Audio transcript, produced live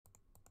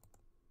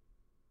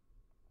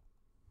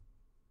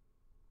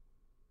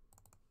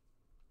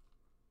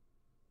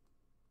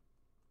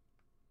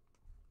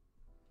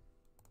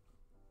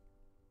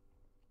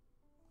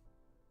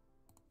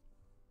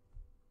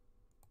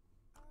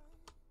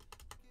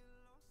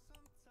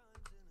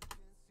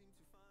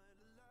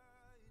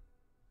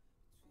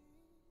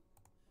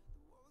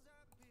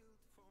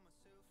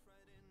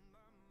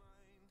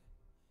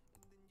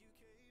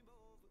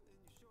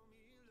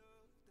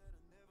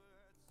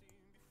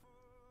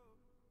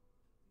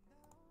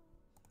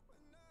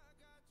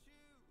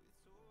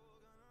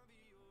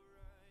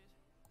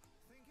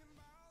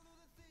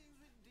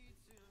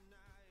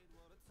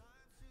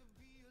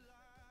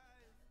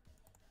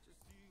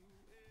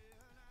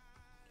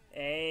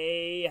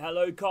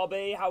Hello,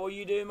 Cobby. How are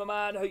you doing, my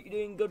man? Hope you're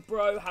doing good,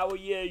 bro. How are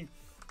you?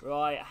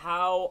 Right,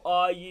 how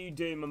are you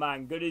doing, my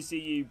man? Good to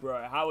see you,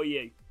 bro. How are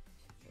you?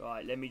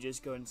 Right, let me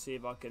just go and see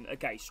if I can...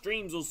 Okay,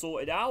 streams all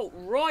sorted out.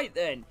 Right,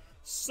 then.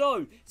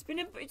 So,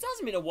 it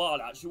hasn't been a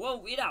while, actually.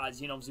 Well, it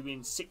has. You know, obviously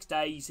been 6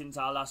 days since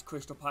our last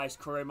Crystal Palace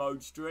career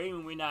mode stream.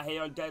 And we're now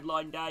here on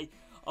deadline day.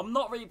 I'm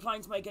not really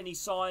planning to make any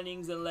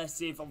signings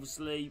unless if,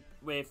 obviously,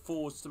 we're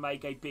forced to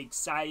make a big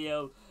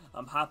sale.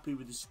 I'm happy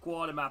with the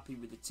squad. I'm happy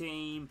with the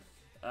team.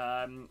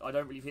 I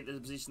don't really think there's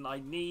a position that I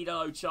need.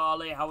 Hello,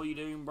 Charlie. How are you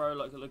doing, bro?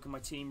 Look at my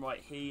team right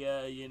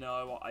here. You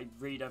know, I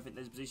really don't think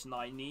there's a position that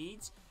I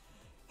need.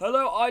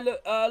 Hello, I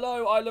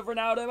love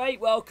Ronaldo, mate.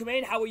 Welcome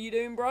in. How are you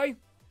doing, bro?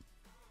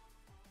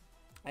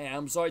 Hey,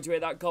 I'm sorry to hear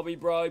that, Cobby,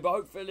 bro. But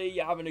hopefully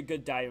you're having a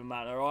good day,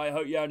 man. All right.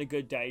 Hope you're having a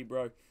good day,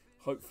 bro.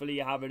 Hopefully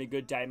you're having a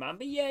good day, man.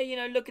 But yeah, you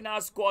know, looking at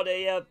our squad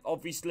here,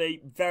 obviously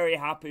very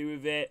happy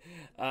with it.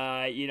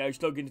 You know,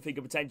 struggling to think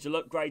of potential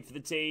upgrade for the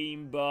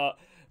team, but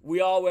we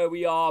are where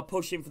we are,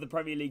 pushing for the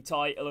Premier League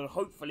title, and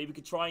hopefully we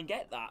could try and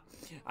get that.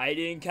 How you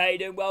doing,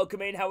 Caden?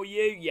 Welcome in. How are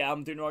you? Yeah,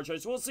 I'm doing all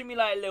right, so we'll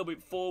simulate a little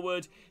bit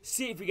forward,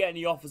 see if we get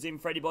any offers in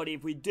for anybody.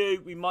 If we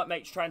do, we might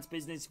make transfer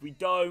business. If we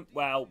don't,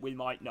 well, we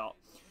might not.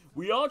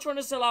 We are trying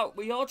to sell out.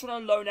 We are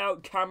trying to loan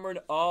out Cameron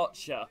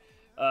Archer.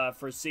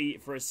 For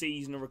a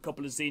season or a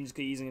couple of seasons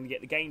because he's going to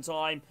get the game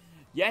time.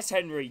 Yes,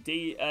 Henry,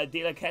 De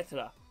La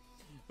Ketela.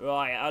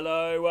 Right,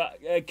 hello,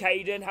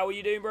 Caden, how are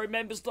you doing, bro?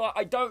 Member start?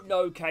 I don't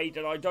know,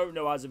 Caden, I don't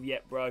know as of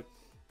yet, bro.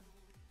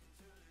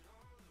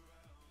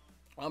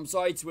 I'm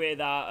sorry to hear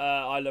that,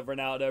 I love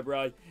Ronaldo,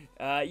 bro.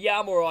 Yeah,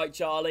 I'm alright,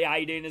 Charlie, how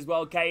you doing as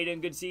well,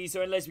 Caden? Good to see you.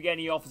 So unless we get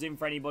any offers in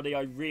for anybody,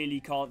 I really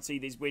can't see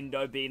this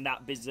window being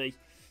that busy.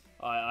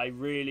 I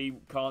really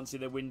can't see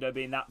the window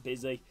being that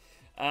busy.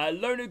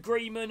 Loan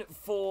agreement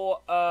for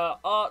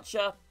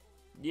Archer.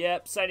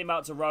 Yep, send him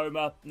out to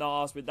Roma.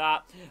 Not asked with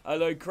that.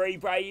 Hello,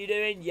 Creep. How you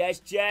doing?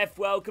 Yes, Jeff.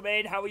 Welcome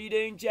in. How are you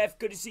doing, Jeff?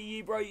 Good to see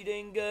you, bro. You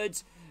doing good?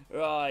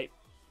 Right.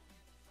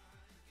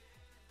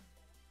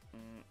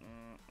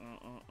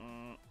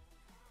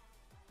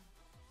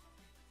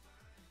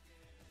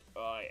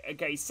 Right.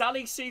 Okay,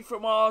 Sally Sue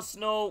from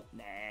Arsenal.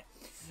 Nah.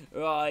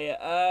 Right.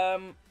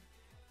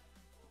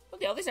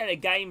 What the hell? This ain't a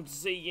game to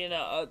see, you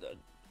know...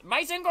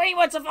 Mason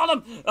Greenwood to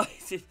Fulham.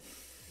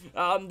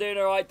 I'm doing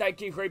alright, thank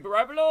you, Creeper.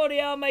 Right below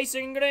here,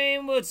 Mason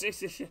Greenwood.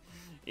 Isaac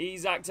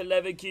to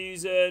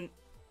Leverkusen.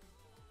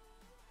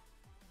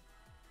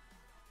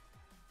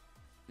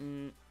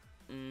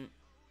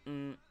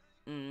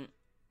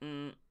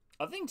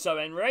 I think so,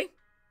 Henry.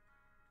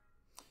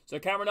 So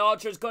Cameron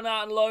Archer's gone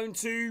out on loan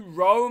to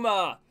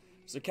Roma.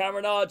 So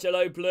Cameron Archer,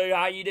 hello Blue,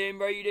 how you doing,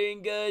 bro? You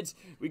doing good?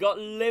 We got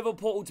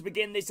Liverpool to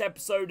begin this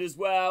episode as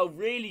well.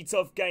 Really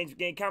tough game to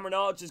begin. Cameron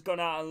Archer's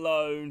gone out on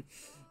loan.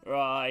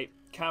 Right,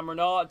 Cameron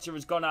Archer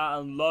has gone out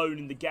on loan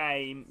in the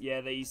game. Yeah,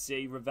 there you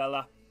see,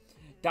 Ravella.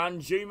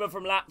 Danjuma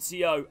from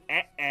Lazio.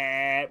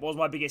 Was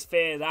my biggest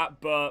fear,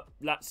 that, but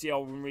Lazio, I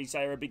wouldn't really say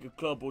they're a bigger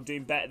club or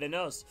doing better than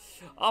us.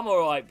 I'm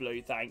alright,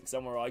 Blue, thanks.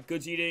 I'm alright.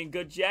 Good, you doing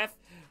good, Jeff?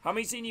 How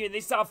many seen you in?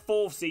 This is our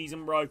 4th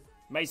season, bro.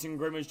 Mason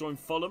Greenwood's joined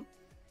Fulham.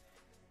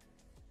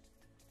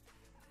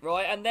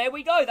 Right, and there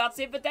we go. That's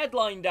it for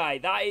deadline day.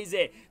 That is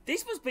it.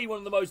 This must be one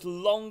of the most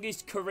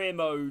longest career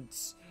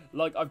modes,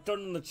 like, I've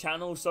done on the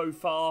channel so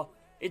far.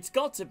 It's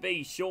got to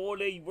be,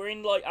 surely. We're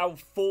in, like, our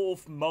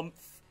 4th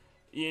month,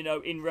 you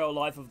know, in real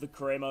life of the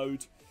career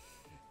mode.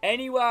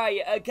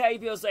 Anyway, okay,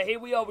 people, so here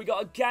we are. We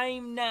got a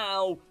game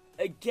now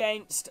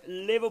against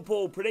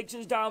Liverpool.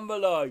 Predictions down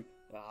below.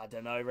 I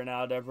don't know,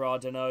 Ronaldo, bro. I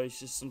don't know. It's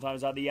just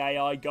sometimes how the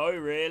AI go,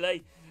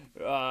 really.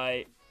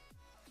 Right.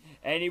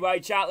 Anyway,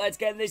 chat, let's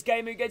get in this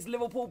game against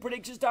Liverpool.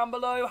 Predictions down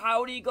below.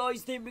 How do you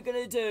guys think we're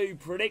going to do?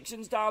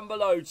 Predictions down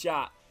below,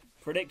 chat.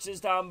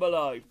 Predictions down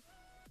below.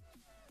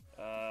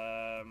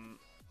 Okay,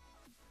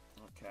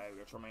 we're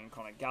going to try and bring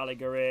Conor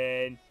Gallagher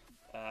in.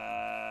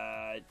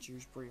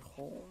 Dewsbury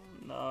Hall.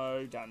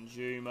 No.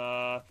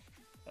 Danjuma.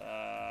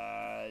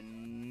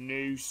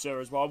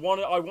 Noosa as well.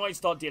 I want to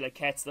start De La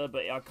Ketela,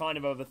 but I kind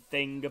of have a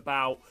thing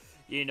about,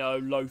 you know,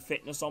 low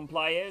fitness on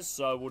players.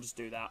 So we'll just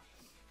do that.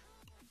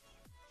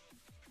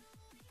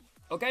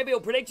 Okay, Bill,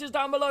 predictions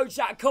down below,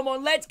 chat. Come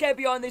on, let's get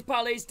behind this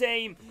Palace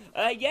team.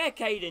 Yeah,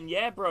 Caden,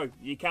 yeah, bro.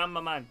 You can,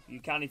 my man. You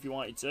can if you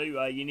wanted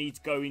to. You need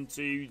to go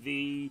into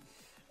the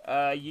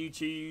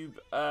YouTube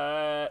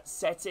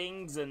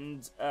settings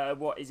and,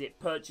 what is it,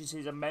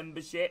 purchases and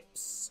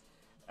memberships.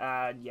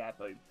 And, yeah,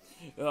 boom.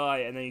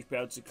 Alright, and then you'll be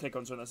able to click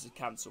on something that says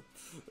cancel.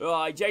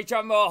 Alright, Jay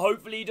Chandler,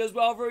 hopefully he does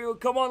well for you.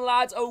 Come on,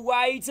 lads,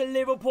 away to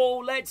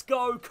Liverpool. Let's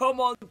go. Come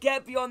on,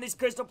 get beyond this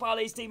Crystal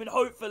Palace team, and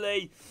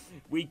hopefully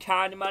we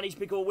can manage to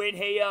pick a win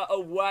here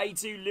away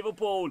to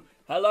Liverpool.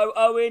 Hello,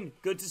 Owen.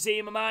 Good to see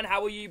you, my man.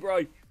 How are you,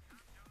 bro?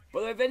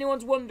 But if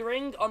anyone's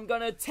wondering, I'm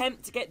going to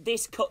attempt to get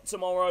this cut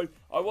tomorrow.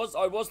 I was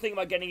thinking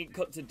about getting it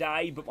cut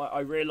today, but I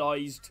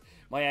realised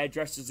my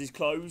hairdresser's is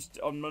closed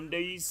on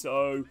Mondays,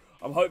 so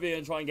I'm hoping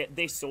to try and get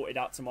this sorted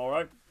out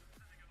tomorrow.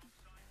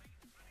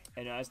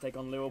 Anyway, let's take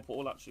on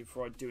Liverpool. Actually,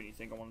 before I do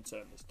anything, I want to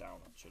turn this down,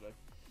 actually.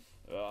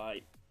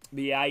 Right.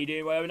 But yeah, how you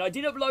doing? Well, and I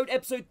did upload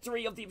episode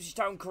 3 of the Ipswich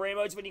Town career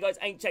mode, so when you guys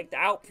ain't checked it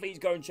out, please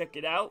go and check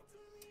it out.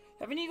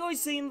 Haven't you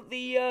guys seen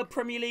the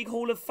Premier League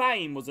Hall of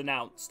Fame was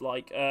announced?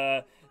 Like,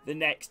 the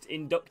next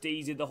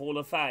inductees in the Hall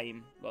of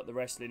Fame. Like the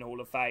Wrestling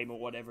Hall of Fame or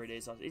whatever it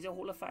is. Is it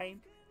Hall of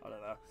Fame? I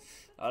don't know.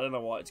 I don't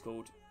know what it's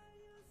called.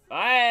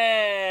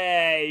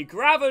 Hey!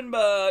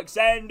 Gravenberg,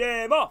 send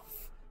him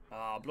off!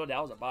 Ah, bloody,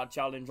 that was a bad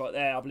challenge right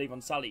there, I believe, on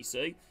Sally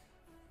Sue.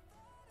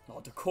 Oh,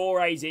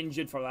 Decore's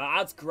injured from that.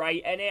 That's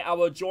great, isn't it?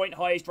 Our joint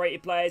highest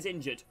rated player's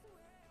injured.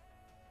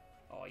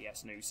 Oh,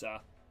 yes,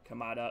 Noosa.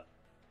 Kamada.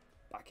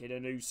 Back in a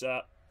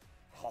Noosa.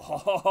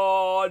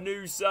 Oh,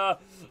 Noosa.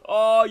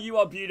 Oh, you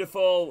are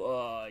beautiful.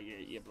 Oh,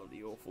 you're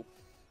bloody awful.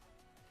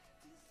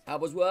 How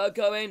was work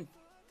going?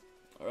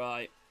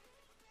 Alright.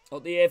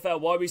 What the EFL?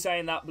 Why are we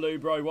saying that, Blue,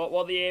 bro?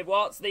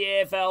 What's the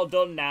EFL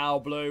done now,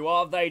 Blue?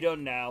 What have they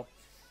done now?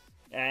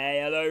 Hey,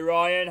 hello,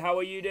 Ryan. How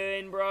are you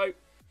doing, bro?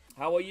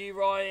 How are you,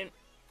 Ryan?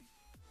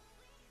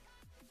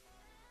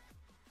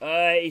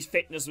 His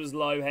fitness was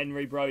low,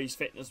 Henry, bro. His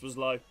fitness was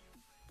low.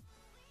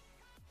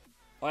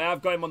 I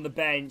have got him on the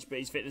bench, but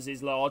his fitness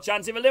is low. I'll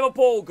chance him for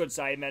Liverpool. Good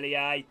save,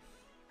 Melier.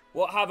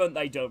 What haven't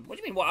they done? What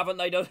do you mean, what haven't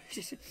they done?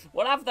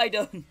 What have they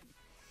done?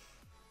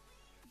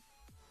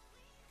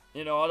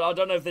 You know, I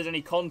don't know if there's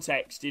any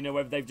context, you know,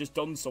 whether they've just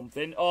done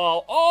something.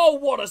 Oh,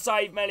 what a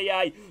save,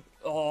 Melier.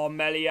 Oh,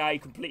 Melier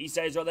completely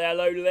saves right there.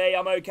 Hello, Lee.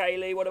 I'm okay,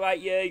 Lee. What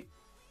about you?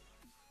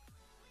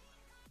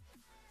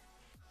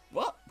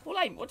 What? Paul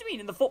Heyman? What do you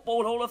mean in the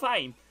Football Hall of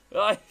Fame?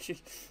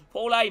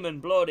 Paul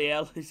Heyman, bloody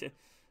hell.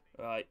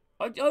 Right.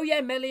 Oh,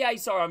 yeah, Melier.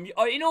 Sorry,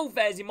 in all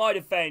fairness, in my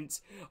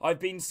defence, I've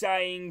been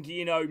saying,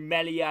 you know,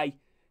 Melier,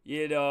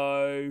 you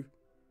know.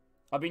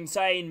 I've been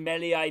saying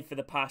Melier for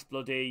the past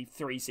bloody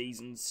 3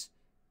 seasons.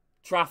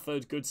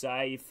 Trafford, good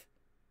save.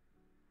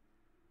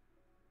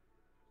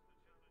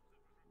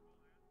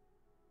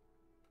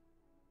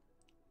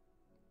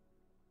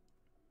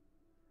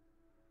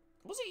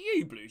 Was it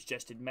you, Blues,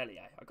 jested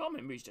Melier? I can't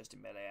remember who's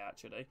jested Melier,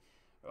 actually.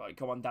 Right,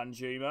 come on,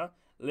 Danjuma.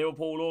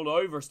 Liverpool all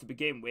over us to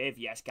begin with.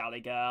 Yes,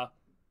 Gallagher.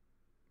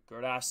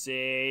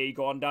 Gradassi.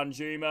 Go on,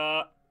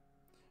 Danjuma.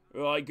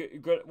 Right,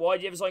 why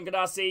do you ever sign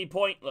Gradassi?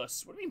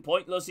 Pointless. What do you mean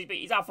pointless?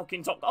 He's our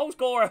fucking top goal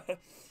scorer.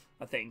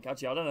 I think.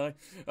 Actually, I don't know.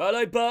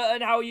 Hello,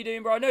 Burton. How are you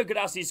doing, bro? I know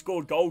Gradassi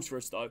scored goals for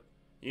us, though.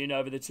 You know,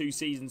 over the 2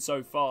 seasons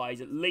so far.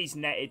 He's at least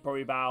netted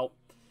probably about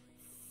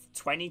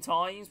 20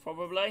 times,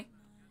 probably.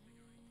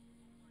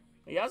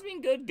 He has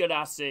been good,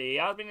 Gradassi. He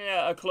has been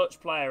a clutch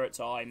player at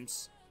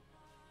times.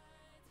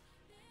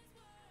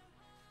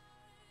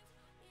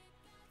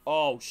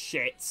 Oh,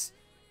 shit.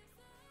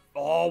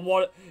 Oh,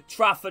 what?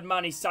 Trafford,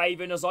 man, he's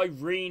saving us. I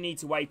really need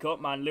to wake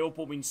up, man.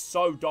 Liverpool been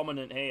so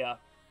dominant here.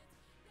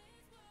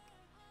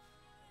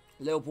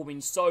 Liverpool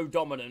been so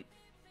dominant.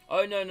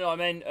 Oh, no, I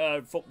meant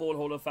Football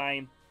Hall of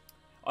Fame.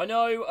 I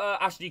know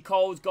Ashley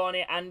Cole's got in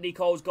it. Andy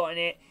Cole's got in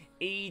it.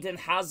 Eden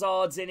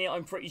Hazard's in it,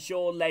 I'm pretty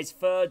sure. Les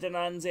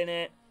Ferdinand's in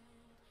it.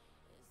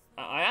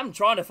 I am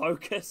trying to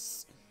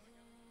focus.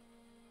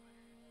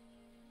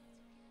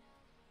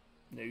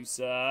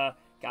 Noosa.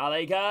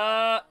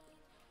 Gallagher.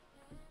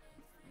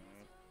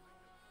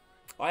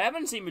 I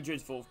haven't seen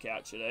Madrid's 4th kit,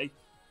 actually.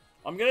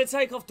 I'm going to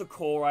take off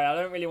Decore. I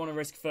don't really want to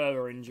risk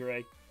further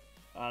injury.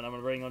 And I'm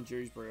going to bring on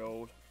Dewsbury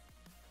Old.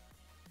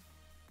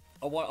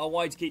 I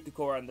wanted to keep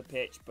Decore on the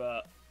pitch,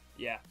 but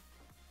yeah.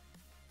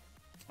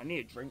 I need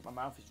a drink. My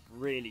mouth is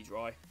really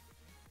dry.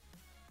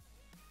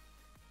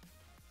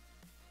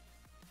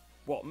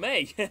 What,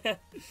 me?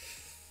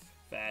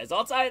 Fairs.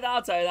 I'll take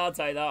that.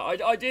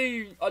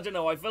 I don't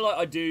know. I feel like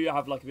I do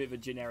have like a bit of a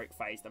generic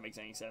face. That makes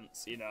any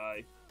sense, you know.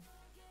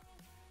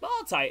 But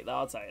I'll take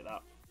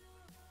that.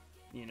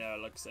 You know,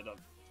 like I said,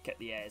 I've kept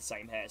the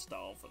same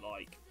hairstyle for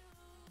like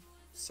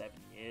 7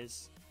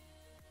 years.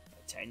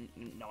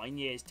 9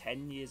 years,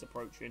 10 years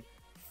approaching.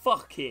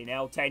 Fucking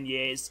hell, 10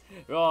 years.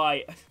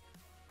 Right.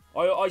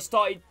 I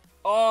started...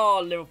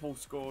 Oh, Liverpool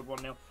scored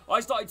 1-0. I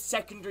started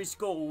secondary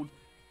school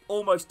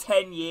almost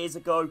 10 years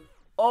ago.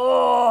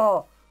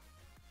 Oh!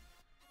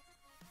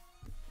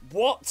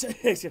 What?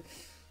 I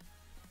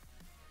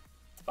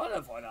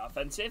don't find that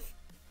offensive.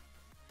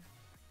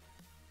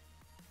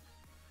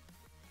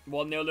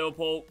 1-0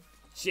 Liverpool.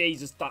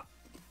 Jesus, that...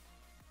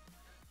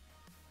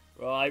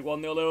 Right,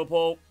 1-0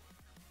 Liverpool.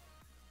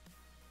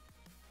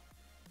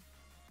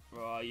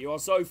 Right, you are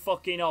so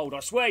fucking old. I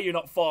swear you're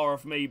not far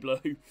off me,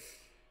 Blue.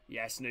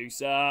 Yes,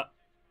 Noosa.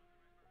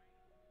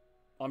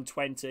 I'm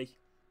 20.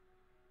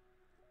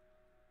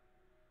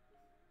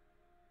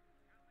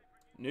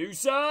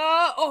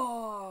 Noosa!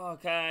 Oh,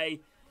 okay.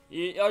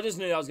 I just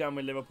knew I was going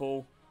with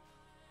Liverpool.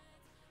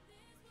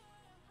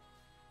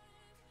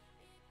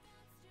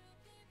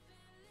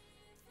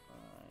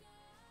 Right.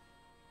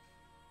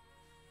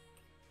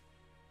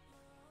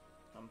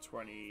 I'm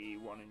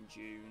 21 in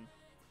June.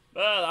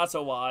 That's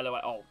a while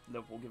away. Oh,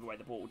 Liverpool give away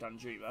the ball.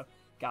 Danjuma.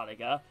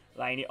 Gallagher.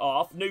 Laying it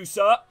off.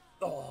 Noosa.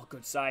 Oh,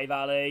 good save,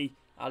 Ali.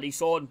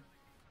 Alisson.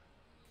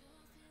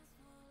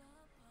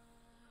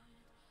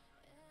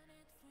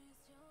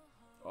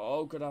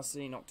 Oh,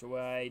 Gradassi knocked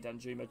away.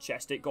 Danjuma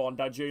chest it. Go on,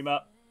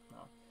 Danjuma.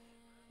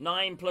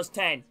 9 plus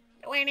 10.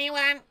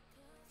 21.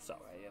 Sorry,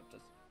 I'm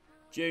just...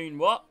 June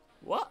what?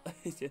 What?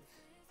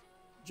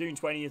 June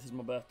 20th is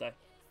my birthday.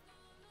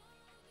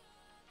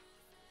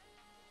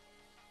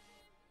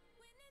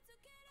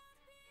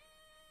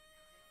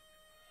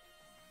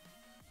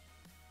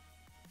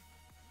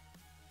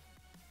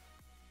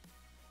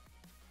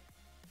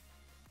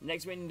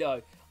 Next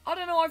window. I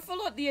don't know, I feel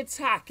like the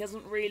attack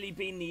hasn't really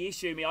been the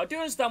issue. I mean, I do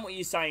understand what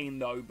you're saying,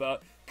 though,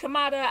 but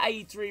Kamada,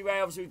 83 Ray,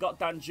 obviously we've got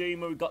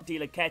Danjuma, we've got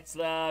Dila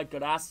Kettler,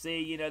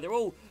 Godassi, you know, they're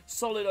all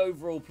solid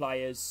overall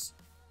players.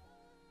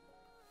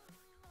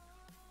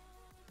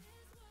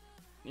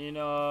 You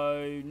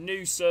know,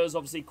 Noosa's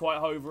obviously quite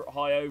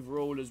high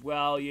overall as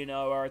well, you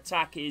know, our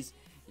attack is,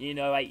 you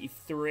know,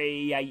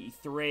 83,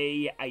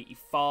 83,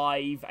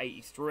 85,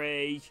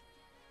 83.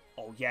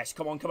 Oh, yes,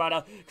 come on,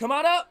 Kamada,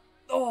 Kamada!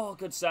 Oh,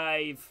 good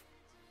save.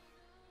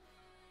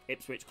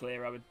 Ipswich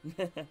clear, Owen.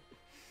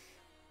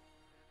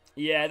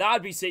 Yeah,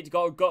 that'd be sick.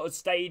 Got a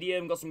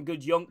stadium, got some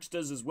good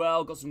youngsters as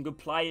well, got some good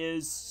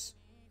players.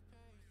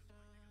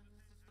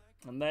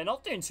 And they're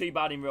not doing too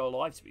bad in real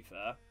life, to be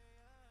fair.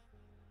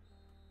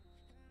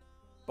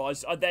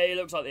 But it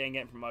looks like they ain't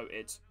getting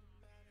promoted.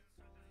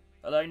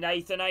 Hello,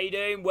 Nathan. How you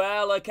doing?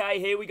 Well, okay,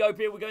 here we go,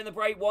 Peel. We're going the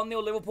break.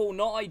 1-0 Liverpool.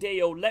 Not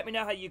ideal. Let me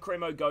know how your career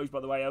mode goes, by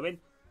the way, Owen.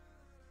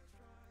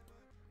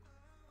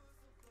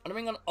 I'm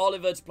going to bring on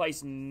Oliver to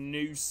place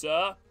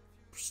Noosa.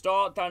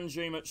 Start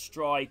Danjuma at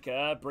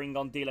striker. Bring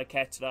on Dila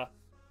Kettler.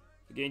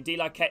 We're doing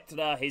Dila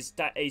Kettler, his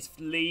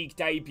league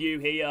debut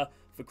here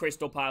for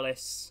Crystal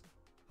Palace.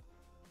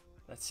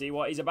 Let's see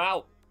what he's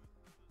about.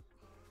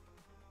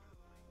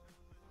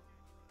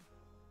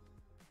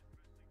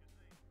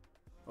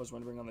 I just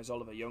want to bring on this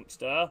Oliver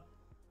youngster.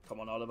 Come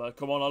on, Oliver.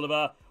 Come on,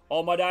 Oliver.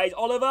 Oh, my days.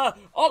 Oliver.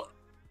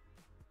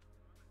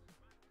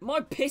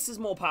 My piss is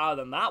more power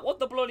than that. What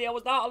the bloody hell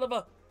was that,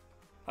 Oliver?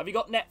 Have you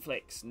got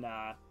Netflix?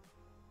 Nah.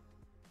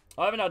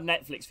 I haven't had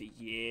Netflix for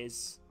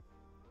years.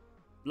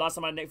 Last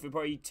time I had Netflix was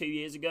probably 2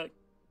 years ago.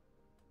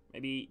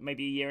 Maybe a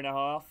year and a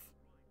half.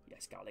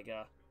 Yes,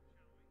 Gallagher.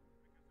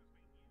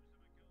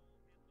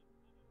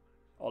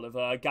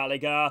 Oliver,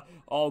 Gallagher.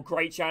 Oh,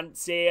 great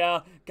chance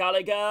here.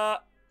 Gallagher.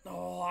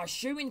 Oh, our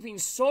shooting's been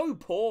so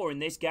poor in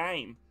this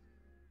game.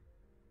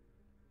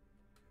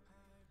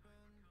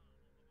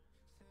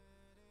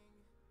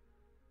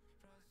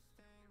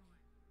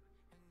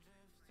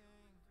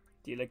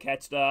 Dila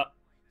Kettler.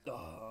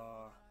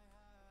 Oh,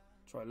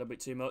 try a little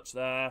bit too much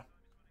there.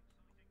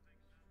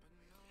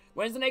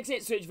 When's the next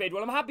Ipswich vid?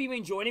 Well, I'm happy you're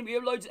enjoying it. We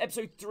uploaded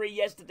episode 3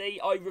 yesterday.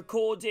 I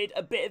recorded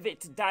a bit of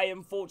it today.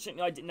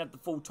 Unfortunately, I didn't have the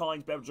full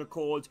time to be able to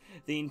record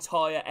the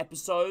entire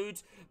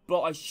episode.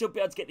 But I should be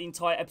able to get the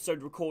entire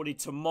episode recorded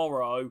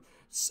tomorrow.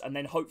 And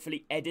then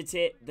hopefully edit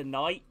it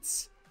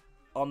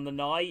on the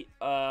night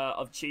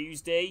of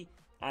Tuesday.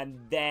 And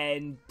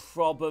then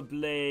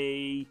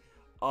probably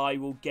I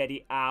will get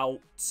it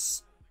out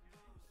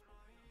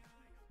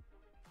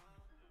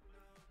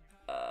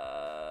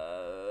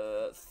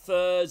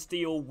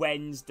Thursday or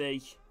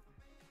Wednesday.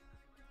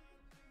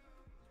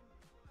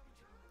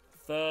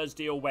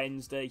 Thursday or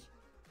Wednesday.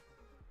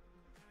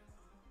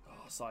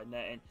 Oh, side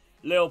netting.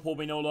 Liverpool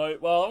been all over.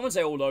 Well, I wouldn't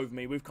say all over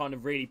me. We've kind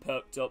of really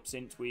perked up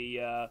since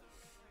we,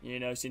 you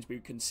know, since we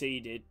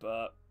conceded.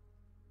 But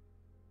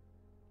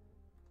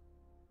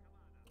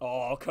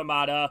oh,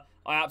 Kamada!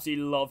 I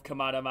absolutely love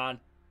Kamada, man.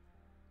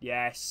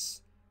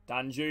 Yes,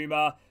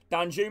 Danjuma.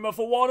 Danjuma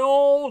for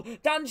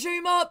 1-1.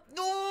 Danjuma.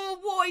 Oh,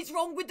 what is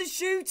wrong with the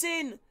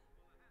shooting?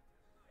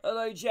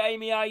 Hello,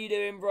 Jamie. How you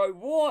doing, bro?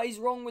 What is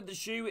wrong with the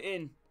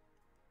shooting?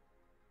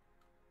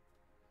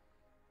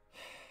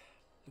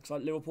 Looks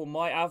like Liverpool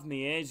might have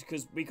me here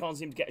because we can't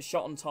seem to get a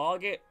shot on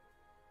target.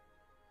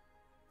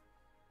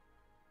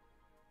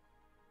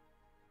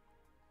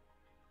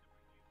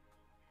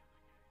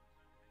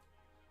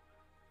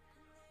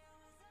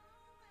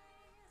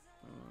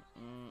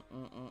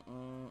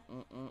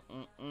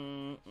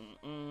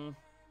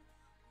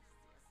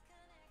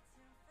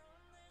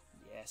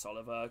 Yes,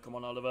 Oliver. Come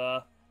on,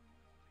 Oliver.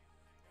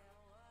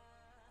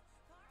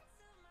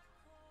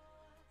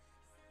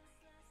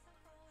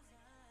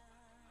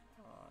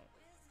 Alright.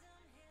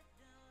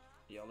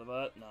 The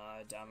Oliver. No,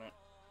 damn it.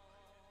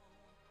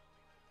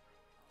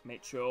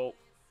 Mitchell.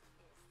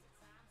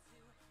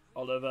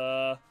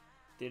 Oliver.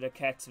 Dila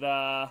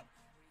Kettler.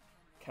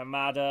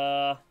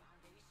 Kamada.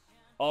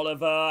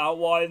 Oliver out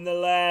wide in the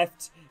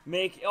left.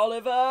 Mick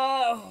Oliver.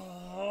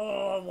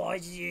 Oh, why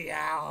did you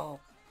yell?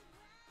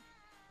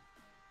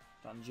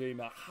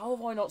 Danjuma. How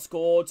have I not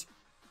scored?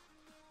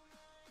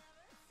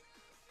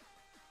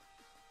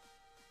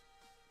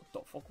 What the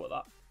fuck was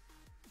that?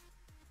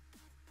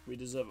 We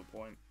deserve a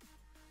point.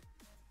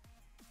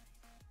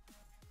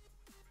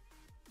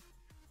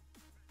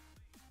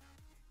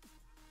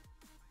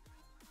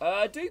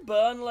 Do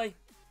Burnley.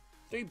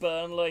 Do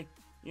Burnley.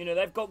 You know,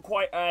 they've got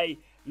quite a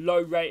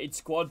low-rated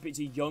squad, but it's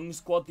a young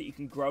squad that you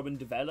can grow and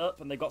develop,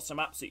 and they've got some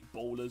absolute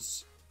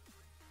ballers.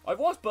 I've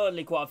watched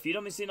Burnley quite a few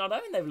times, and I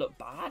don't think they've looked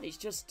bad. It's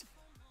just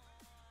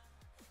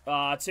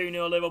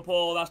 2-0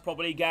 Liverpool. That's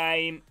probably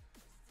game.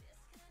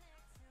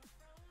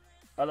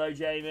 Hello,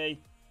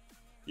 Jamie.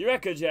 You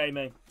reckon,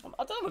 Jamie? I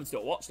don't know if I've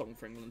still watched along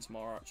for England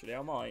tomorrow, actually.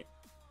 I might.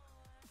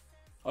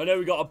 I know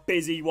we've got a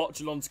busy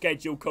watch-along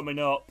schedule coming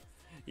up.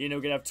 You know,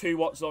 we're going to have 2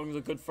 watch-alongs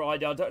on Good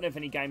Friday. I don't know if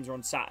any games are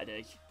on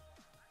Saturday.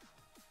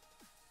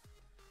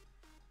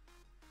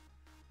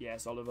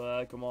 Yes,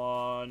 Oliver. Come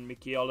on.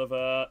 Mickey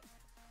Oliver.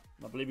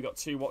 I believe we got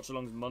 2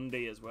 watch-alongs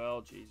Monday as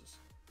well. Jesus.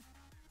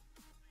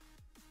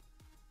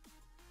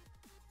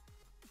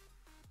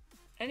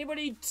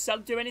 Anybody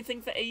do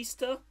anything for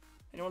Easter?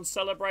 Anyone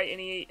celebrate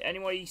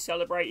anybody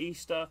celebrate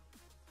Easter?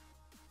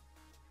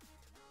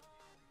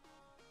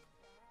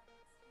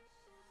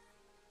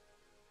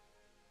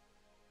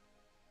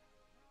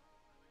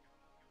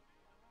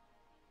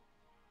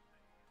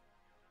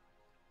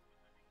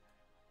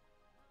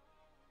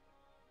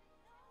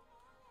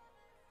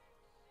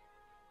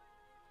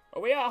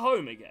 Are we at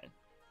home again?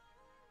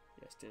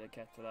 Yes, did I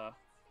get that?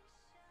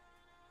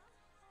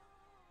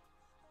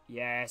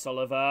 Yes,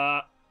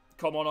 Oliver.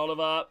 Come on,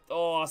 Oliver.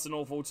 Oh, that's an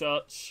awful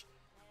touch.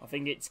 I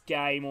think it's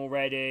game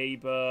already,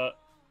 but...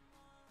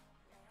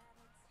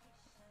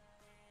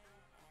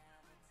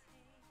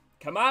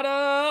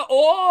 Kamada!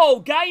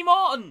 Oh, game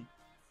on!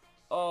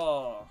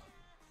 Oh.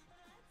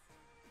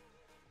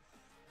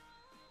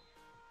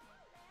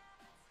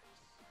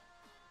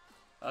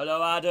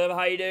 Hello, Adam.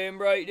 How you doing,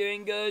 bro? You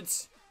doing good?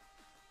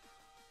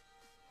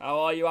 How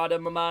are you,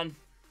 Adam, my man?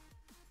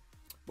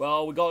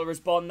 Well, we've got to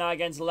respond now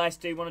against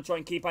Leicester. We want to try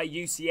and keep our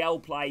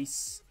UCL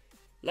place.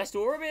 Leicester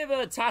were a bit of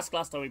a task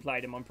last time we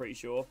played them, I'm pretty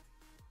sure.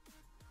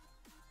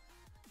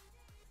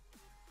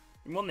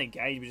 We won the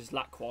game, we just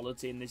lack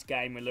quality in this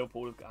game when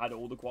Liverpool have had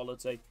all the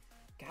quality.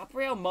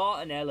 Gabriel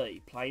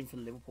Martinelli playing for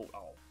Liverpool.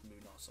 Oh,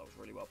 Munoz, that was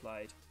really well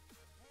played.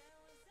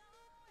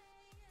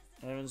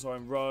 Evans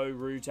on Rowe,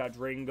 Rutad,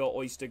 Ringer,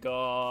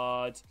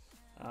 Oystergaard,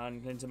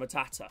 and Clinton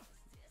Matata.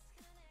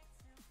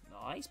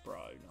 Nice, bro,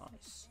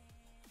 nice.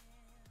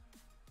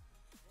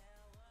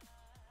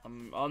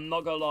 I'm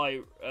not gonna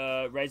lie,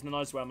 Rez, in a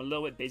nice way, I'm a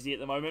little bit busy at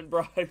the moment,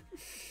 bro.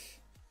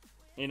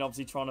 In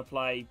obviously trying to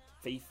play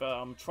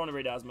FIFA. I'm trying to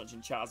read out as much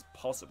in chat as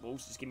possible,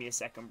 so just give me a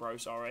second, bro,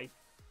 sorry.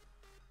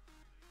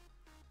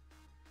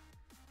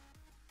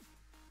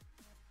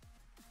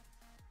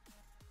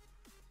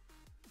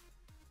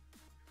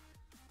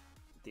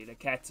 Dila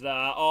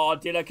Ketterer. Oh,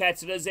 Dila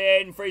Ketterer's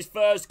in for his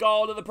first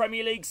goal of the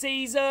Premier League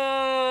season.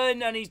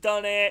 And he's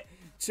done it.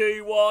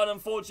 2-1.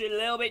 Unfortunately, a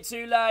little bit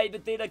too late.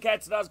 But Dila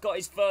Ketterer's got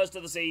his first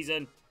of the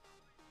season.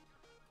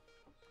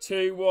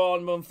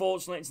 2-1. But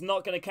unfortunately, it's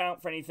not going to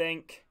count for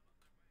anything.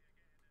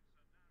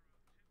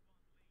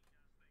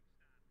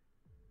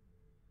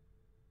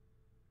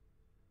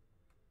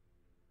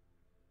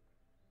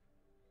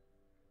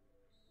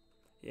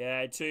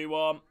 Yeah,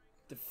 2-1.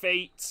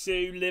 Defeat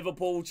to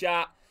Liverpool,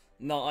 chat.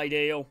 Not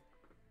ideal.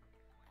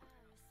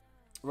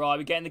 Right,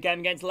 we're getting the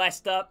game against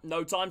Leicester.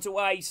 No time to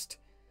waste.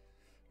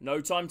 No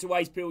time to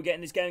waste, people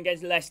getting this game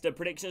against Leicester.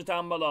 Predictions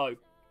down below.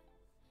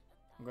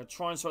 I'm going to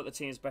try and sort the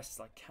team as best as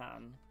I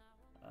can.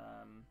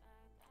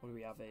 What do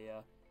we have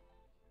here?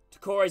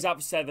 Tokore's out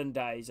for 7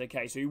 days.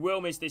 Okay, so he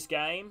will miss this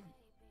game.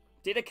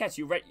 Didakes,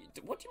 you ready?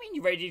 What do you mean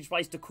you're ready to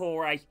replace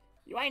Tokore?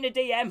 You ain't a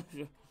DM.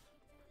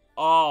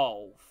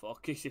 Oh,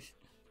 fuck.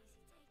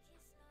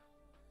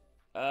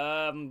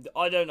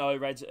 I don't know,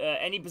 Reg.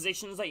 Any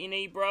positions that you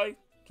need, bro? Can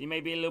you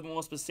maybe be a little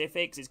more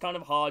specific? 'Cause it's kind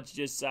of hard to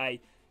just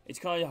say. It's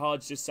kind of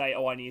hard to just say,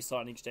 oh, I need a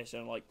signing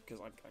station, like, because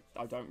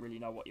I don't really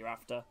know what you're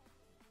after.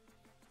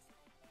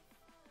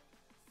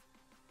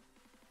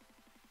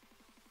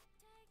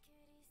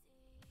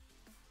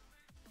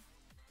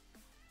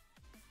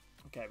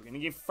 Okay, we're going to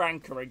give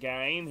Franca a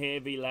game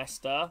here v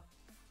Leicester. I'm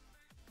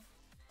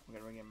going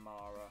to bring in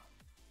Mara.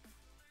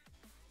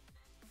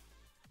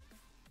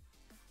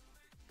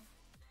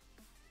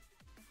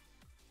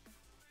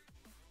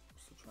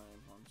 What's the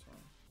training plan, sorry?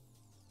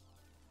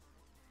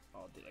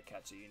 Oh, did I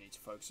catch it? You need to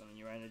focus on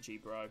your energy,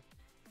 bro.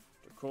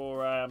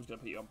 Decore, I'm just going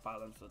to put you on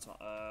balance for the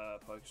time.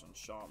 Focus on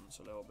sharpness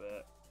a little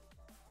bit.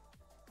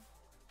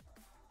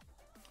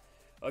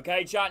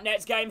 Okay, chat,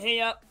 next game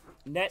here.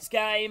 Next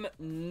game,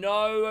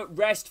 no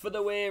rest for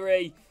the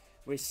weary.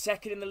 We're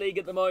second in the league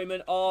at the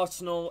moment.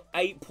 Arsenal,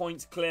 8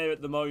 points clear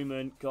at the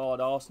moment.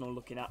 God, Arsenal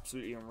looking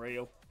absolutely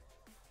unreal.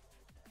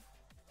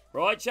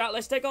 Right, chat,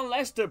 let's take on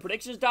Leicester.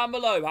 Predictions down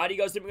below. How do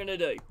you guys think we're going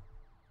to do?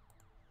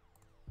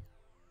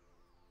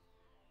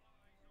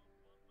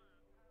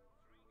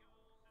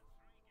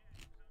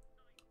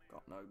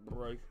 Got no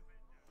brew.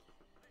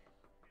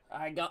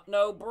 I got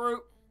no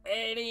brew.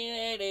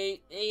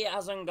 He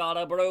hasn't got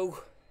a brew.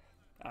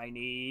 I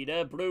need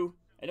a brew.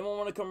 Anyone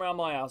want to come around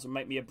my house and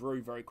make me a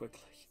brew very quickly?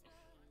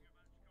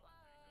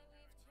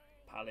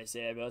 Palace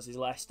here versus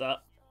Leicester.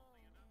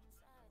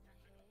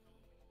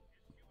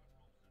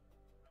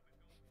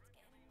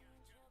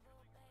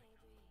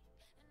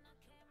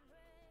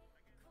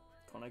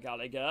 Conor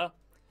Gallagher.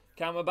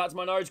 Camera back to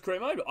my Norwich career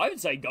mode. I would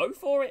say go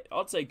for it.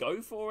 I'd say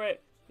go for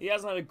it. He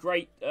hasn't had a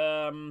great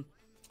I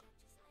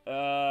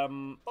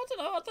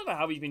don't know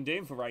how he's been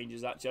doing for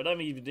Rangers, actually. I don't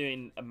think he's been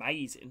doing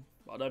amazing,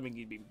 but I don't think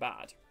he's been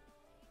bad.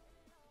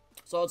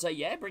 So I'd say,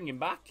 yeah, bring him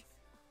back.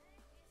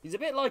 He's a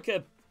bit like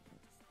a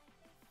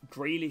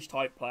Grealish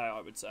type player,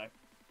 I would say.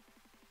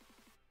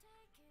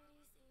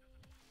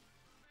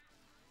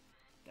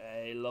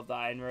 Hey, love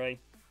that,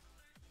 Henry.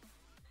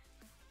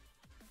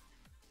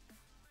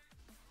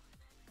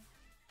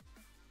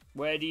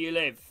 Where do you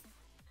live?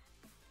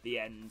 The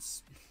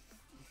ends.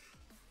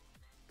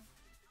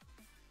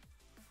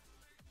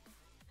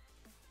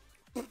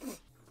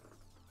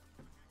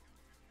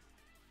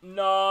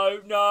 No,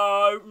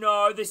 no,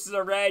 no. This is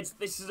a red.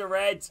 This is a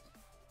red.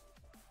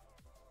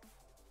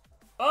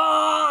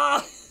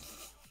 Ah!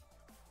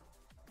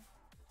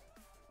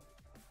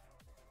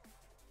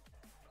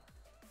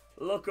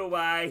 Look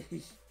away.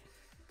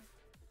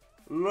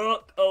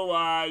 Look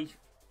away.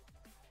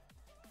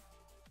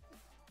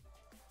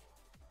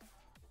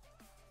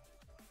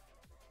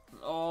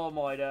 Oh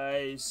my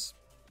days.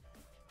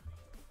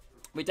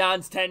 We're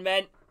down to 10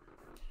 men.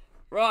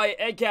 Right,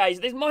 okay,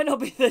 so this might not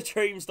be the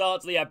dream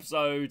start to the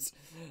episode.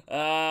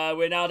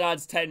 We're now down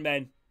to 10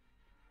 men.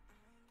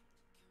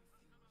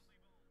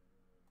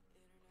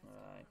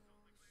 Alright.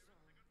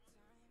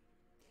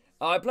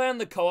 I play on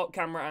the co-op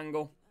camera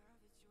angle.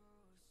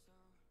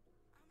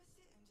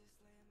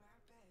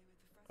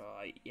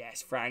 Alright,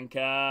 yes,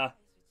 Franca.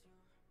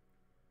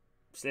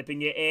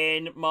 Slipping it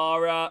in,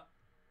 Mara.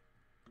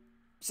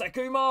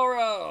 Sekumara!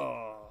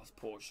 Oh, that's a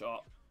poor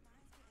shot.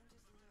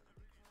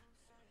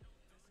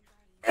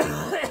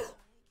 Excuse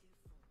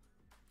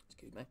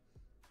me.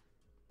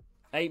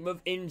 Aim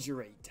of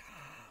injury.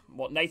 Damn.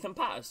 What, Nathan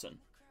Patterson?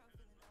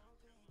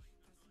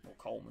 Or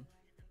Coleman?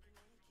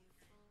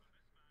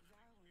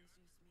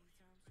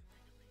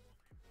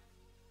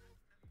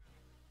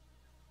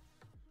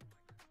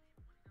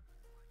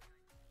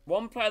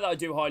 One player that I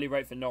do highly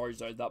rate for Norwich,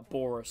 though, is that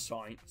Boris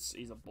Sainz.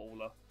 He's a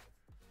baller.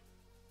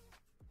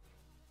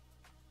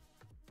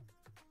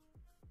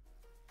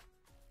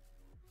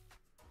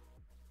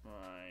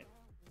 Right.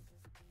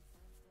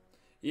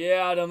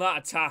 Yeah, done that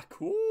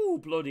attack. Ooh,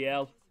 bloody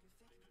hell.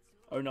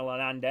 Onel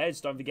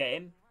Hernandez, don't forget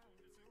him.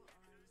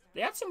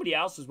 They had somebody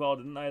else as well,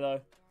 didn't they,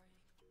 though?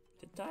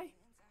 Did they? I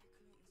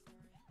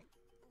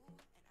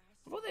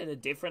thought they had a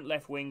different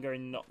left winger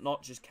and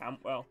not just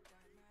Campbell.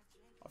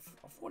 I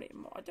thought it.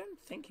 I don't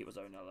think it was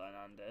Onel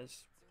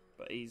Hernandez,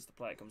 but he's the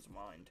player that comes to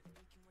mind.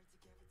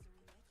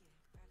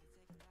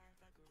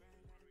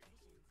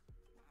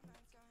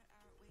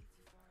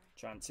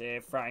 Chance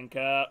here,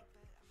 Franca.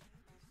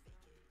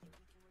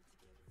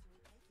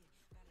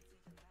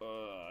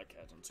 Okay,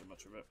 I've done too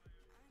much of it.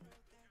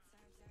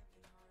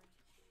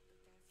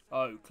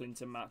 Oh,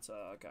 Clinton Mata,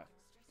 okay.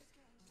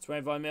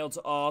 25 mil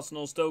to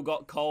Arsenal. Still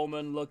got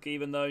Coleman. Look,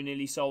 even though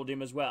nearly sold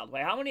him as well.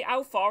 Wait,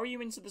 how far are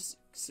you into this?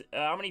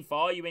 How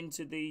far are you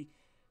into the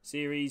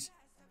series?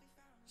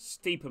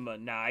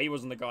 Steeperman. Nah, he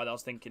wasn't the guy that I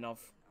was thinking of.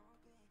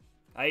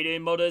 How you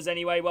doing, Mudders?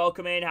 Anyway,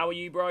 welcome in. How are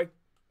you, bro?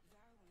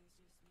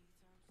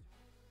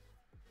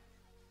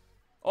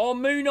 Oh,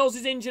 Munoz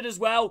is injured as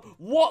well.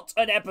 What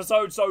an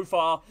episode so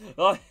far.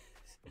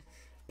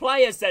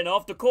 Player sent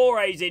off.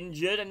 Decore's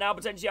injured, and now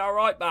potentially our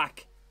right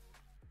back.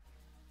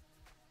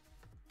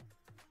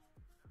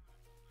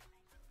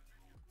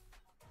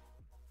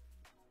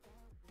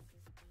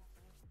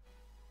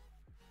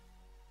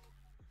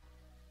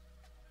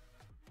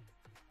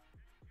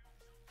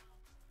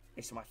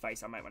 This is my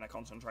face I make when I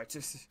concentrate.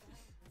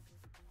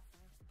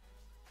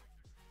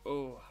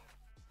 Oh.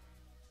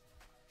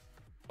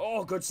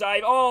 Oh, good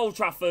save. Oh,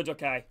 Trafford.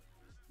 Okay.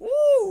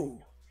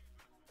 Woo!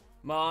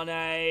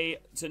 Mane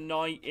to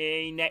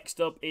 90.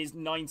 Next up is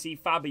 90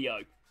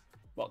 Fabio.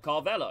 What,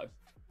 Carvello?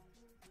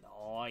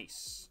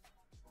 Nice.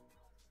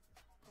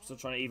 Still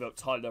trying to evoke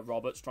Tyler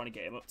Roberts, trying to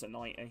get him up to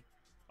 90.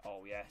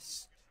 Oh,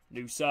 yes.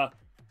 Noosa.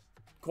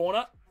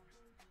 Corner.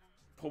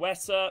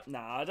 Poeta.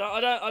 Nah,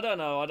 I don't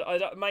know.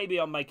 Maybe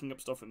I'm making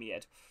up stuff in my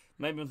head.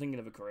 Maybe I'm thinking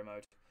of a career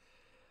mode.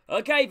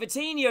 Okay,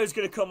 Vitinho's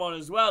going to come on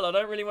as well. I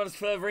don't really want a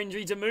further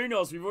injury to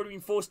Munoz. We've already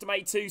been forced to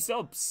make 2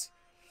 subs.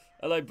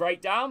 Hello,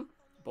 breakdown.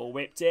 Ball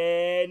whipped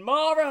in.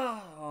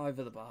 Mara!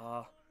 Over the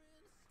bar.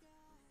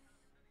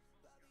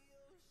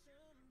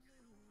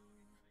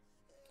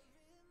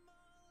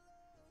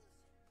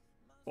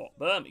 What?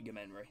 Birmingham,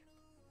 Henry?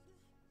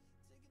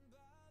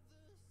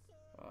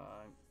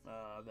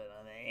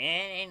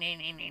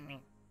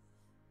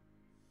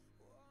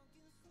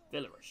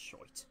 Villa are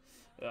shite.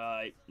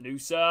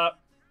 Noosa.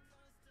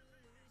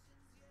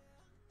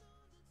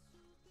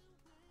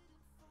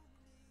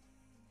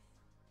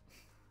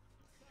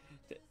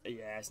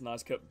 Yes,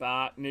 nice cut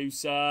back.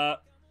 Noosa.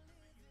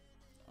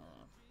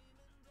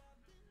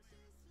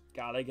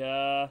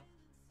 Gallagher.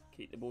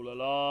 Keep the ball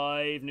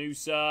alive.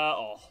 Noosa.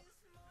 Oh.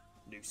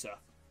 Noosa.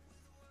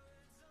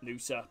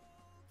 Noosa.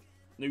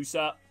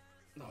 Noosa.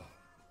 Oh.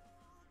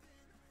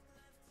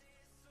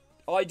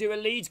 I do a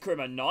Leeds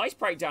Crimo. Nice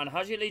breakdown.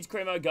 How's your Leeds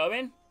Crimo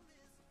going?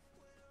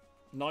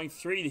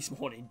 9-3 this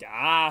morning.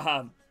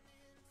 Damn.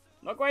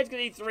 Not great to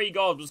get 3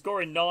 goals, but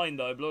scoring 9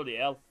 though. Bloody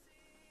hell.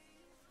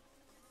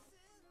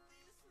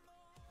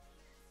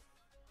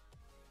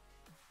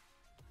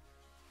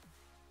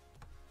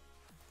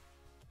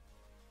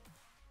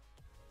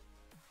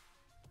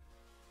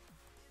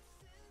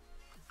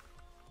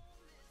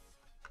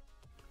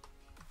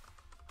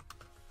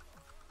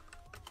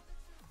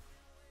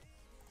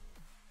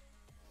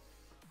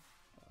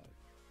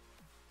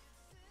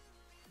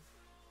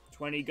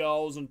 20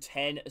 goals and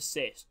 10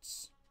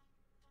 assists.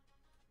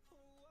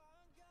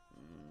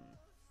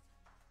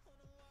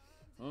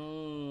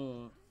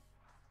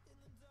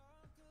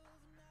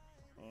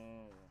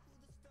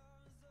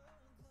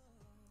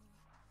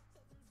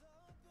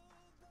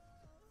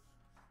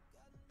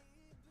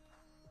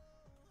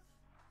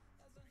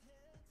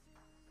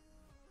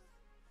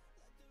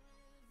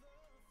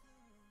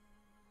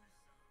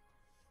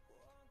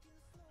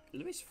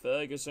 Lewis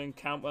Ferguson,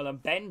 Cantwell,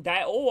 and Ben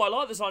Davies. Oh, I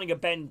like the signing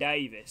of Ben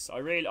Davies. I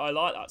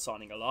like that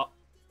signing a lot.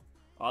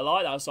 I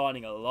like that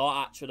signing a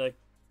lot, actually.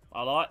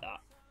 I like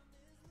that.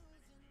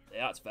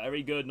 Yeah, that's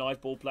very good. Nice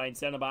ball playing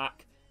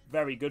centre-back.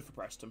 Very good for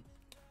Preston.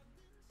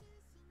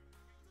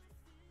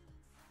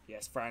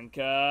 Yes,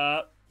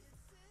 Franca.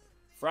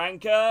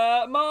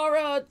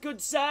 Mara,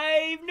 good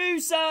save.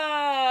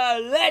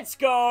 Noosa. Let's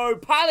go.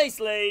 Palace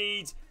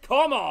lead.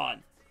 Come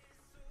on.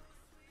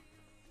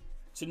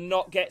 To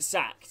not get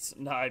sacked.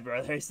 No,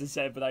 bro, there's the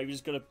same, but they're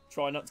just going to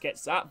try not to get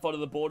sacked. Follow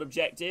the board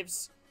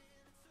objectives.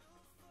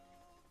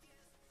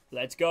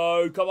 Let's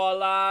go. Come on,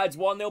 lads.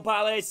 1-0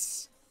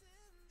 Palace.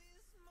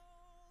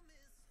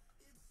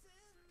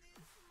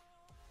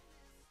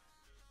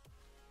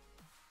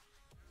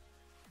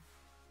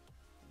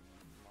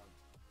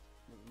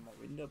 Moving my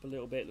window up a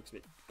little bit. Looks a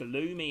bit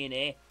gloomy in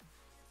here.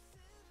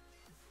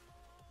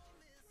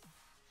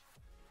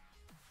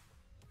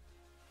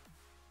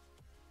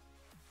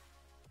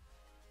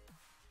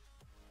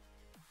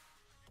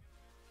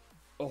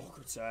 Oh,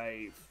 good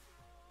save.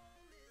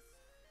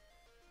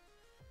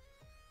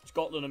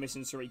 Scotland are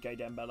missing Sirike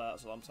Dembele,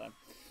 that's what I'm saying.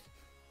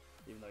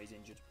 Even though he's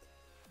injured.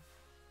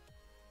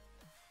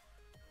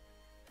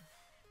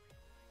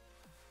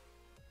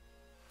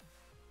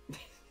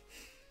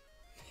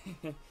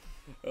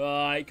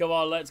 Alright, come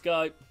on, let's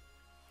go.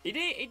 Did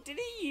he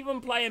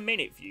even play a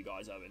minute for you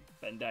guys, Owen?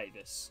 Ben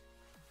Davies.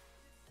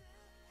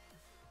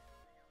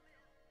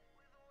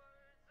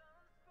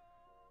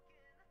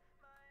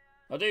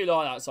 I do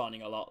like that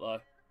signing a lot, though.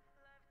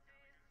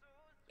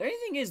 The only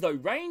thing is, though,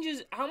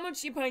 Rangers, how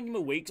much are you paying him a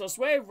week? 'Cause I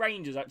swear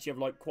Rangers actually have,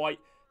 like, quite...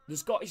 The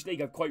Scottish League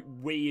have quite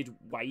weird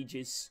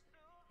wages.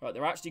 Right,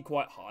 they're actually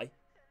quite high.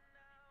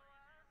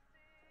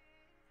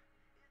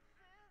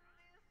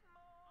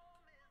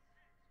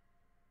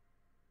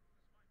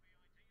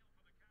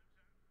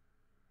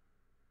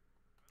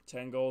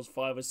 $10 goals,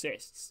 5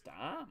 assists.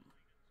 Damn.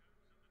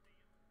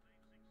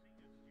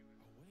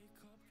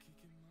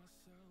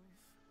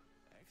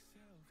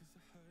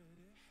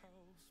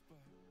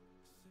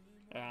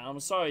 I'm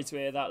sorry to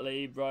hear that,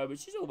 Lee, bro, but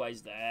she's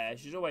always there.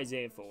 She's always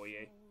here for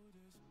you.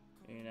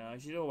 You know,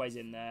 she's always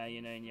in there,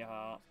 you know, in your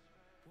heart.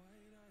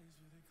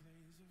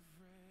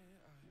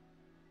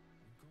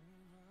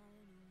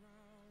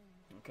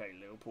 Okay,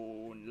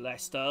 Liverpool and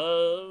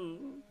Leicester.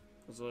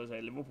 That's what I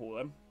say, Liverpool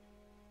then.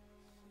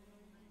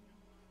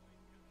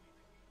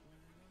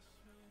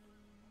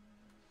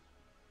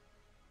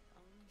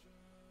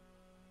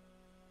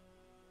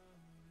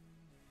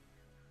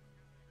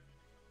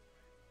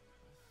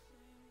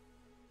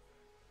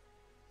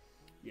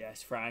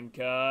 Yes,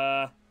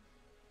 Franca.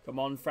 Come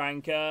on,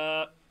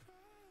 Franca.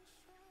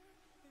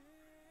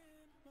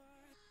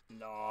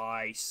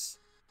 Nice.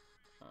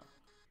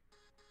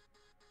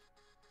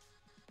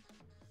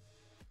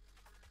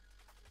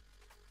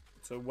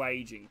 It's a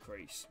wage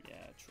increase.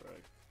 Yeah,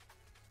 true.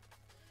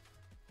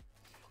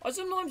 I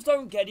sometimes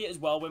don't get it as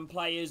well when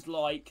players,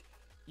 like,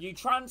 you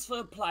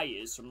transfer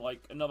players from,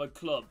 like, another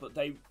club, but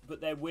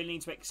they're willing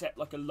to accept,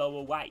 like, a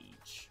lower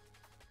wage.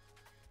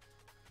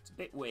 It's a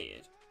bit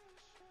weird.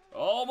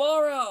 Oh,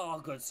 Mora!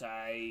 Oh, good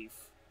save.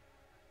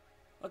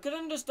 I could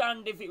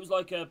understand if it was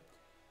like a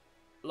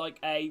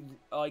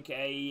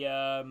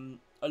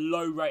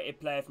low-rated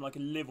player from like a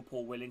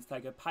Liverpool willing to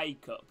take a pay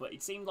cut, but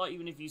it seemed like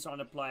even if you sign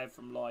a player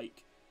from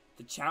like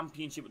the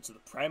Championship to the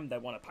Prem, they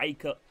want a pay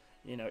cut.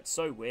 You know, it's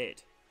so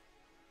weird.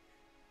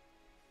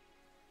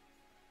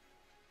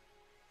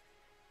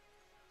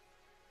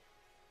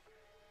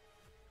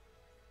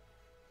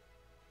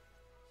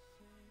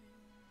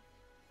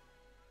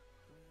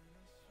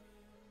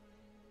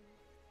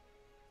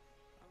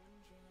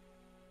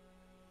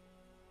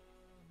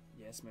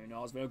 Yes,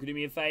 Moonars, could do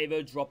me a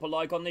favour, drop a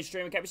like on this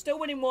stream. Okay, we're still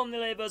winning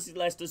 1-0 versus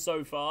Leicester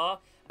so far.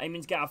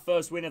 Aiming to get our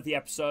first win of the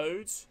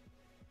episode.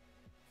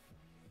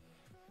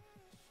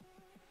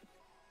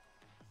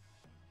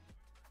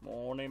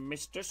 Morning,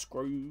 Mr.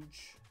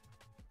 Scrooge.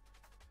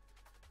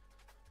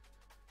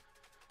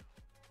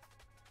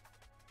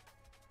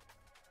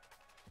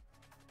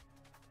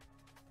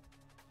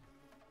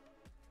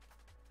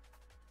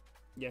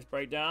 Yes,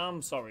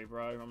 breakdown. Sorry,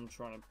 bro. I'm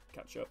trying to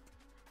catch up.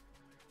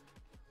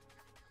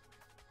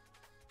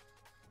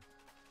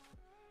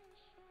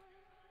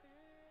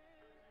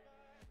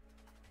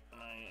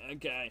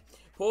 Okay.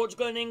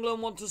 Portugal and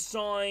England want to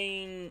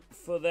sign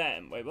for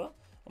them. Wait, what?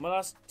 Am I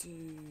last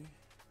to...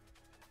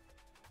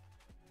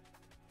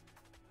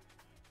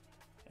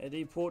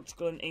 Eddie,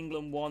 Portugal and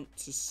England want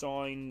to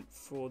sign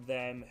for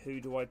them.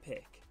 Who do I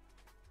pick?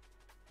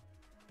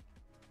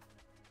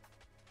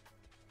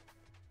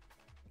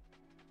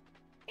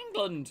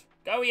 England.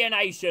 Go your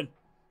nation.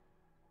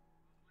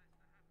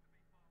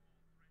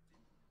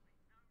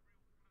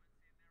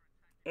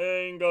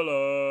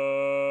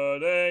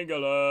 England,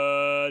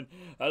 England.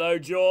 Hello,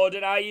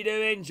 Jordan. How you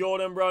doing?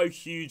 Jordan, bro,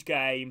 huge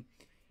game.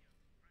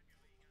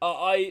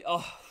 I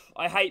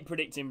hate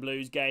predicting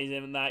Blues games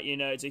and that, you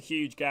know, it's a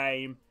huge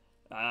game.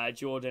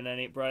 Jordan and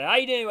it, bro. How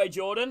you doing,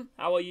 Jordan?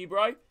 How are you,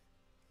 bro?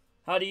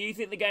 How do you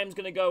think the game's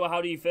going to go, or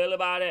how do you feel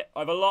about it? I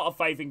have a lot of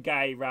faith in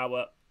Gay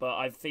Rowett, but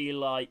I feel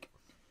like,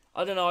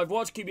 I don't know, I've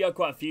watched QBO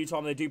quite a few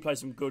times. They do play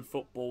some good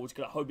football.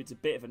 I hope it's a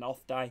bit of an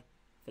off day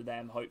for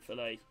them,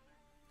 hopefully.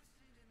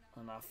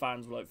 And our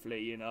fans will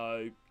hopefully, you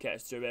know, get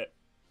us through it.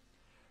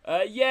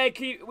 Yeah,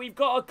 we've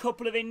got a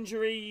couple of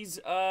injuries.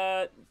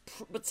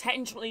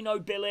 Potentially no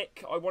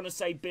Bilic. I want to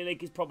say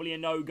Bilic is probably a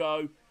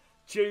no-go.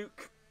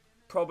 Duke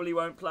probably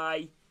won't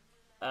play.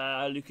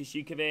 Lukas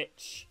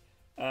Jukovic.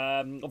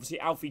 Obviously,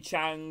 Alfie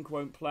Chang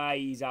won't play.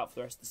 He's out for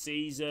the rest of the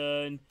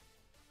season.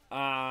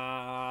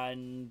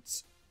 And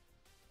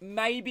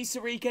maybe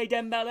Sirike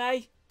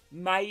Dembele.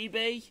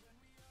 Maybe.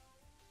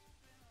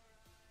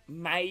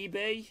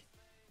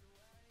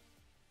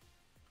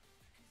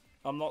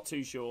 I'm not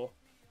too sure.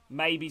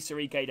 Maybe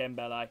Sirike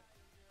Dembele.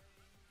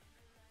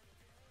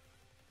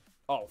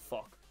 Oh,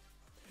 fuck.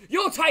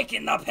 You're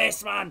taking the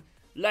piss, man!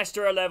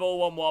 Leicester are level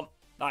 1-1.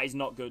 That is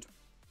not good.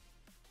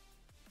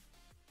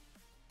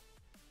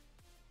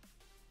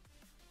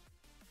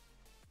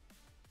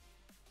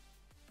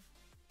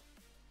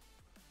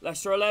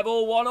 Leicester are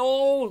level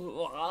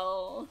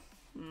 1-all.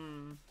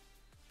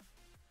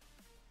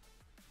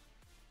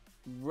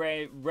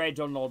 Red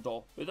or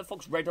Nodo. Who the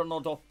fuck's Red or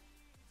Nodo?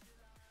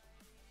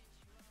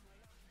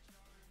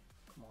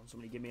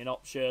 Somebody give me an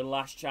option.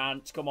 Last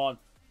chance. Come on.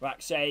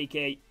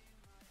 Raksaki.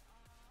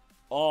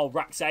 Oh,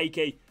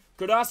 Raksaki.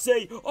 Could I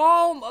see?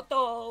 Oh, my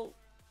God.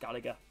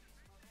 Gallagher.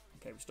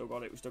 Okay, we still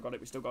got it. We still got it.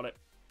 We still got it.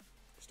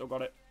 Still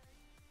got it.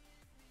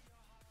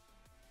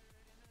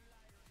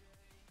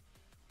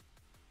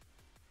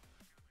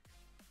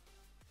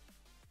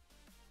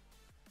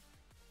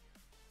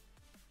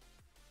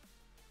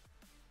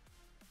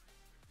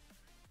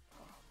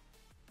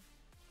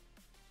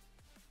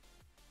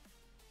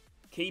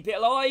 Keep it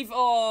alive.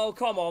 Oh,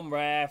 come on,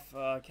 ref.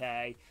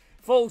 Okay.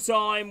 Full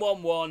time,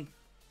 1-1.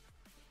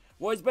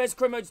 What is best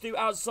criminal to do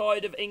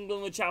outside of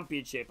England the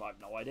Championship? I have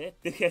no idea.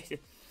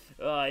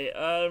 Right,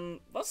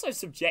 that's so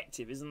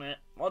subjective, isn't it?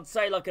 I'd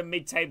say like a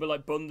mid-table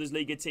like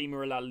Bundesliga team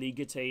or a La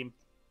Liga team.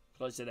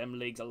 Close to them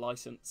leagues are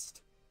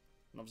licensed.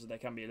 And obviously they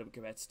can be a little bit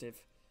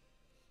competitive.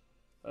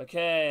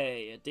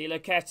 Okay,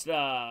 Adila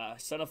Kettler,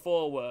 centre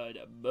forward,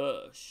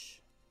 Bush.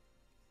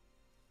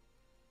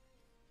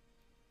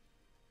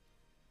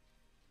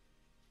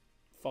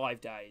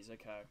 $5 days,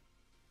 okay.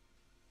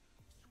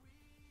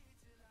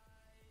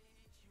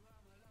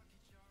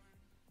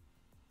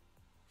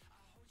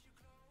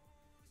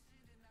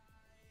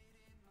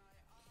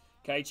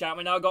 Okay, chat,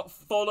 we now got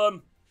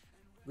Fulham.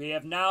 We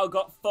have now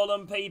got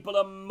Fulham, people.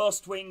 A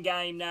must-win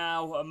game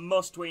now. A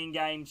must-win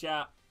game,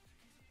 chat.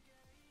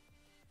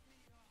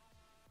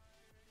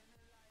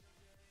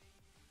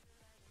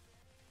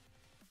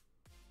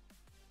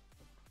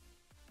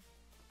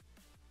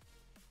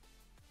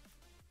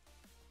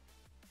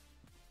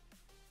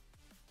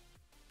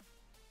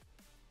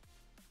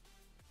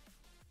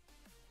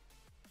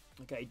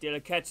 Okay,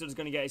 Dylan Kettler's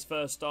going to get his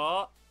first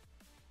start.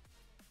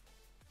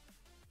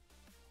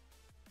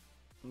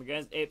 I'm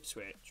against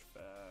Ipswich.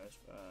 First.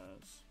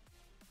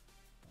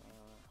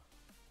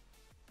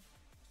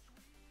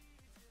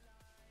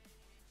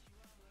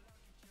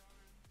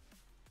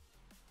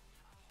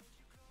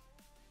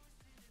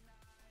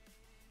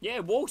 Yeah,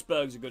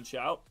 Wolfsburg's a good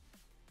shout.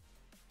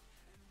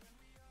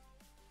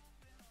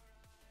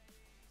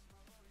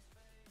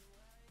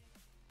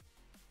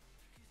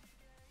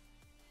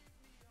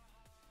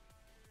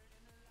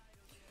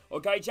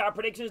 Okay, chat,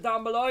 predictions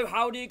down below.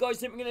 How do you guys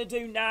think we're going to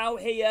do now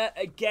here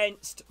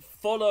against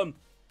Fulham?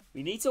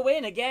 We need to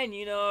win again,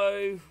 you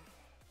know.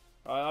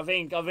 I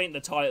think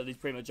the title is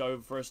pretty much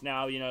over for us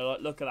now. You know,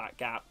 look at that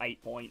gap,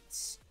 8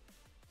 points.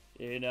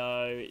 You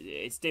know,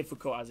 it's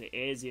difficult as it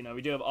is. You know,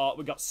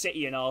 we've got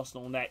City and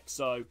Arsenal next,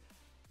 so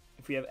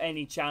if we have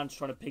any chance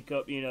trying to pick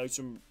up, you know,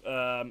 some,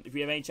 if we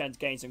have any chance to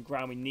gain some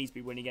ground, we need to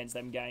be winning against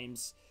them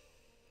games.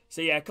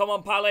 So yeah, come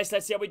on, Palace.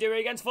 Let's see how we do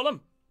against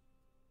Fulham.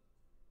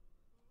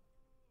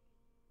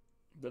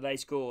 But they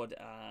scored.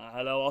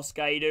 Hello,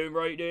 Oscar. You doing,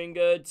 bro? You doing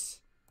good?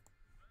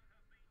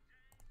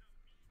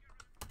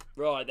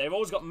 Right, they've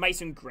always got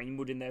Mason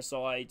Greenwood in their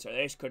side, so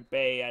this could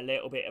be a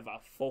little bit of a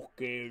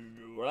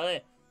fucking...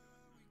 Right?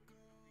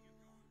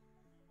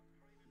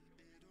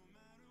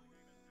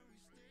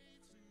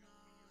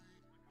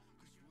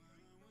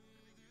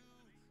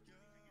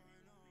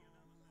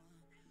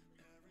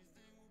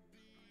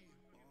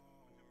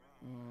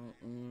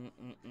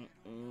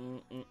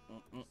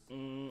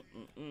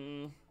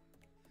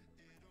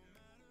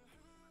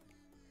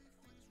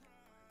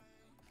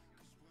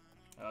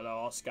 Hello,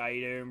 Oscar. How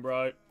you doing,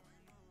 bro?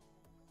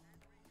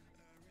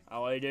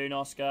 How are you doing,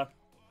 Oscar?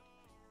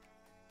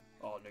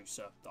 Oh, no,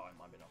 sir. That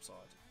might have been offside.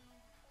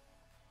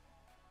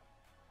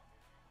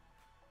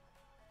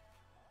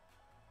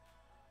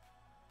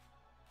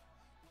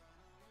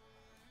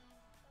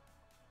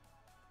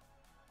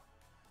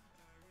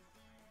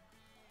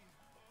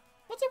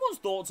 everyone's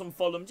thoughts on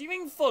Fulham? Do you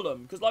think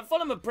Fulham? Because, like,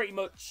 Fulham are pretty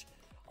much,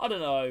 I don't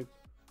know,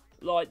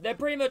 like, they're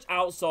pretty much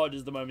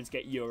outsiders at the moment to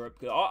get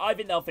Europe. I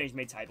think they'll finish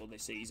mid-table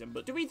this season.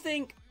 But do we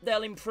think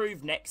they'll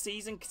improve next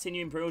season,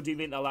 continue improving, or do you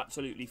think they'll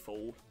absolutely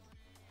fall?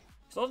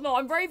 So, I don't know,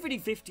 I'm very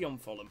 50-50 on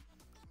Fulham.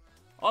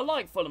 I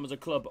like Fulham as a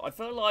club, but I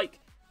feel like,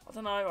 I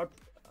don't know,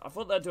 I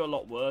thought they'd do a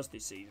lot worse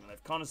this season.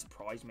 They've kind of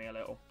surprised me a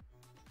little.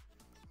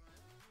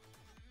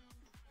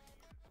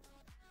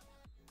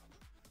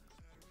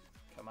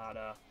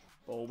 Kamada.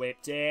 Ball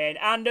whipped in.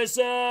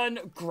 Anderson.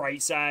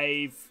 Great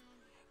save.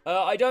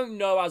 I don't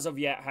know as of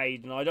yet,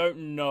 Hayden. I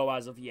don't know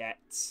as of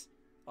yet.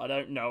 I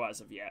don't know as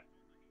of yet.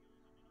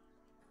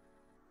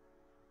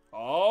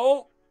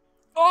 Oh.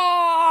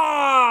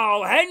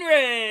 Oh!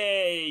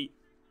 Henry!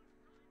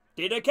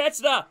 Dida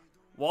Ketzler.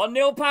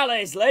 1-0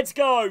 Palace. Let's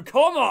go.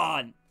 Come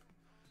on.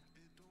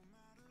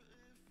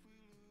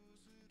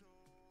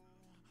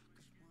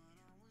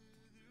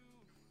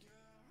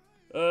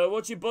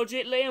 What's your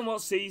budget, Liam?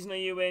 What season are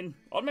you in?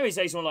 I'd maybe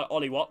say someone like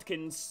Ollie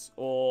Watkins,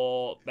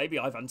 or maybe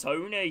Ivan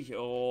Toney,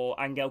 or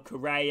Angel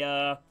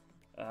Correa,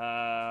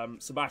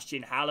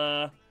 Sebastian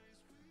Haller,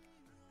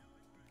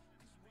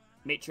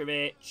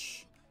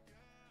 Mitrovic,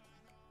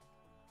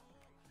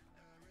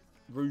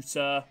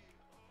 Ruta.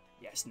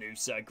 Yes,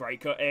 Noosa.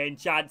 Great cut in.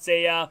 Chance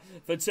here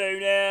for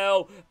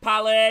 2-0.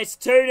 Palace,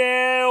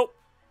 2-0.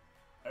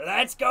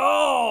 Let's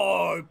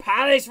go!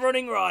 Palace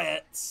running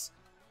riots.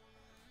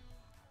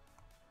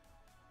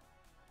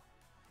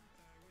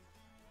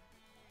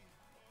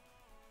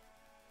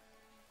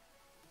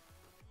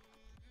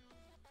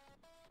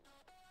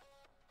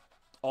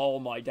 Oh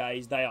my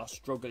days, they are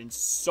struggling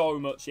so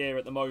much here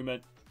at the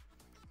moment.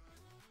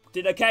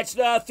 Did I catch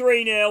that?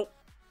 3-0.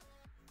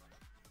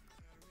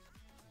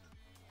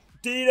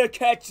 Dida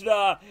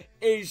Ketzler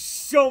is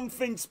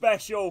something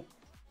special.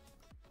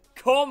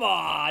 Come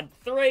on,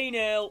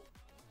 3-0.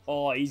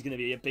 Oh, he's going to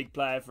be a big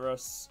player for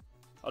us.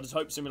 I just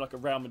hope something like a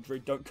Real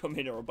Madrid don't come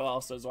in or a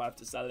Barca, so I have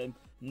to sell him.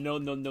 No,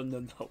 no, no, no,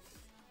 no.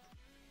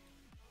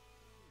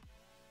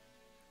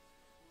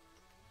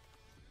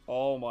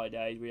 Oh my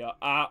days, we are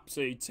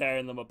absolutely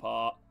tearing them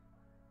apart.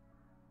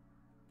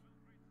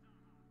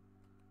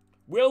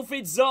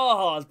 Wilfried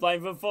Zaha's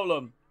playing for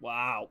Fulham.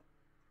 Wow.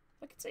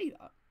 I can see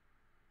that.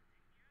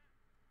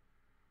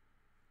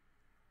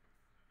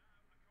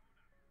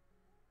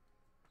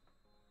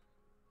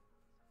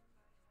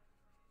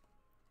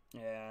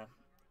 Yeah.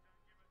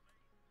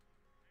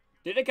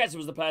 Dida Ketzler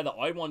was the player that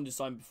I wanted to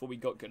sign before we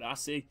got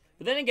Gadassi.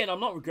 But then again,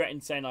 I'm not regretting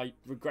saying I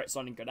regret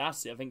signing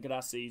Gadassi. I think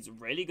Gadassi is a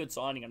really good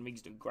signing. I think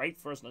he's done great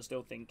for us. And I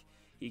still think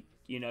he,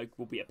 you know,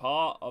 will be a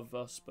part of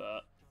us.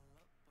 But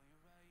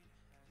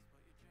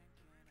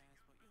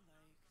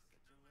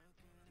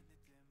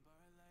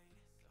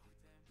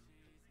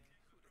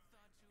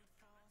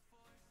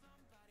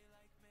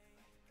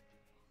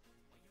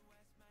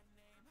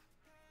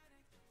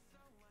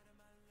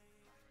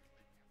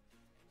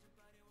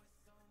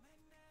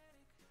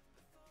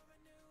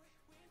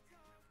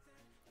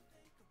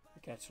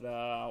Ketzler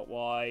out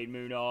wide.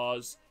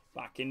 Munoz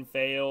back in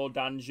field.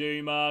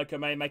 Danjuma can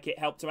make it,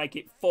 help to make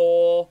it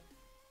 4.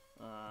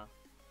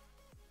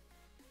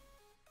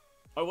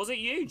 Oh, was it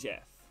you,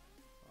 Jeff?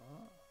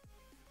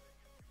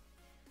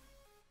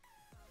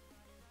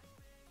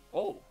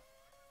 Oh.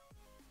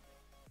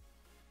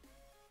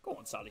 Go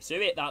on, Sally. Sue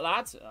it, that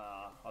lad.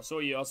 I saw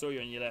you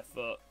on your left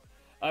foot.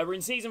 We're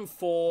in season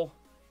 4.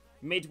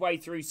 Midway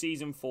through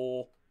season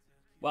 4.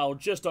 Well,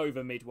 just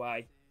over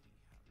midway.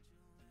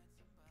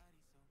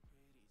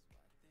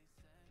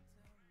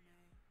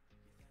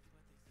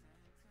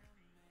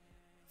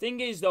 Thing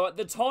is, though, at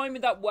the time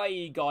of that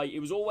Way guy, it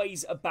was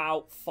always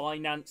about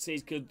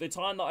finances. Because the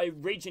time that I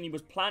originally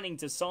was planning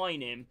to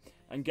sign him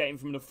and get him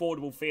from an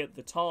affordable fee at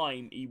the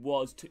time, he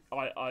was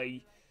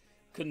I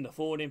couldn't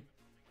afford him.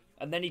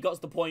 And then he got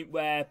to the point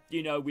where,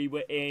 you know, we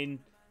were in,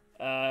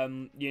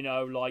 you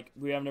know, like,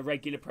 we were having a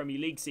regular Premier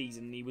League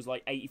season. And he was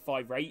like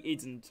 85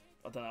 rated, and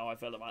I don't know how I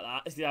felt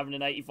about that. Still having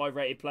an 85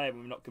 rated player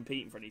when we're not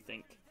competing for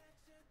anything.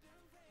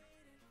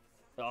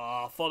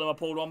 Ah, Fulham, I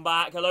pulled one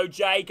back. Hello,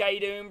 Jake. How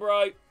you doing,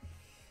 bro?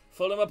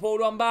 Fulham, I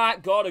pulled one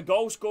back. Got a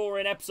goal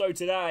scoring episode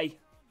today.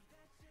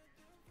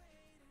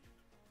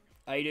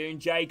 How you doing,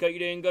 Jake? Are you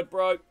doing good,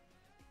 bro?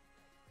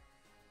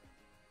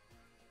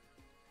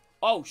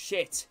 Oh,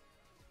 shit.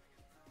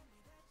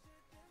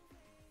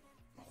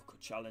 Oh, good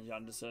challenge,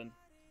 Anderson.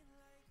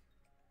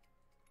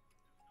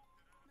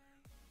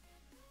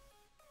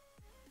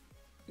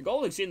 The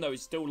goal that's in, though,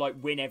 is still, like,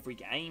 win every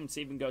game.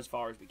 See if we can go as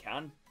far as we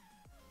can.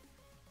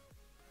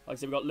 Like I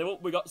said,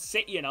 we've got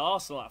City and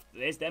Arsenal after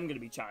this. Them going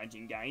to be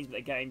challenging games, but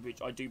they're games which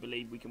I do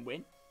believe we can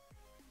win.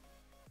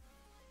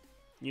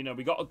 You know,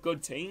 we got a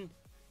good team.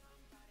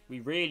 We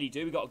really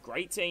do. We got a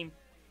great team.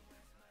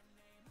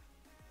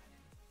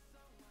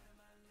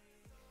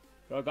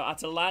 I got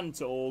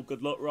Atalanta. Oh,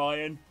 good luck,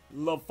 Ryan.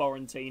 Love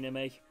Fiorentina,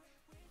 me.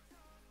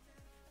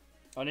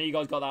 I know you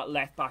guys got that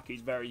left back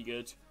who's very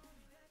good.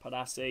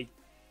 Padassi.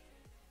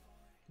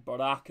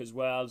 Borak as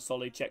well.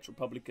 Solid Czech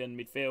Republican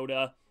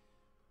midfielder.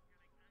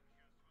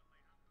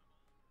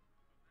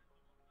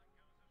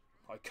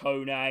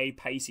 Icone,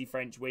 pacey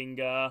French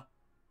winger.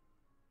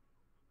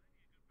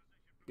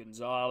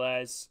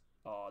 Gonzalez.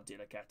 Oh, De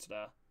La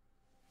Ketela.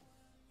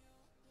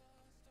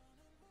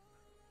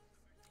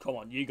 Come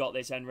on, you got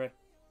this, Henry.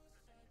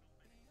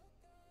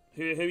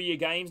 Who are your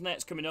games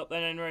next coming up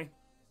then, Henry?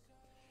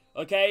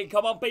 Okay,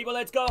 come on, people.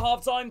 Let's go.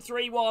 Half-time,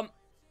 3-1.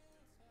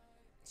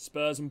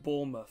 Spurs and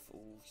Bournemouth.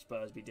 Oh,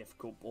 Spurs be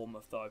difficult.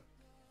 Bournemouth, though.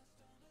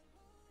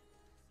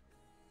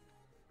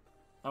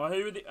 Now,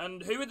 who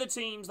are the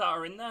teams that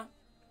are in there?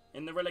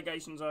 In the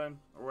relegation zone?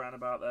 Around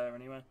about there,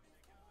 anyway.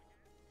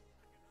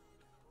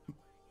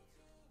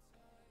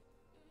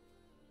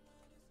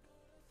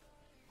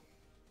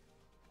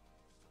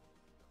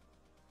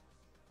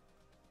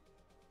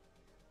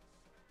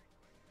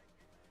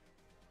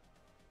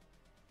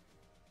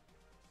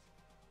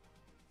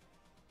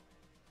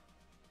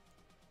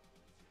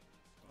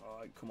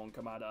 Alright, come on,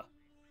 Kamada.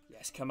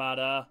 Yes,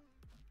 Kamada.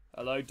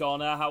 Hello,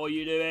 Donna. How are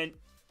you doing?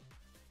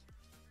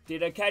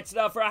 Did a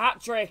Ketzer for a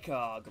hat-trick?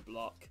 Oh, good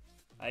block.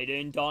 How you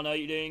doing, Donna?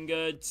 You doing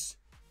good? If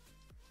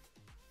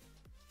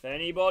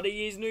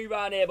anybody is new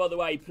around here, by the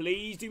way,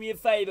 please do me a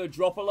favour.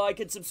 Drop a like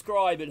and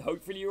subscribe. And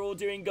hopefully you're all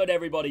doing good,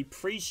 everybody.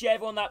 Appreciate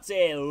everyone that's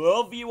here.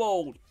 Love you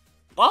all.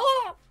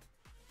 Ah!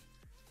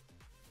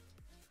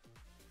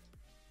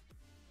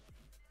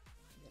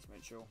 Let's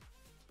make sure.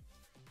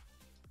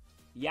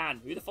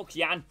 Jan. Who the fuck's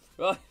Jan?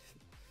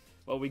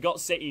 Well, we got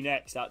City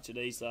next,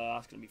 actually, so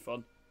that's going to be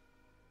fun.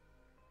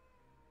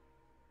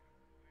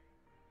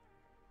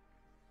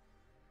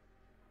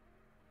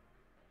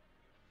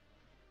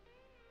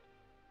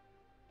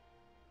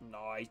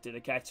 Nice,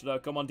 Dida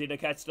Ketchler. Come on, Dida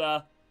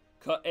Ketchler.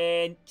 Cut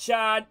in.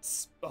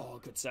 Chance. Oh,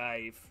 good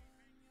save.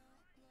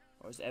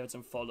 Or is it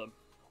Everton Fulham?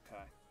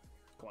 Okay.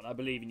 Come on, I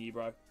believe in you,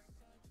 bro.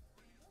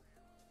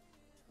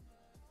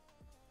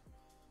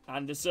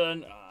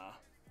 Anderson.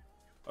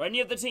 Are any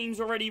of the teams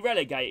already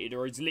relegated,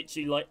 or is it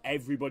literally like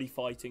everybody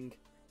fighting?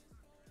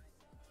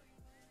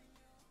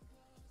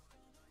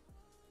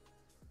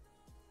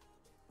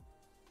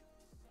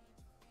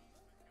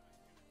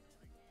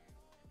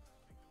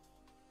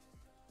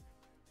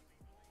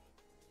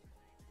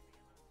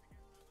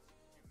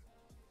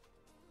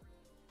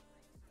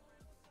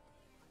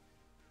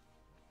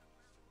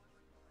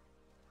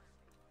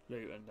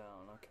 Luton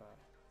down, okay.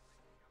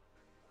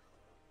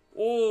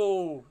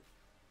 Oh!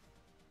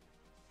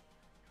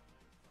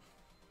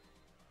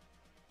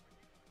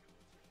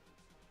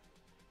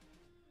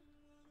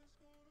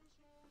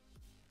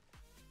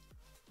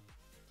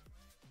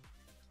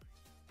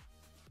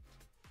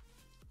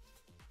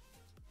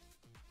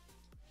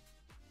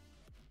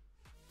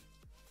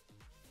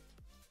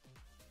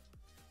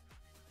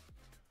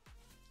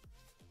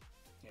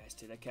 Yes,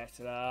 to the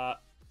Kettler.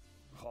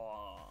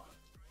 Oh.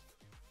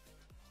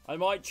 I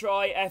might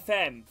try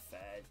FM.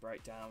 Fairs,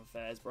 breakdown,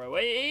 fairs, bro.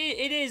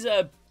 It is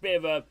a bit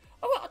of a...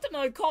 Oh, I don't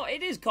know.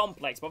 It is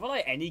complex, but I feel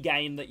like any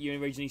game that you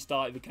originally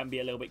started with can be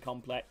a little bit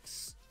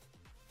complex.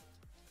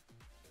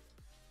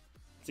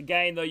 It's a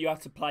game, though, you have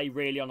to play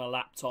really on a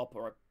laptop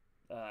or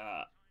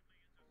a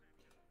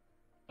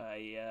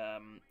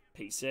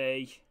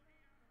PC.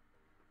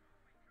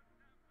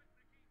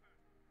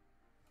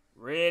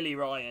 Really,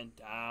 Ryan?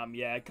 Damn,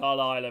 yeah.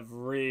 Carlisle have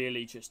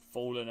really just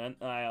fallen, haven't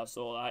they? I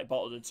saw that.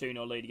 Bottled a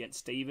 2-0 lead against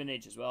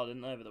Stevenage as well,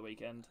 didn't they, over the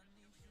weekend?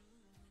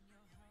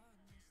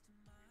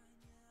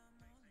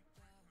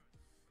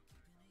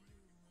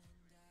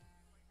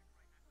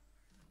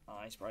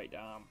 Nice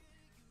breakdown.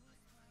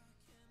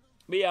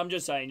 But yeah, I'm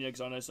just saying, you know,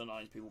 because I know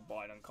sometimes people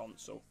buy it on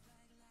console.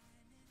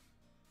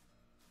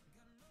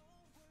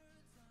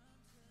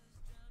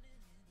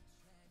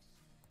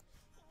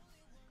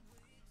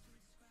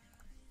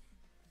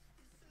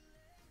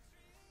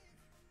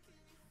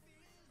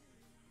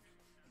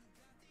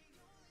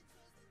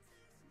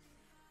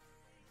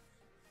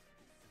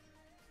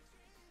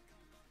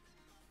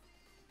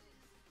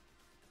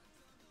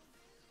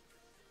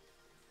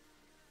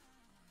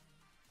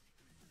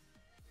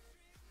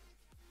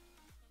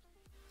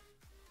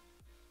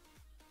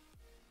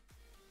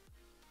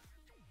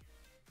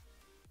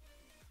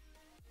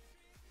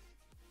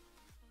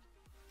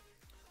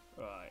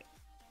 Right.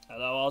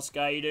 Hello,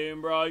 Oscar. How you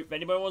doing, bro? If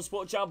anybody wants to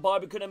support the channel by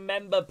becoming a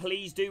member,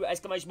 please do. !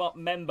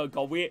 Member.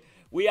 God, we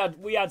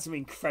had some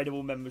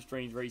incredible member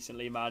streams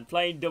recently, man.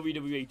 Playing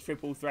WWE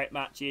triple threat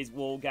matches,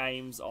 war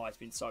games. Oh, it's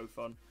been so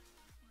fun.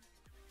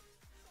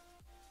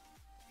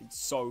 It's been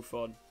so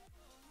fun.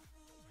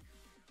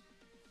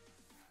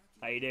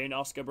 How you doing,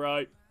 Oscar,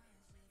 bro?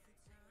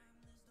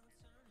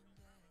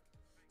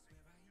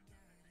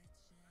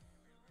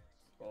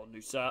 Oh,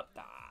 Nusa.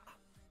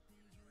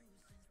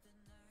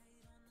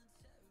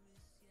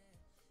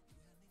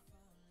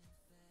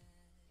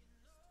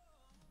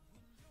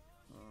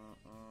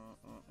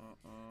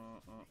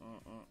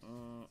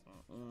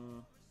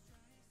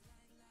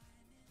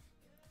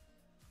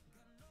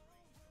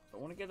 I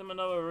want to get them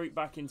another route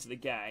back into the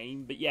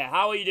game. But yeah,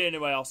 how are you doing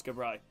anyway, Oscar,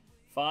 bro?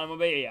 Fine with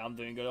me? Yeah, I'm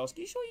doing good,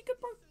 Oscar. You sure you're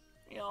good, bro?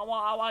 You know,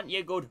 I want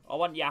you good. I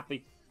want you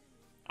happy.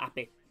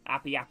 Happy.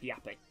 Happy, happy,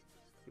 happy.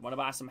 You want to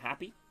buy some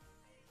happy?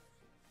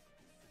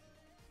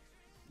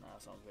 No,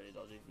 that sounds really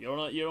dodgy. You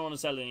don't want to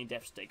sell any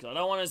death sticks. I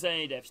don't want to sell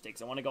any death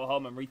sticks. I want to go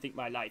home and rethink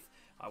my life.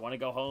 I want to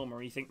go home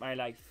and rethink my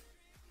life.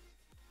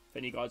 If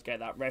any of you guys get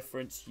that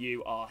reference,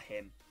 you are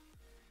him.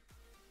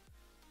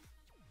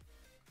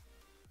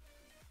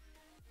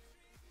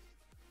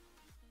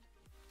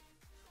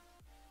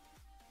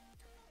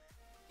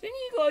 Didn't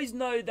you guys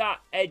know that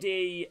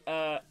Eddie,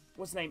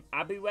 what's his name,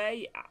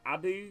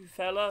 Abu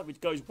fella,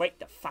 which goes, wake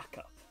the fuck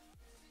up.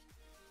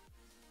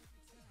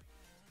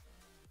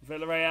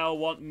 Villarreal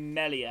want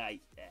Melier.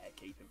 Yeah,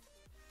 keep him.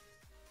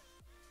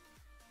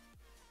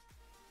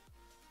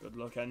 Good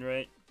luck,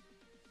 Henry.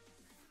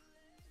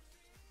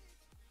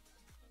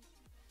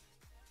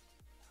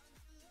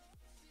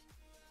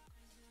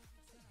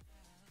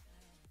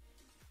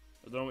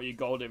 I don't know what your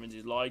goal difference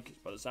is like,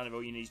 but the sound of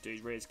all you need to do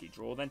is risky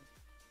draw then.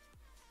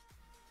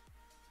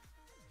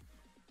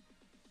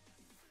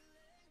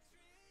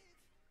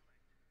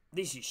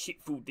 This is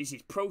shit food. This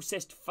is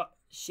processed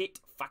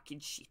fucking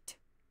shit.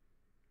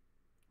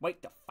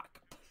 Wake the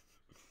fuck up.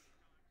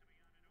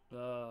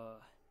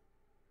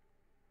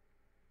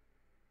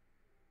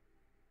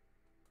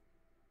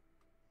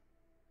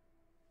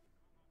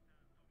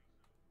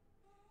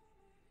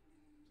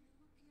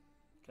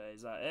 Okay,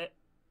 is that it?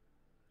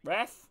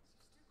 Ref?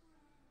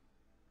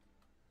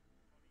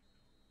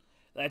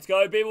 Let's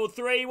go, people.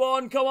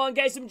 3-1. Come on,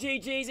 get some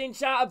GGs in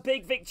chat. A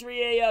big victory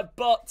here,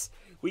 but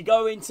we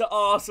go into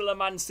Arsenal and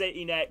Man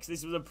City next.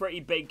 This was a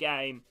pretty big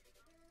game.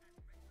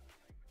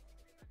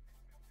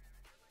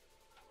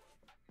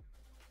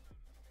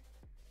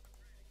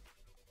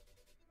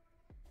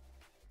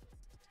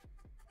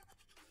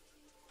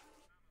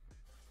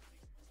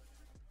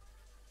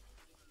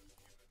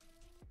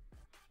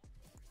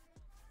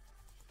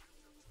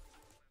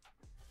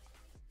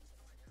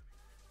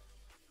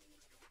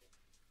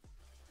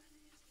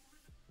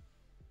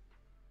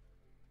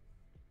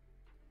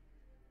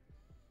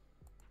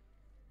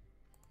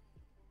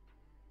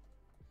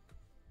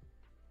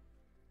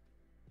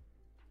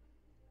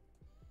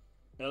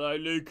 Hello,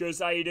 Lucas.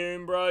 How you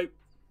doing, bro?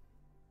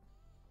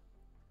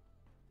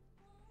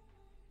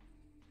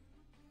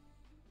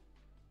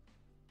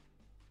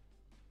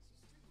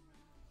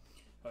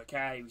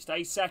 Okay, we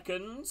stay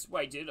second.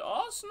 Wait, did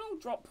Arsenal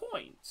drop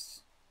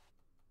points?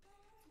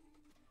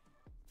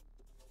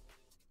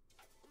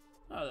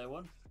 Oh, they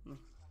won. Kind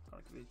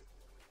of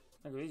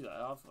confused.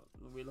 I thought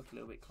we look a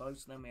little bit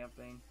closer than we have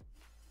been.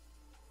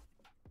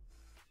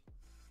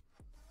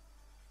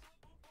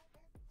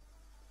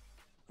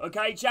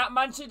 Okay, chat,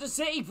 Manchester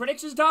City,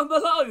 predictions down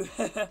below.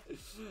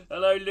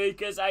 Hello,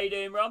 Lucas, how you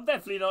doing, bro? I'm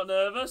definitely not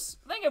nervous.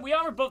 I think we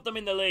are above them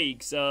in the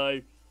league, so,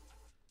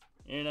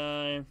 you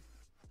know.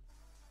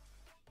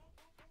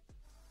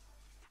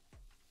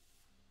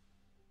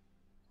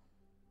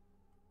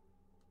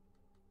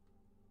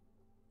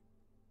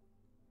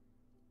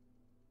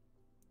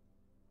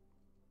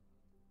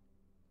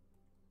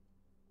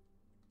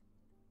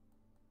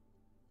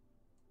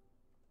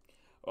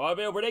 Alright,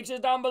 Bill, predictions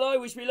down below.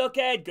 Wish me luck,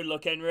 Ed. Good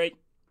luck, Henry.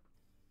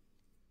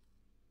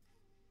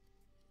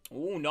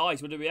 Oh,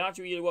 nice. What did we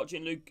actually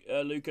watching,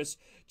 Lucas?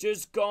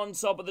 Just gone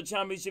top of the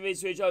championship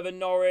Ipswich over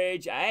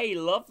Norwich. Hey,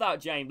 love that,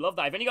 James. Love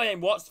that. If any guys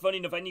ain't watched, funny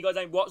enough, any guys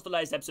ain't watched the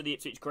latest episode of the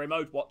Ipswich career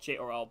mode, watch it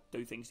or I'll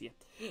do things to you.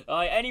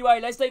 Alright, anyway,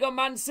 let's take on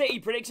Man City.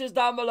 Predictions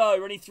down below.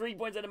 We're only 3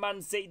 points out of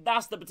Man City.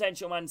 That's the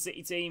potential Man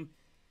City team.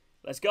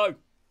 Let's go.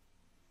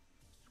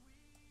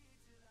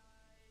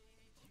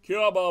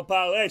 Come on,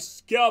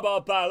 Palace. Come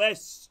on,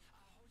 Palace.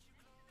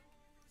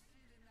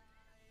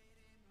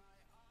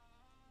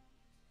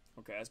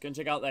 Okay, let's go and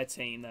check out their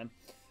team then.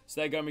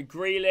 So they're going to be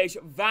Grealish,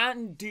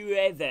 Van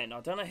Dueven. I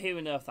don't know who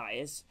on earth that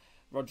is.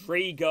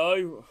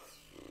 Rodrigo.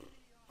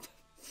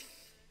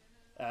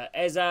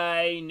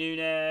 Eze,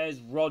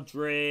 Nunes,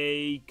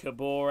 Rodri,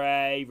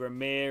 Cabore,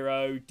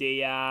 Ramiro,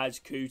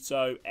 Diaz,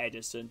 Couto,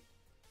 Edison.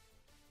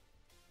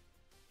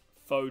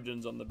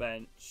 Foden's on the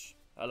bench.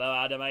 Hello,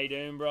 Adam. How you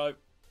doing, bro?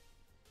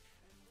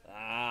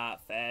 Ah,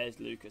 Fairs,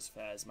 Lucas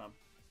Fairs, man.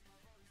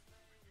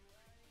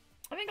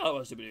 I think I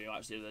watched a video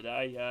match the other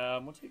day.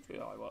 What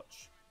did I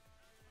watch?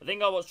 I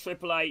think I watched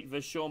Triple Eight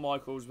versus Shawn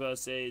Michaels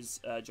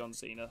versus John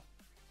Cena.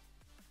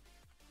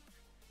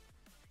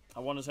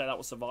 I want to say that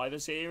was Survivor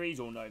Series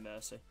or No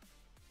Mercy.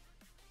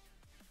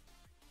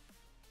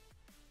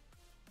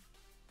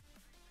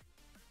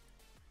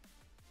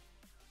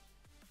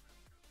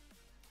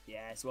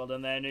 Yes, well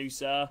done there,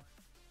 Noosa.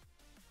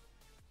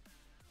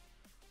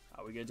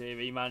 How are we going to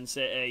do, Man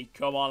City?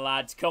 Come on,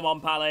 lads. Come on,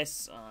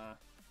 Palace.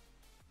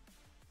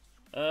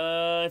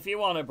 If you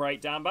want a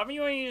breakdown, but haven't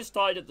you only just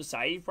started at the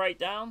save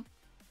breakdown?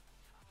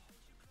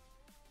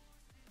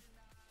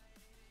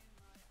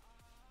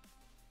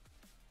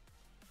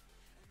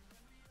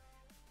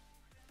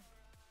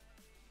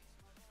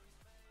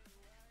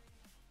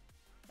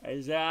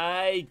 Is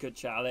a good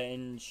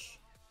challenge.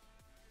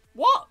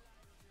 What?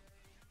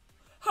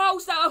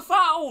 How's that a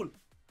foul?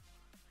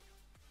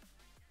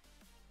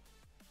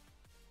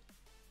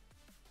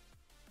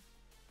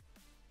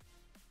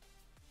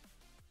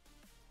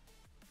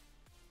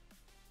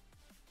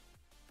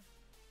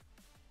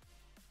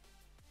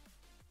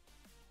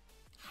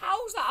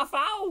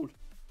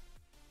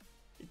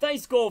 they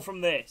score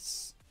from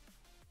this?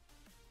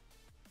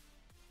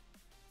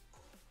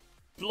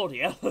 Bloody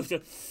hell.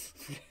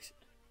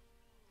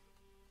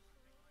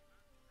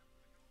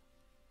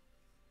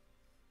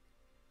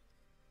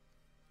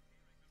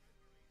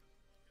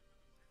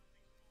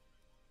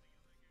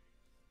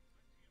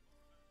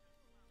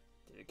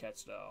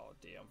 Oh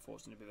dear, I'm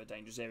forced into a bit of a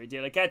dangerous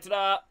area.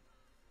 Ketchup.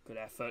 Good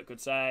effort, good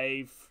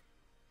save.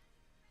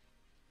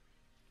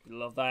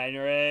 Love that,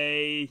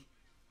 Henry.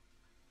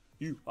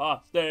 You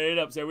are staying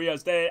up, so we are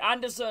staying.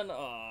 Anderson.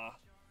 Oh.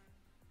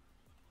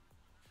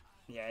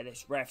 Yeah,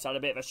 this ref's had a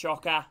bit of a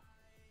shocker.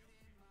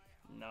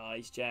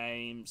 Nice,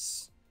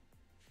 James.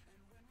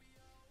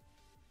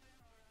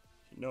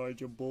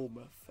 Nigel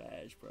Bournemouth.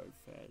 Fairs, bro.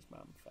 Fairs,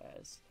 man.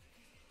 Fairs.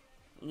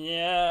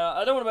 Yeah,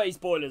 I don't want to make any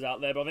spoilers out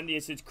there, but I think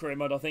this is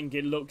Crimmed. I think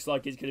it looks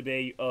like it's going to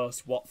be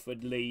us,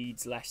 Watford,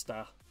 Leeds,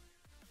 Leicester.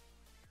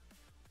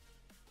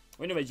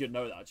 We know you should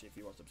know that, actually, if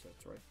you watched episode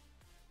 3.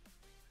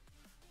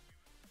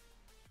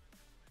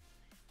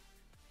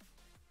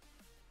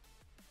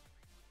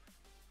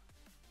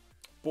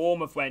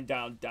 Bournemouth went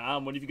down.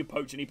 Damn, wonder if you could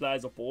poach any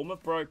players off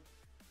Bournemouth, bro.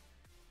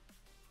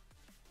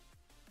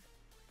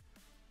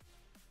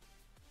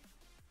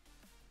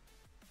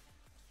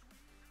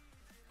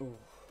 Ooh.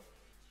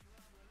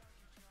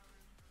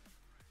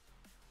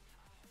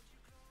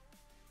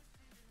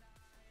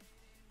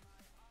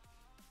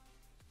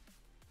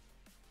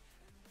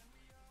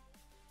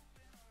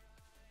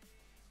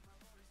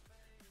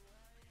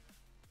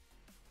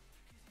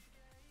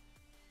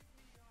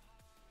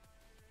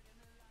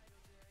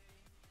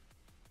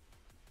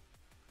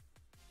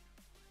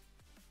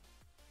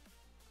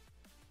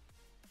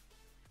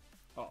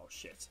 Oh,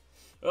 shit.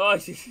 Oh,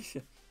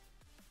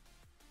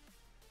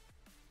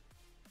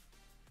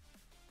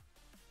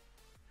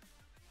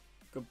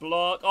 good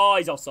block. Oh,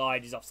 he's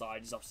offside. He's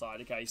offside. He's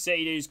offside. Okay,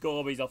 City do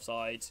score, but he's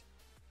offside.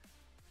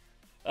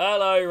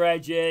 Hello,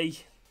 Reggie.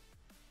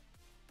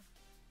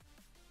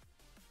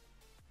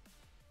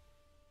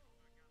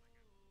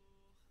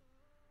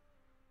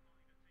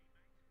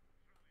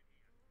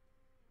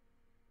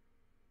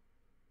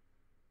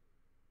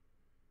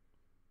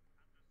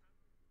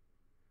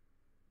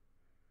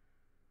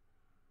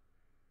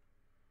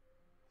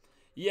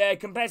 Yeah,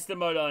 competitive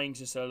mode, I think,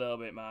 just a little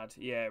bit mad.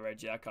 Yeah,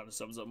 Reggie, that kind of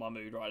sums up my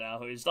mood right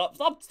now. Stop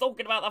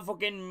talking about that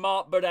fucking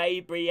Mark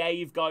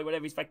Brave guy,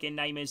 whatever his fucking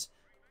name is.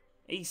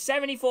 He's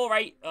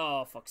 74-8.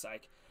 Oh, fuck's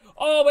sake.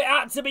 Oh, it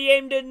had to be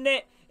him, didn't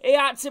it? It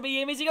had to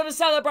be him. Is he going to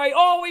celebrate?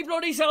 Oh, he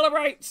bloody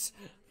celebrates.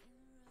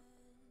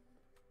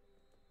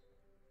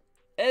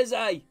 Eze.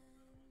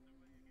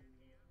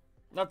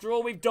 After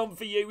all we've done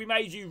for you, we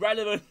made you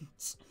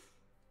relevant.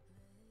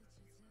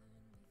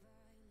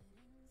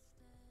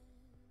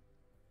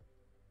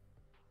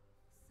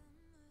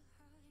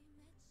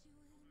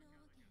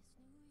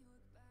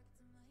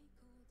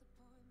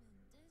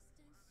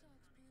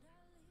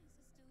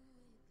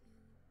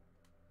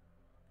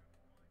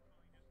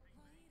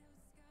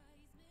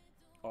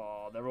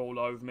 Oh, they're all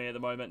over me at the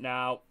moment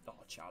now. Oh,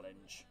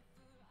 challenge.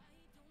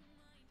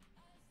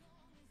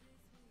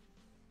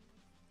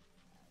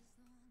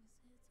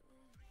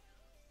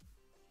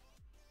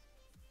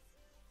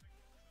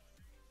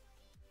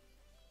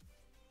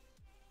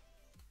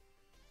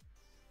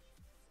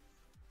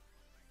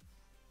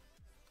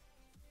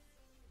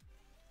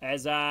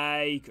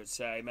 Eze, could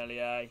say,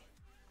 Melier.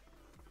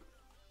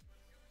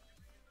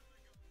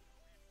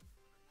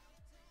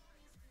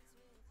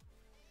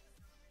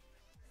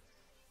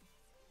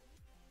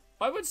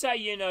 I would say,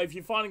 you know, if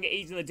you're finding it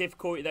easy in the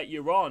difficulty that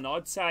you're on,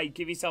 I'd say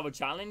give yourself a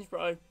challenge,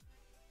 bro.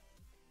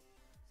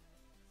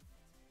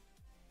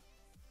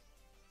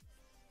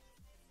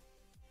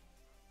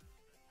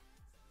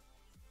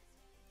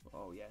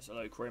 Oh, yes.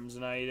 Hello,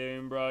 Crimson. How you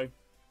doing, bro?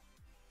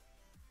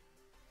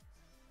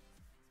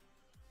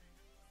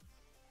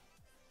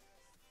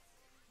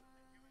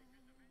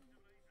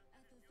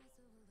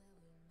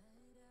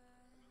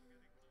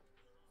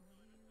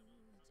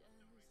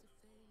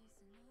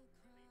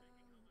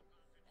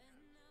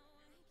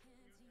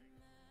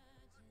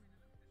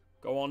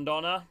 Go on,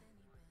 Donna.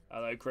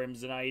 Hello,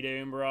 Crimson. How you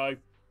doing, bro?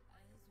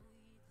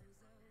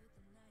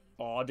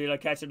 Oh, De La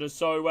Queta does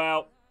so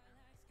well.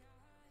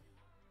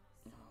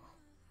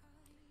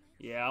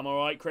 Yeah, I'm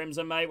alright,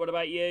 Crimson, mate. What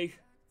about you?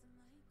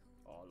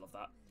 Oh, I love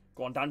that.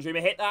 Go on,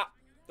 Danjuma, hit that.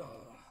 Oh,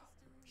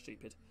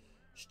 stupid.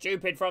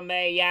 Stupid from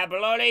me. Yeah,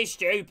 bloody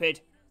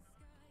stupid.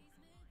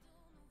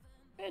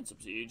 It's up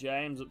to you,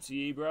 James. Up to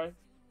you, bro.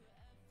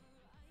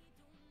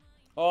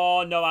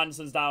 Oh, no,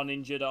 Anderson's down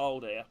injured. Oh,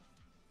 dear.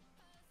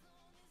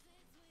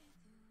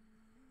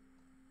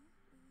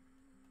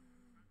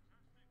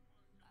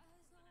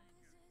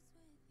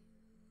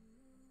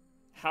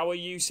 How are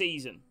you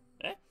season?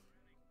 Eh?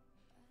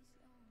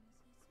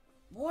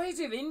 Why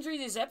is it injury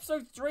this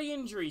episode? 3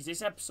 injuries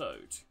this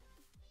episode.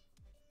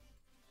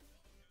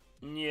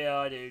 Yeah,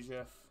 I do,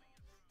 Jeff.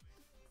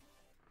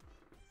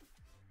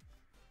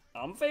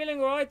 I'm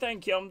feeling alright,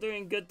 thank you. I'm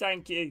doing good,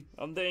 thank you.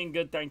 I'm doing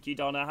good, thank you,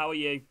 Donna. How are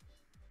you?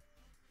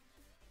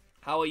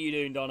 How are you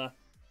doing, Donna?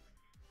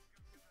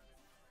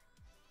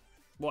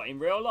 What, in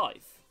real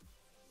life?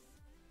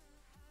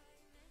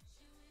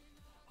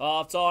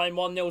 Half time,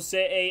 1-0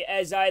 City.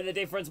 Eze, the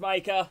difference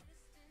maker.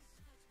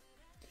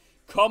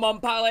 Come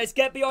on, Palace.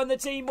 Get behind the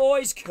team,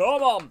 boys.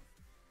 Come on.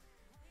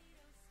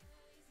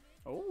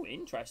 Oh,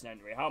 interesting,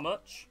 Henry. How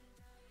much?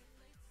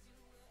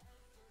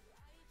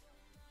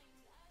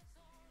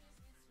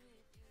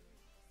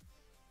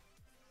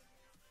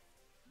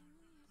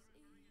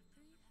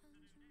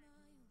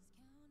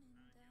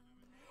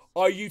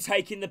 Are you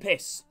taking the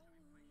piss?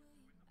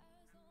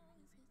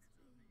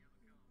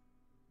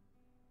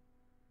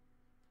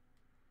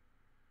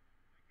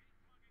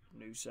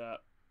 Noosa.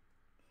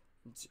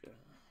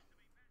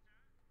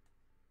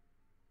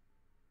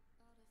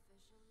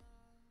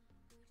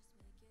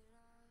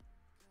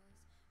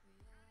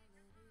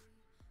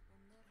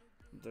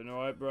 Doing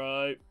alright,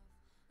 bro.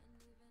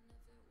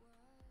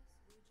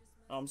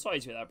 Oh, I'm sorry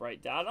to hear that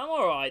breakdown. I'm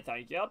alright,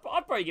 thank you. I'd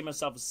probably give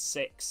myself a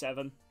 6,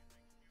 7.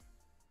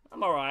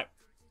 I'm alright.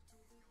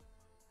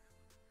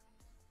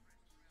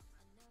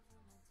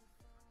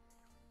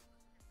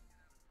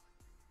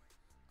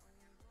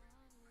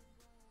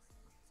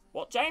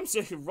 What, James?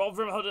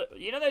 Rotherham,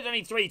 you know there's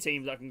only 3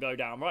 teams that can go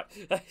down, right?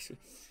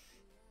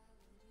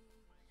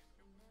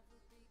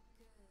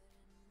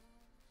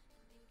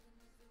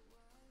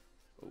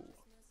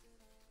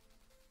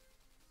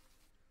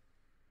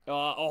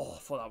 Oh, I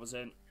thought that was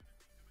in.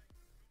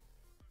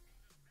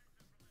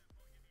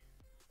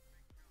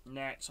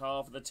 Next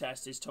half of the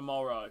test is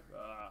tomorrow.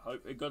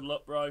 Hope good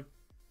luck, bro.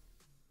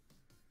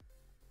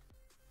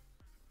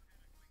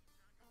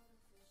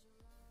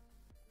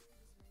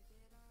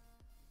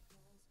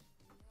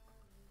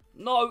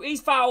 No, he's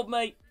fouled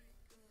me.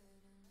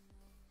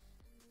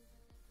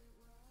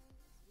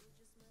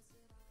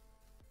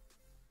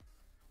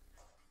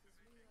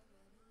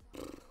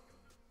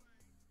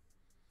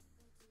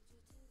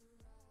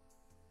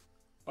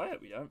 I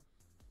hope we don't.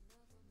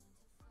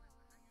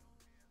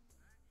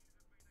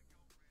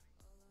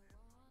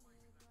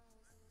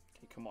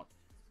 Okay, come on.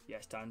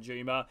 Yes,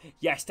 Danjuma.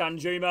 Yes,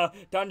 Danjuma.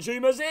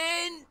 Danjuma's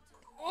in.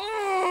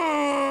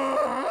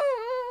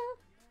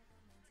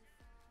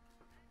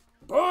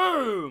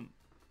 Boom.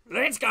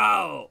 Let's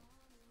go.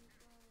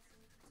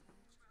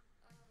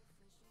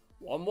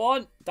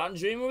 1-1.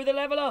 Danjuma with a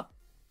leveler.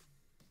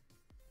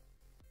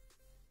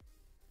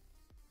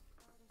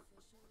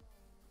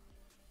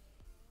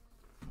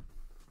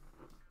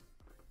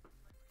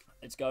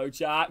 Let's go,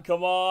 chat.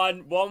 Come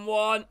on.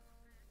 1-1.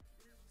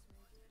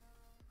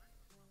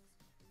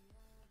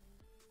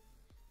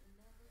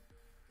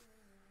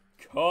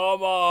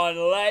 Come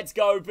on. Let's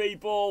go,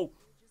 people.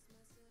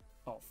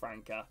 Oh,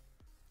 Franca.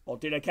 Oh,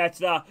 did I catch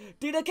that?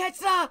 Did I catch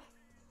that?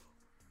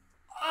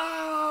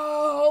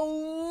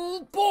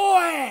 Oh,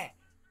 boy.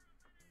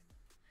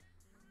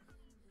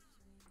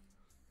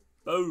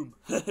 Boom.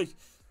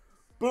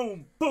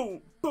 Boom,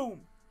 boom,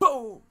 boom,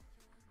 boom.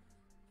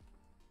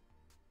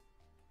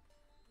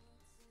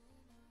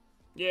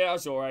 Yeah, I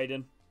saw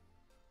Aiden.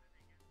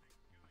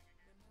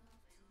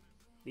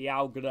 The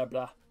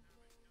algebra.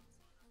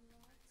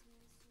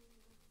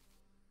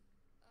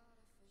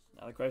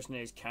 Now the question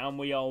is, can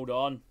we hold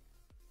on?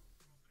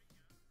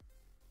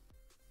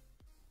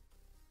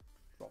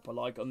 Drop a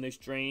like on this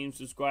stream,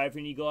 subscribe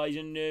if you guys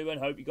are new,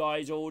 and hope you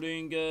guys are all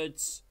doing good.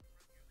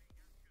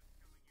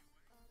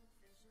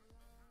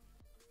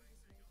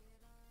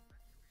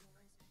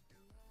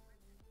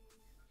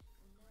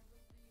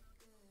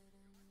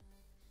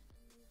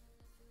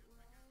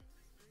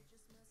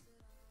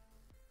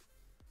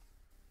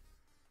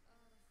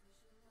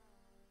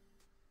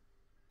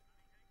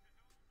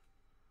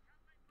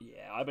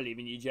 Yeah, I believe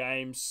in you,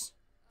 James.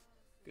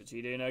 Good to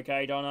you doing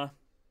okay, Donna.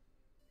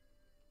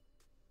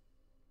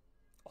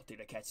 Oh,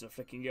 did I catch the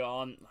flicking it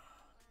on?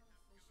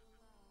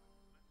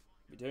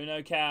 We're doing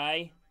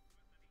okay.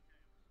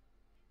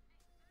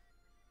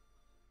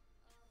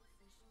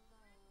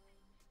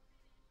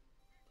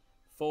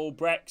 Full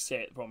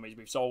Brexit. The problem is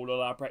we've sold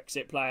all our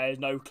Brexit players.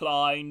 No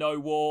Klein, no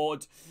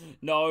Ward,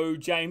 no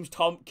James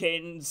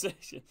Tompkins.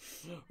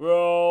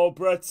 Oh,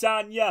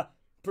 Britannia.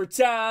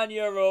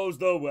 Britannia rolls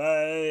the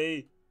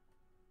way.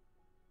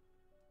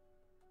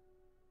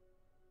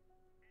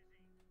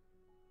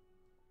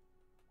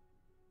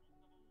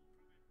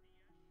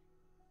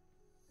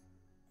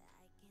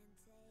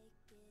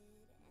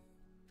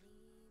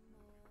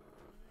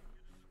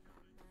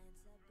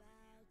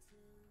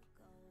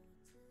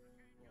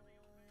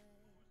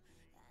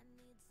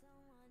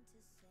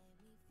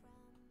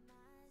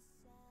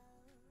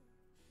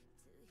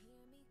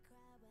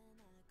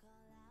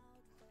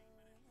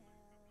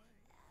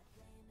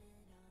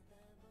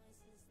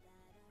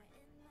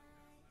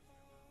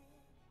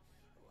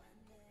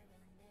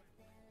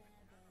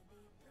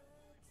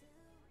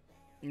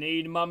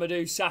 Need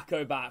Mamadou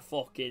Sakho back.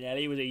 Fucking hell,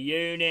 he was a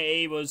unit.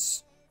 He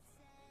was.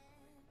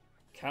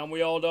 Can we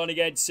hold on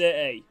against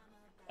City?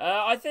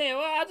 I think.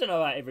 Well, I don't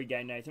know about every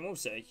game, Nathan. We'll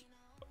see.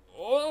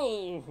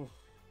 Oh.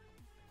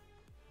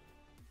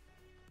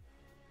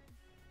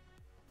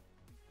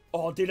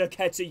 Oh,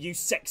 Dinaketa, you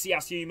sexy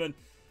ass human.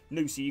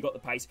 Noosa, you got the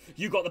pace.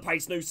 You got the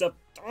pace, Noosa.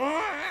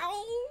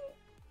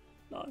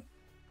 No.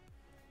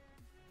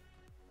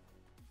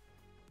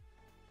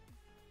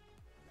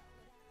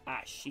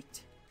 Ah,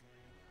 shit.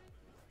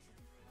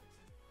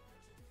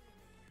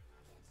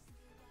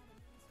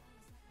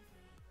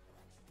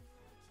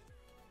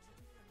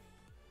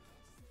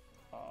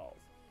 Oh.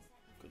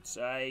 Good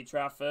save,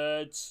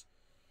 Trafford.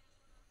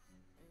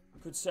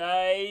 Good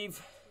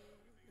save.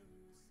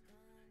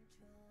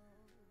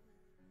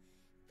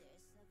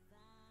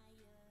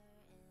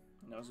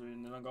 That was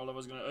in the Angola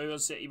was going to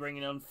City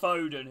bringing on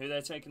Foden, who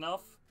they're taking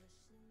off.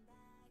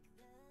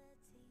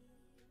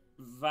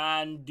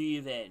 Van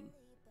Duven.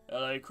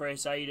 Hello,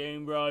 Chris. How you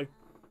doing, bro?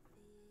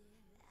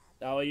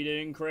 How are you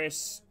doing,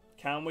 Chris?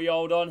 Can we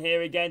hold on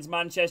here against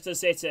Manchester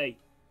City?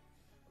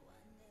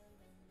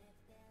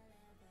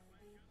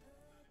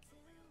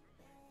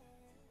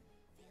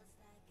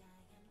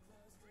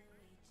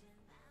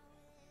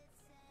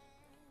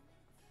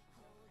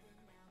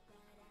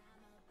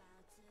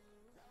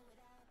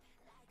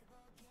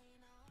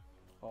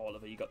 Oh,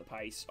 Oliver, you got the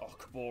pace. Oh,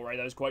 Kabore,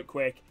 that was quite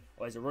quick.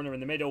 Oh, there's a runner in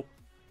the middle.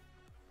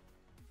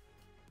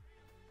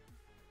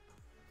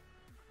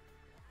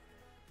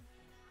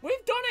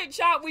 We've done it,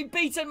 chat. We've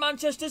beaten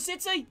Manchester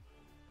City.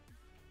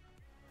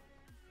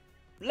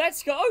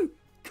 Let's go.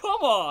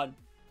 Come on.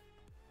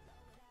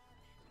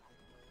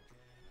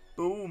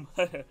 Boom.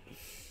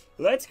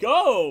 Let's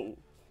go.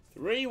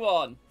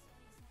 3-1.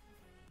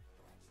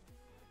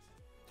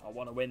 I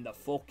want to win the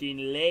fucking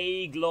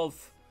league,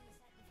 love.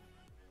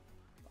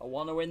 I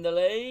want to win the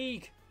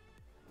league.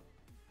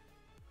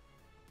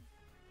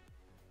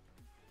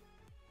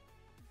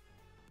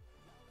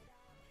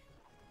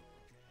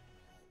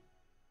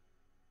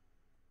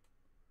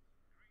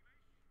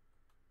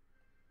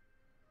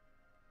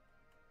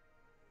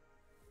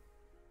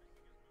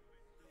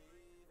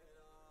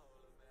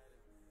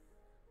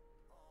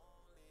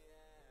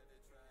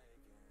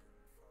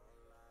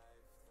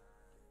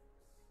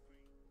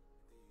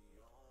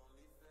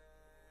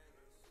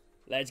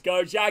 Let's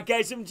go, Jack.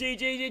 Get some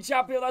GG's in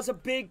champion. That's a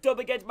big dub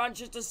against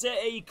Manchester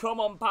City. Come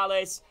on,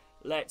 Palace.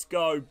 Let's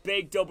go.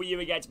 Big W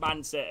against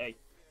Man City.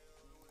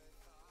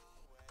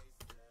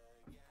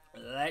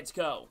 Let's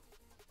go.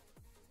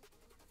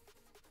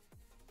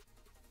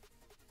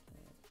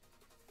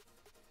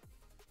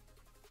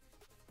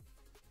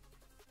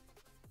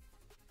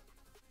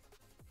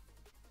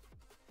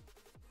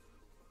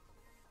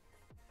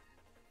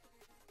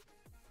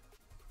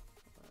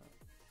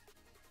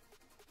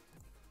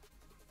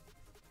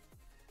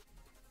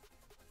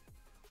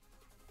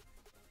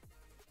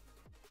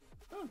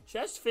 Oh,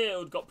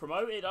 Chesterfield got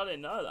promoted. I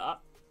didn't know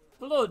that.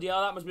 Bloody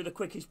hell, that must be the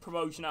quickest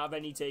promotion out of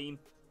any team.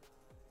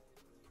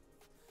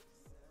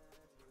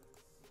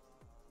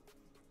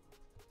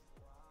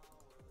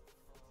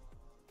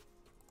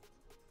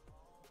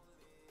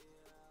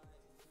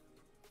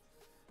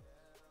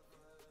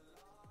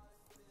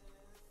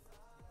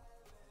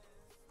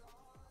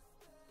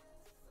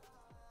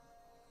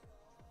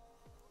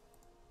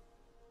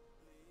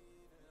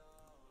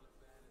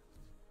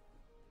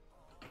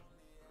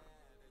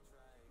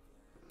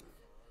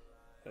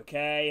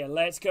 Okay,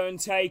 let's go and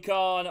take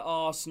on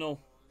Arsenal.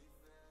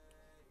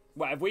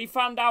 Wait, have we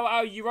found out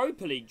our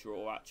Europa League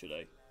draw,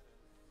 actually?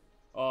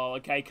 Oh,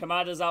 okay,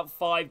 Kamada's out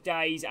 5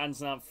 days,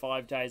 Anson out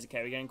 5 days.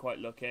 Okay, we're getting quite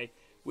lucky.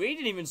 We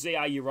didn't even see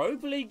our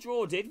Europa League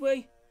draw, did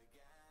we?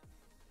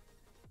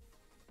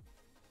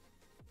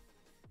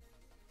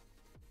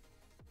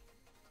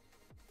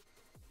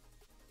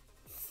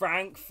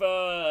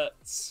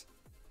 Frankfurt.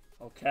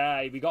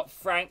 Okay, we got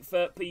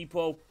Frankfurt,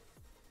 people.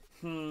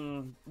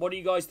 What do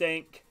you guys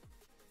think?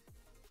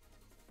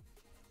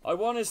 I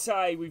want to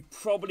say we've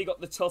probably got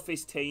the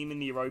toughest team in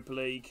the Europa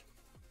League.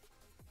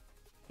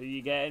 Who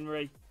you get,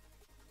 Henry?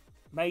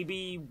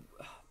 Maybe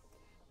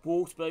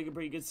Wolfsburg a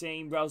pretty good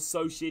team. Real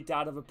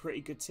Sociedad have a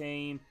pretty good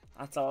team.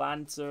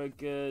 Atalanta are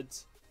good.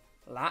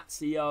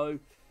 Lazio.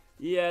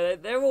 Yeah,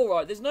 they're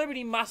alright. There's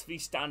nobody massively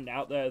stand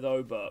out there,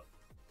 though, but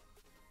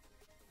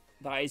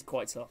that is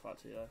quite tough,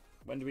 actually, though.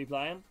 When do we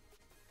play them?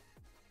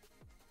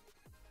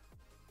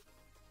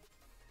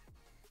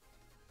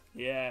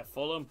 Yeah,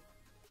 Fulham.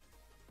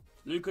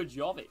 Luka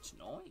Jovic,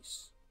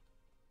 nice.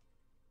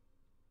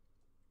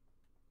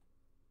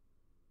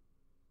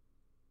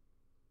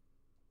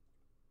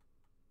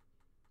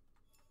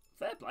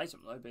 Fair play to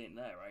them, though, being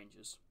there,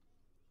 Rangers.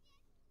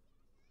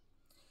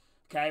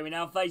 Okay, we're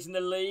now facing the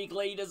league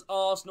leaders,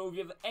 Arsenal. If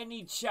you have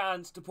any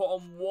chance to put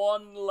on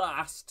one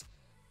last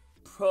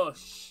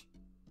push,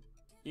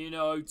 you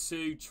know,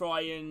 to try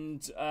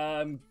and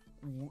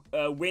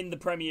win the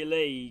Premier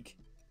League.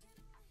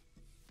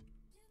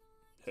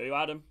 Who,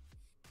 Adam?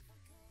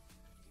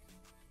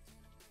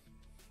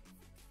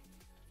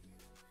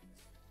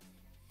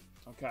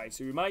 Okay,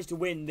 so we managed to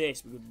win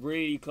this. We could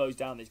really close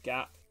down this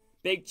gap.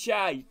 Big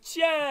Che.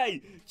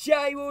 Che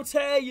will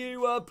tear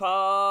you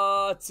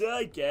apart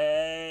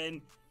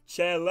again.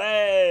 Che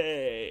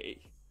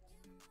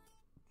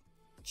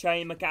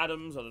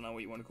McAdams. I don't know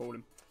what you want to call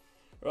him.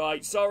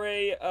 Right,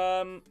 sorry.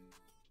 Hello,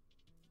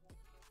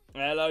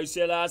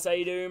 Silas. How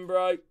you doing,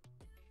 bro?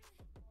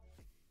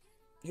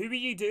 Who are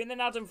you doing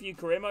then, Adam, for your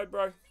career mode,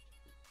 bro?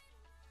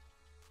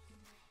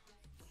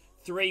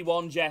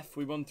 3-1, Jeff.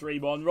 We won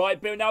 3-1.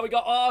 Right, Bill, now we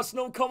got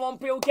Arsenal. Come on,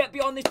 Bill, get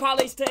beyond this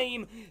Palace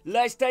team.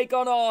 Let's take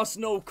on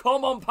Arsenal.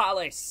 Come on,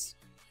 Palace.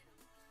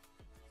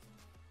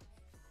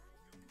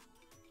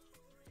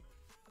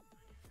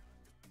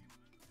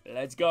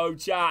 Let's go,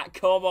 chat.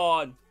 Come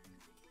on.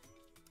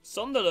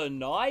 Sunderland,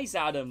 nice,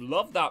 Adam.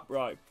 Love that,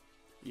 bro.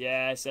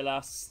 Yeah,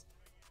 Silas.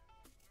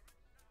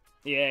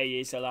 Yeah, he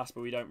is Silas,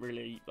 but we don't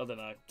really... I don't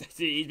know.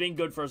 He's been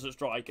good for us at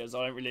strikers.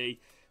 I don't really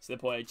see the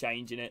point of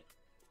changing it.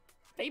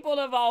 People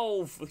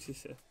evolve.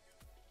 Let's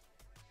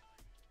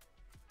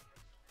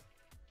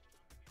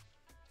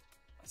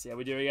see how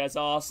we do against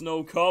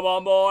Arsenal. Come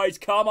on, boys.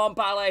 Come on,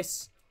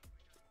 Palace.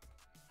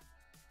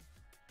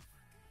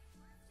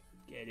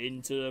 Get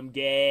into them.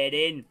 Get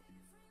in.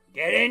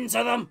 Get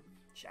into them.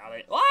 Shall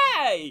it?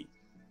 Hey!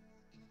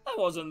 That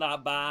wasn't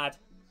that bad.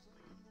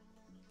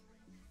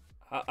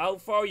 How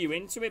far are you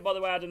into it, by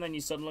the way, Adam, then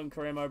you Sunderland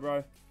Karimo,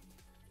 bro?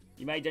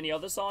 You made any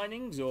other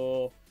signings,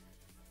 or...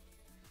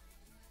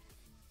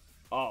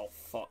 Oh,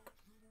 fuck.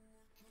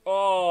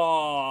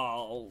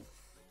 Oh.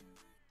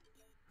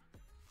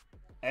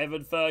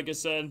 Evan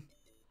Ferguson.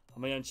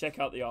 I'm going to check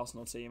out the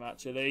Arsenal team,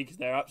 actually, because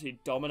they're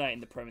absolutely dominating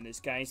the Prem in this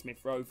game.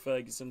 Smith Rowe,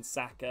 Ferguson,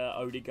 Saka,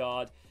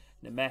 Odegaard,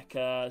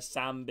 Nemeka,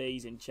 Sambi,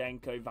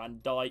 Zinchenko, Van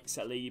Dijk,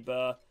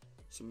 Saliba.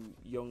 Some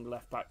young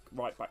left-back,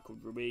 right-back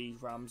called Ruiz,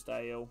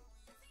 Ramsdale.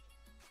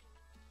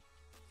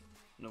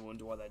 No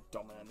wonder why they're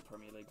dominating the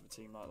Premier League with a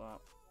team like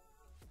that.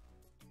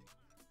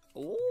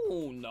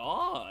 Oh,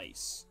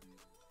 nice.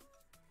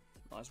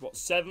 Nice. What,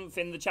 7th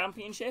in the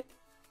Championship?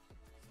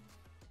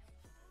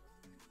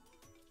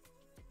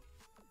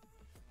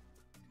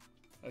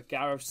 A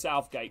Gareth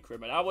Southgate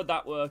criminal. How would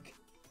that work?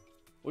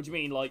 What do you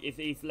mean, like, if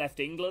he left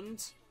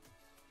England?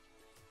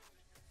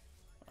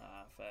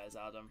 Ah, fairs,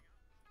 Adam.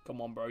 Come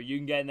on, bro. You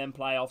can get in them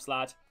playoffs,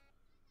 lad.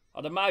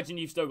 I'd imagine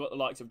you've still got the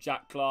likes of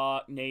Jack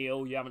Clark,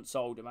 Neil. You haven't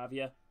sold him, have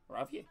you? Or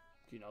have you?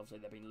 You know, obviously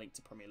they've been linked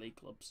to Premier League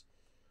clubs.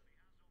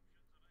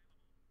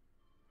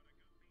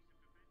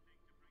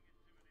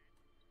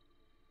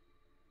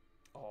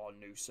 Oh,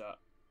 Noosa.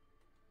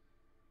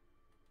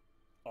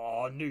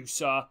 Oh,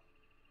 Noosa.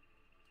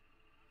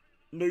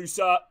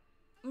 Noosa.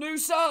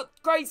 Noosa.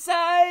 Great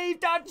save.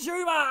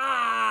 Danjuma.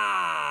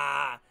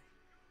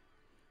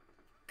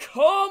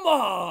 Come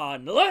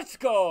on. Let's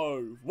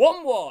go.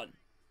 1-1.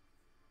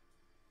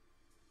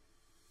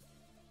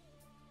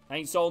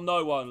 Ain't sold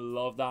no one.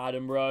 Love that,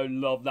 Adam, bro.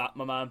 Love that,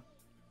 my man.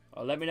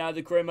 Oh, let me know how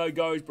the Cremo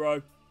goes,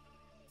 bro.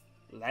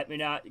 Let me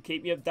know.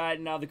 Keep me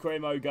updated how the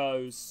Cremo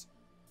goes.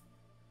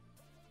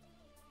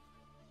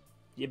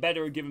 You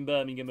better have given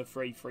Birmingham a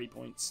free 3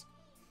 points.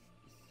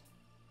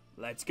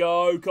 Let's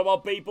go. Come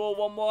on, people.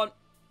 1-1.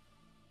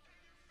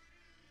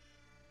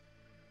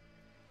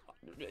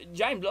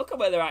 James, look at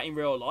where they're at in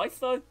real life,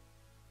 though.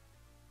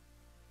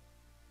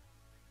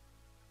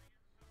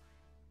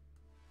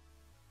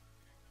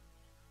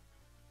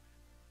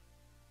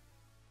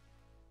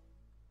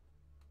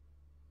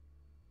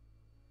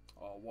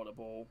 Oh, what a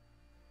ball.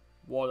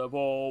 What a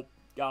ball.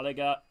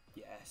 Gallagher.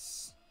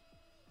 Yes.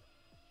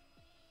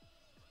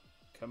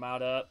 Come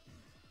out up.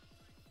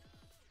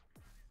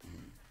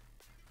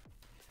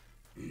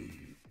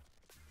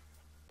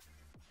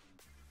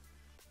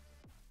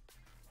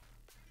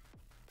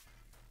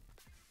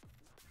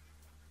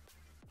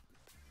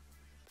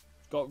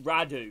 Got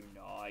Radu.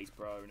 Nice,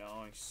 bro.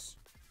 Nice.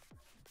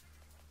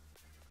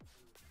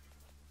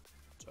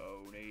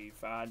 Tony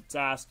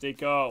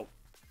Fantastico.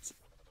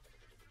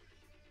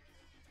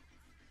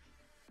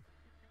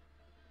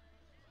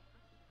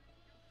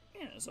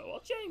 Yeah, so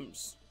what,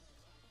 James?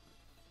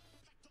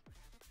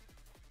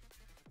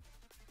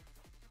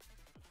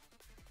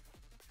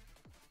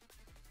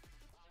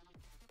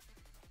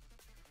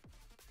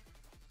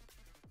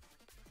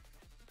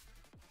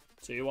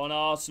 Two on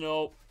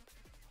Arsenal.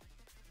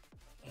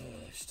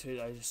 Those two,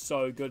 they're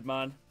so good,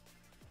 man.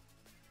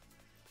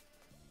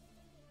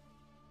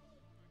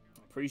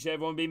 Appreciate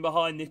everyone being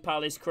behind this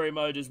Palace career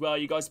mode as well.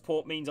 You guys'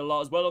 support means a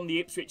lot as well on the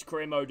Ipswich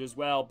career mode as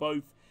well.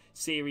 Both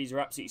series are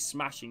absolutely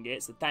smashing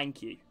it, so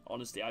thank you.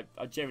 Honestly,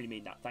 I genuinely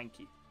mean that. Thank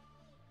you.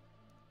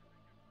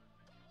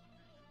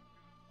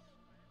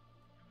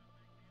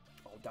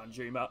 Oh,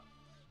 Danjuma.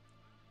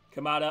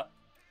 Kamada.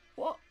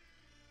 What?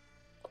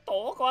 What the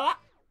fuck like that?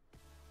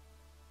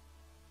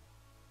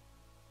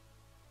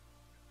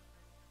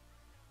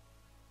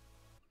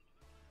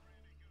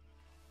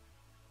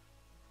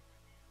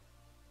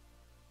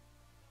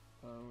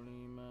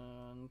 Tony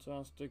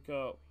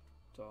Fantastico.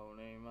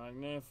 Tony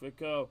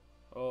Magnifico.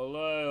 Ole,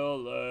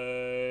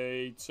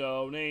 ole.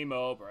 Tony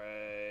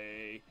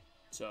Mowbray.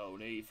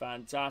 Tony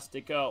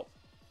Fantastico.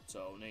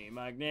 Tony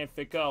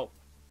Magnifico.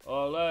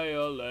 Ole,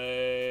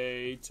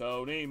 ole.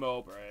 Tony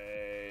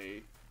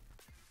Mowbray.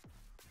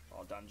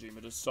 Oh,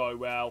 Danjuma does so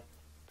well.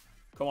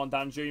 Come on,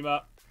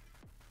 Danjuma.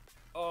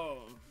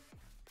 Oh.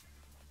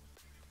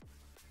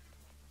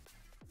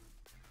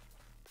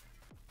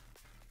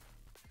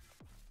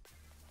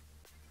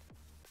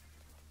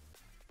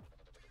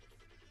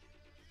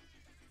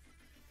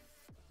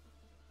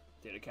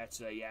 Did a catch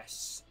there,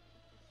 yes.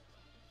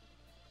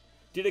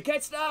 Did it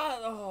catch that?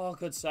 Oh,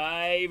 good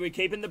save. We're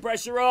keeping the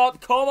pressure up.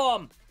 Come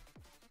on.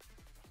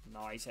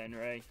 Nice,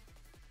 Henry.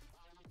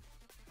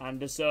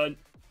 Anderson.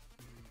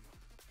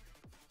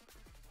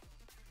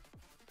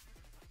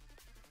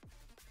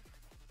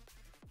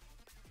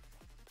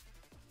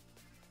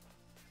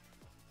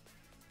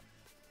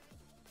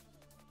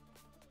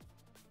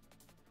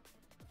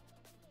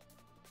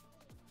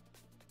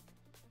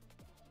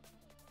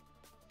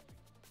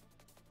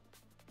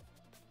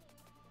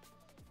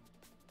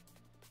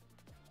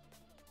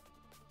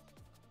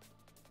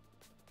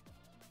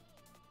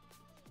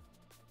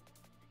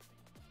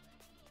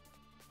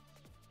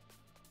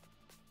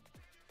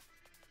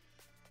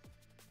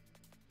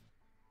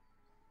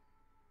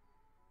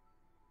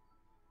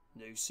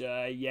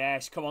 Noosa,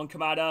 yes, come on,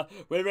 Kamada,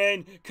 we're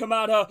in,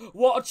 Kamada,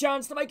 what a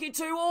chance to make it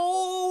 2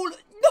 all,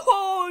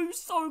 no,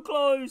 so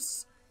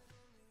close.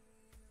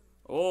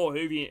 Oh,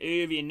 who have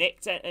you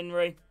nicked,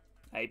 Henry?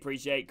 I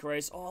appreciate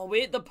Chris. Oh,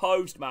 we hit the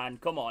post, man,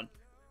 come on.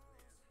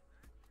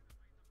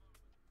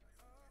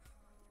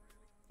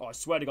 Oh, I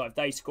swear to God, if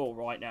they score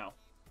right now.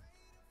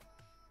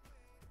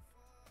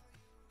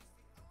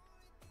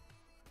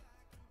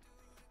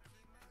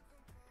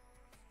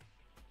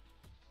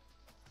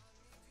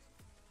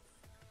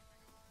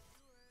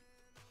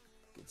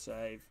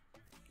 Save.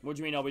 What do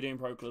you mean I'll be doing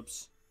pro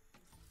clubs?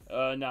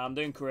 No, I'm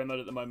doing career mode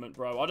at the moment,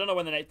 bro. I don't know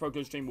when the next pro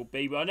club stream will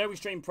be, but I know we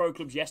streamed pro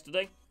clubs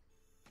yesterday.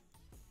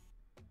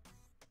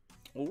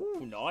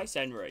 Oh, nice,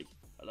 Henry.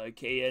 Hello,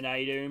 Kian. How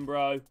you doing,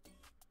 bro?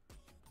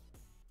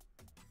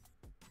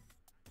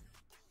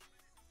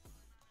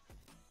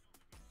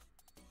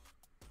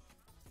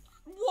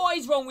 What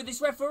is wrong with this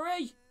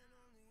referee?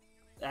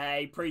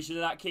 Hey, appreciate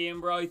that,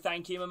 Kian, bro.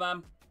 Thank you, my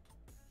man.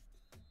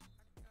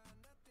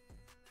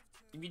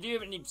 If you do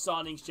have any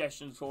signing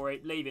suggestions for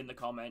it, leave in the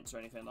comments or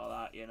anything like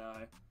that, you know.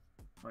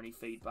 Or any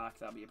feedback,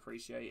 that'd be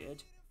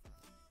appreciated.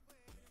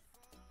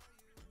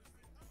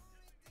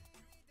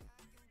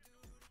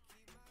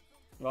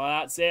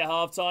 Right, that's it.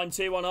 Half-time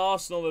 2-1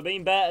 Arsenal. They've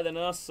been better than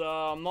us, so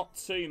I'm not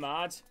too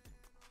mad.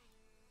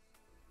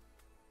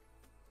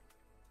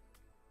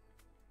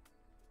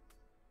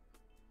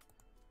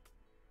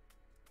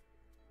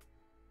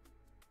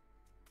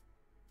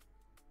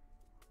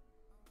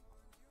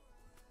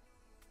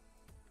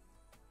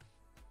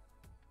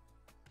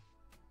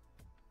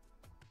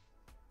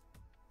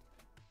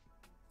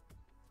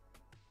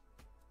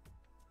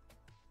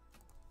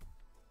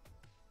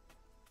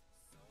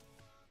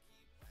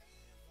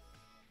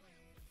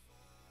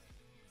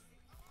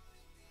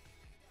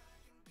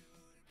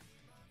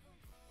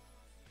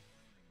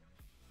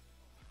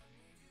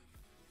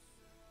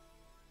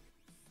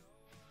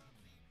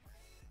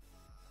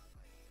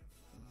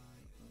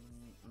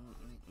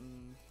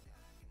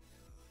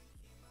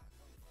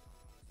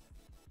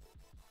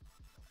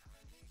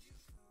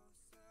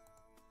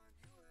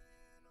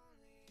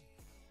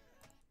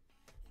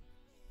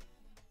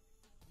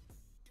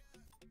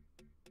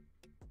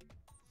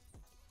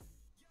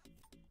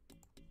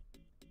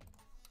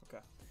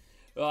 Okay.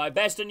 Right,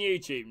 best on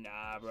YouTube?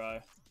 Nah, bro.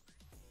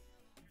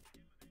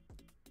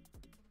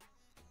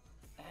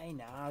 Hey,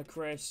 nah,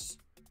 Chris.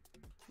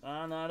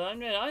 Nah,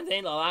 don't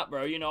think like that,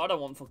 bro. You know, I don't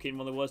want fucking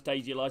one of the worst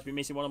days of your life to be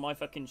missing one of my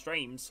fucking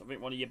streams. I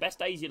think one of your best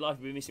days of your life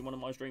to be missing one of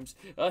my streams.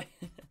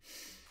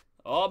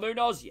 Oh,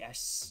 Munoz,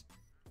 yes.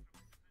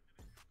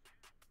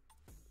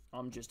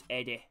 I'm just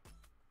Eddie.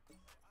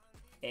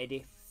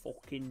 Eddie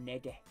fucking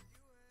Eddie.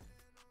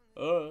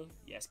 Oh,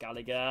 yes,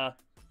 Gallagher.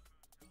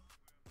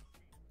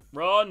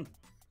 Run!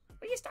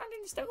 Where are you standing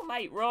still,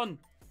 mate? Run!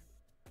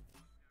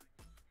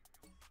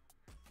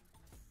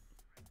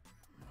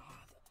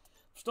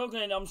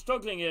 I'm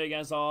struggling here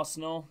against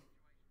Arsenal.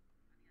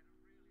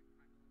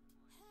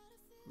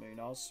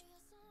 Munoz.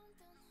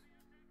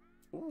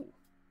 Ooh.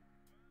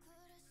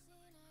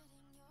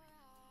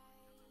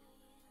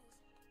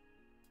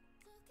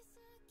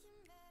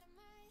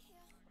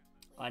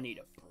 I need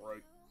a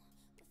brute.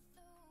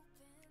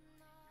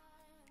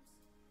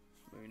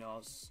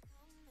 Munoz.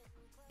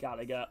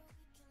 Gallagher.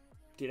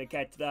 Did I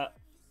get that?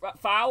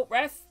 Foul,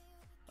 ref?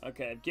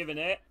 Okay, I've given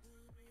it.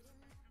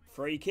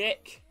 Free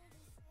kick.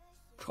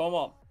 Come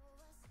on.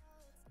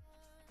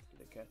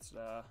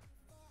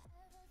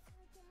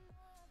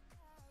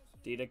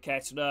 Dida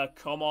Kettler.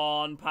 Come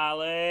on,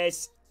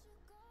 Palace.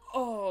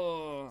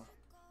 Oh.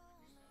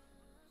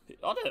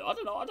 I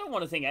don't know. I don't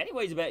want to think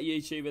anybody's a better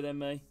YouTuber than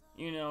me.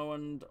 You know,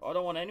 and I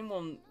don't want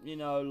anyone, you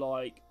know,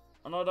 like,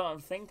 and I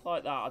don't think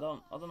like that. I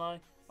don't know.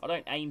 I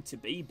don't aim to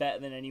be better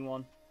than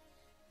anyone.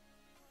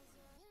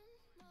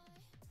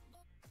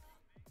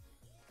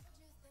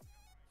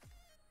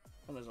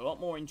 And there's a lot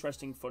more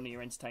interesting,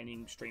 funnier,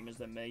 entertaining streamers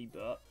than me,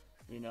 but,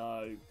 you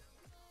know,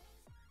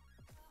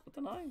 I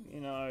don't know,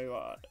 you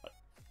know,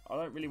 I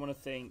don't really want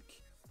to think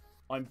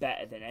I'm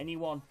better than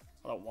anyone.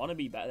 I don't want to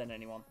be better than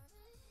anyone.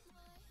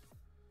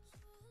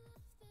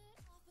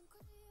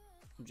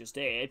 I'm just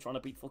here trying to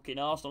beat fucking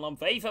Arsenal on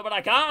FIFA, but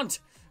I can't!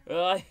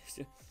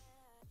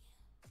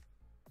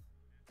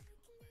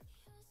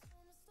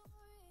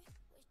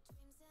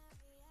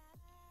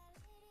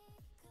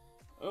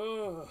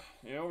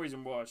 The only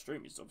reason why I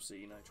stream is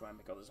obviously, you know, try and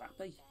make others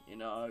happy, you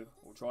know,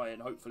 or try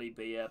and hopefully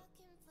be a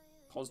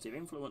positive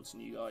influence on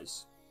you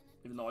guys.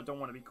 Even though I don't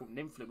want to be called an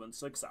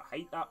influencer, because I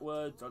hate that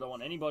word. I don't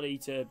want anybody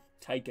to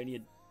take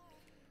any,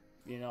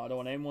 you know, I don't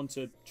want anyone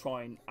to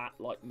try and act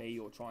like me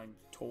or try and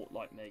talk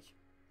like me.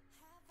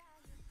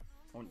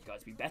 I want you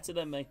guys to be better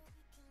than me.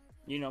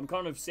 You know, I'm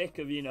kind of sick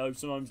of, you know,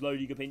 sometimes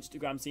loading up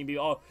Instagram seeing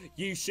people, oh,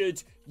 you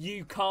shouldn't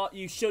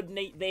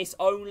eat this,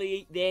 only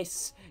eat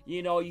this.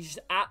 You know, you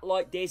should act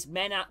like this,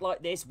 men act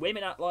like this,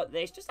 women act like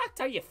this. Just act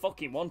how you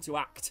fucking want to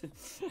act.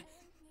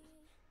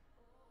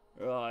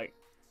 Right.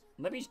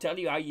 Let me just tell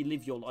you how you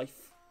live your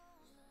life.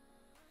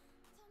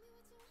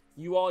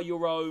 You are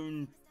your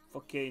own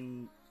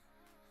fucking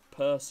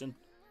person.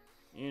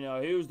 You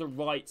know, who's the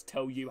right to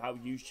tell you how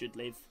you should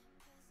live?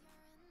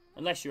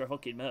 Unless you're a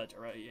fucking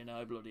murderer, you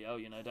know, bloody hell,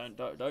 you know,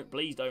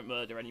 please don't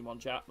murder anyone,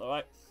 chat,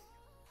 alright?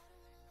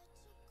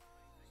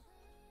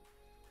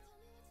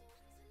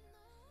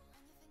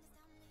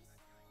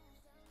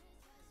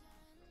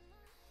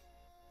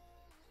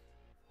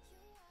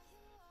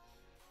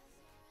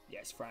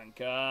 Yes,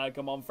 Franca,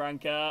 come on,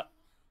 Franca.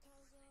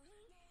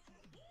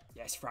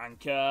 Yes,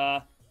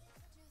 Franca.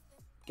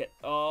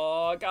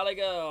 Oh,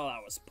 Gallagher, oh,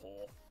 that was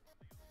poor.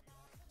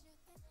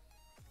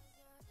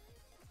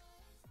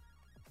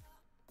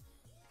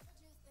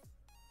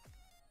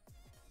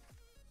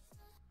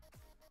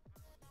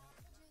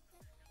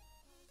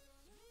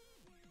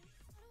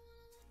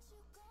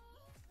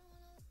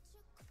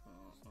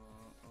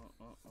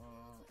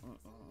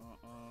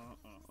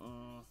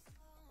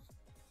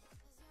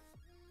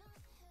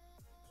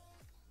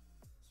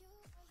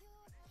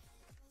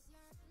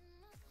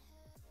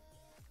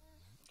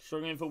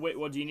 Struggling for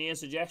Whitwood, do you need a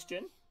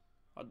suggestion?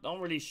 I'm not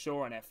really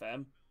sure on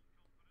FM.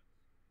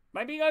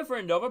 Maybe go for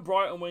another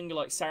Brighton winger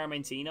like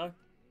Saramentino.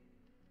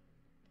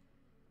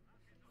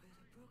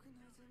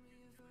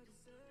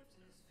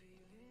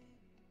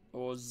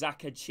 Or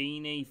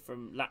Zaccaccini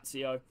from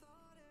Lazio.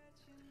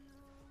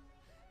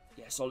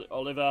 Yes,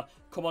 Oliver.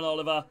 Come on,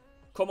 Oliver.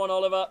 Come on,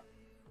 Oliver.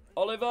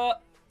 Oliver.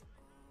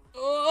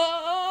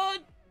 Oh,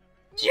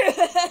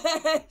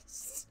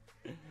 yes!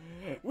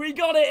 We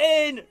got it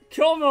in!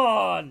 Come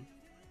on!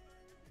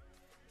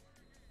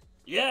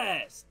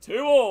 Yes!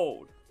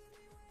 2-2.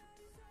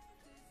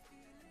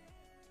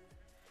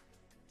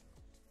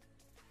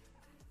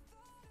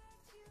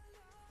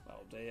 Oh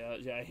dear,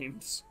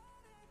 James.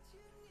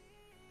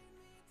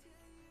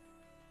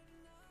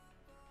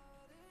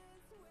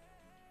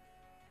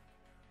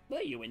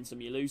 But you win some,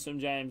 you lose some,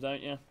 James,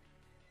 don't you?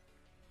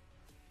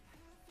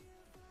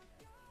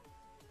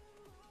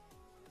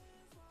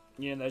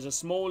 Yeah, there's a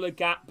smaller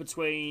gap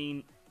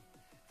between...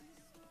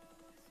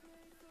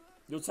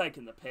 You're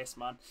taking the piss,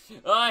 man.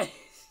 Aye.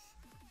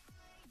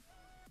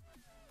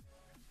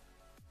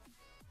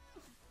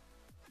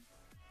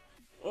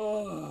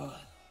 Oh.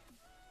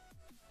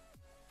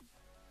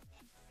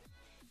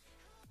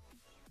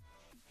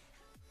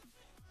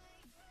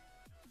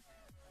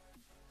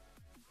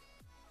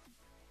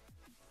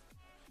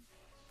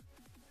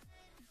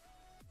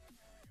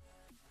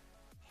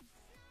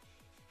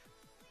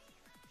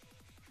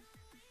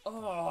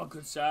 Oh,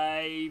 good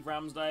save,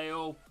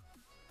 Ramsdale.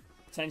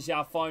 Potentially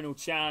our final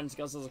chance,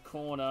 because there's a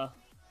corner.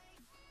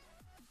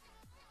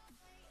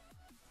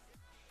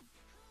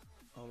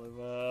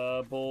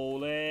 Oliver,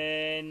 ball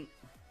in.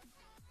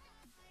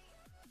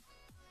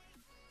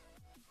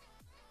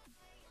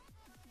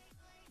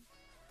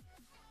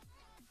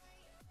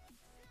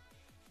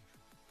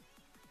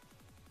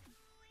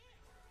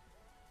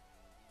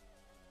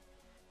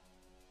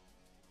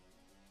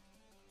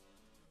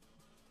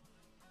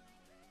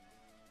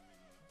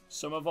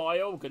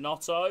 Somerville,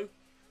 Gnotto,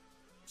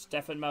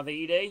 Stefan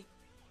Mavidi,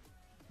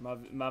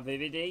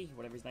 Mavidi,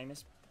 whatever his name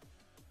is.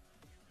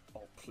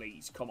 Oh,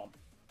 please, come on.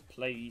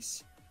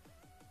 Please.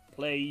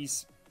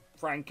 Please.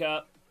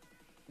 Franca,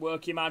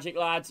 work your magic,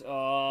 lad. Oh,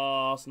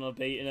 Arsenal are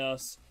beating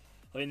us.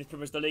 I think this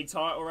pretty much the league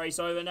title race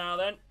over now,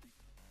 then.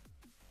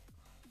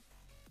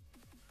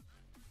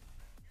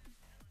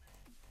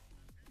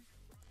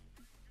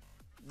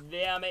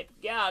 Damn it.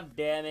 God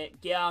damn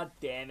it. God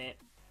damn it.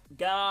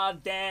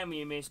 God damn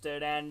you,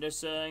 Mr.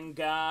 Anderson.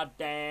 God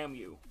damn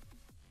you.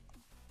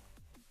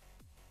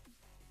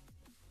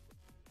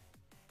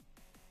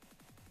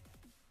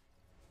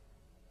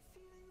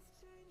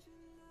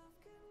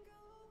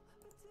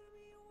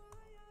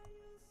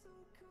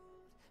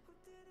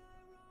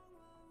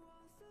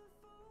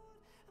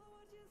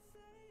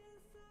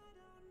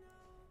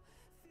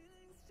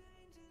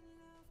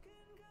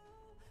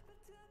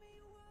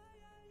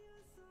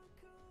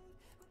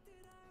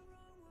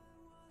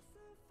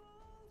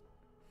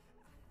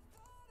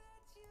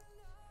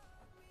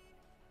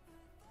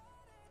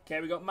 Okay,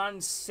 we got Man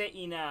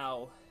City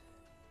now.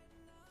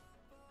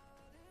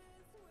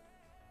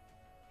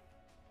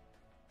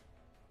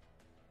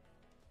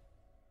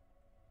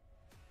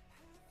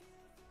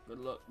 Good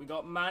luck. We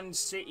got Man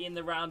City in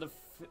the round of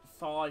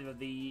 5 of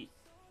the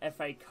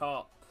FA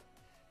Cup.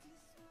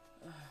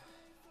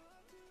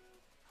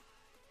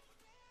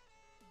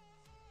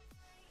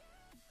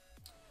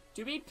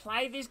 Do we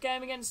play this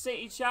game against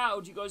City, chat,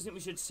 or do you guys think we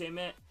should sim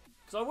it?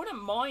 Because I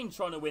wouldn't mind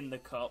trying to win the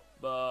cup,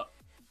 but,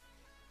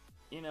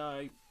 you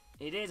know,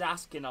 it is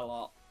asking a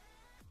lot.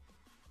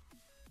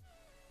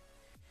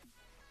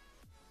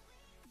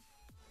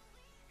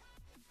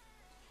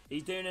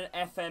 He's doing an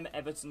FM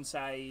Everton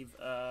save.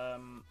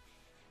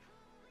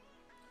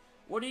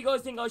 What do you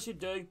guys think I should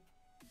do?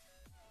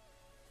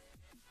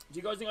 Do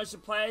you guys think I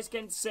should play this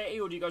against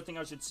City, or do you guys think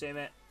I should sim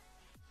it?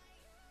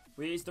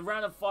 It's the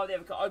round of 5 of the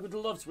FA Cup. I would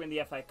love to win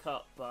the FA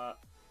Cup, but,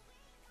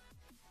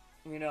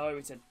 you know,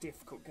 it's a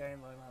difficult game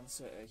though, Man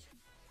City.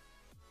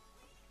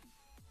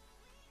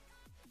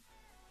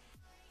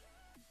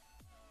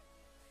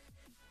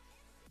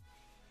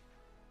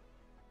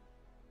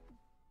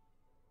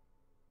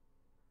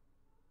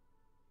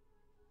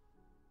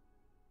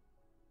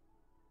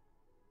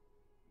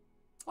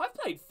 I've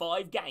played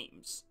 5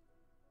 games.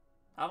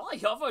 Have I? I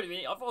thought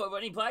I've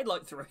only played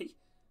like 3.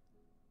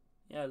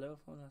 Yeah,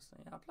 Liverpool, that's the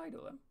thing. I played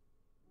all them.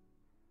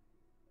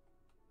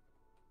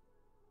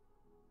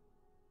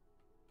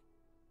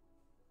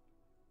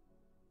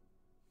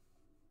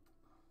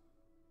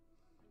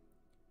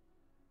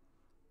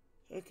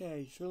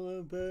 Okay,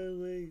 Fulham,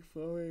 Burnley,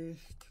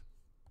 Forest.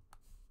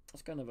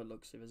 That's kind of a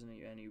look, isn't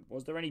it?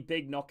 Was there any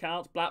big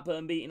knockouts?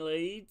 Blackburn beating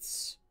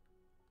Leeds.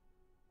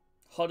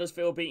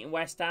 Huddersfield beating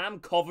West Ham.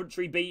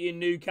 Coventry beating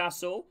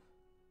Newcastle.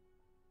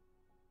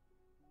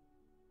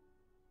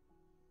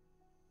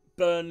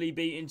 Burnley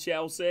beating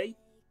Chelsea.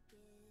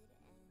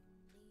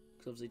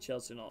 Because obviously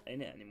Chelsea are not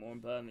in it anymore,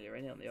 and Burnley are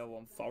in it on the other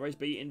one. Forest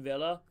beating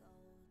Villa.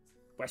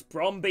 West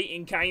Brom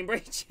beating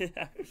Cambridge.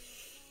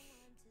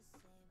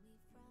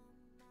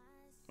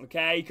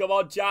 Okay, come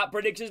on, chat.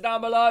 Predictions down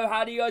below.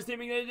 How do you guys think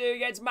we're going to do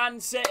against Man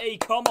City?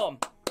 Come on.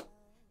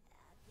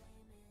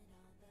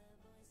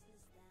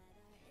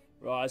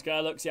 Right, let's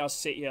go look, see how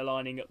City are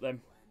lining up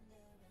then.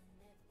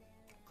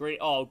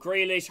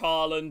 Grealish,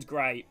 Haaland,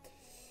 great.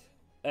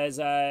 Eze,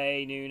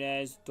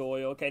 Nunes,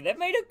 Doyle. Okay, they've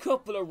made a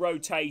couple of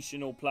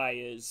rotational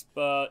players,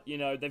 but you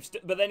know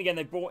but then again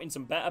they've brought in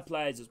some better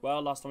players as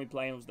well. Last time we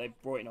played them,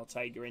 they've brought in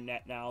Ortega in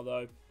net now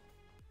though.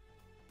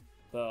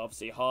 But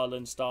obviously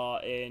Haaland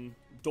starting,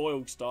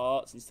 Doyle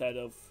starts instead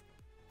of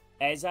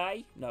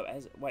Eze. No,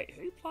 Eze. Wait,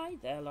 who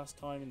played there last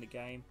time in the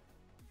game?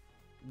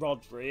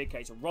 Rodri.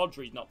 Okay, so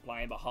Rodri's not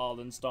playing, but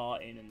Haaland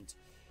starting, and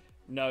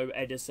no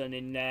Edison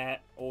in there.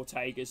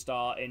 Ortega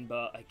starting,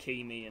 but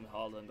Hakimi and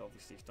Haaland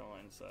obviously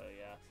starting. So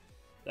yeah,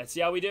 let's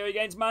see how we do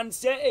against Man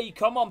City.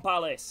 Come on,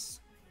 Palace.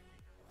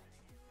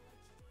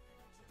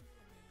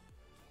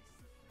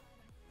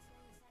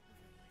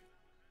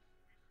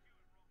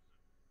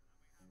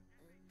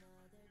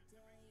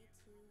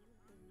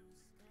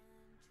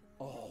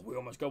 Oh, we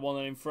almost got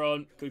 1 in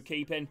front. Good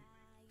keeping.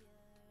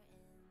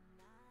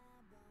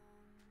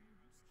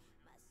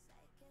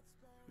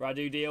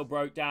 Radu deal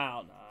broke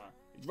down.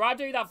 Is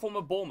Radu that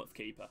former Bournemouth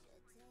keeper?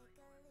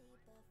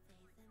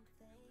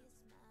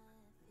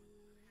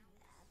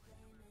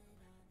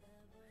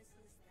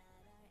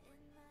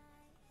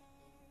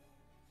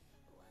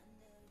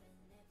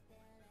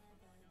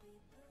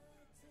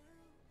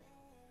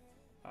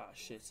 Ah,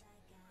 shit.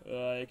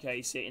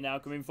 Okay, City now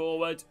coming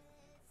forward.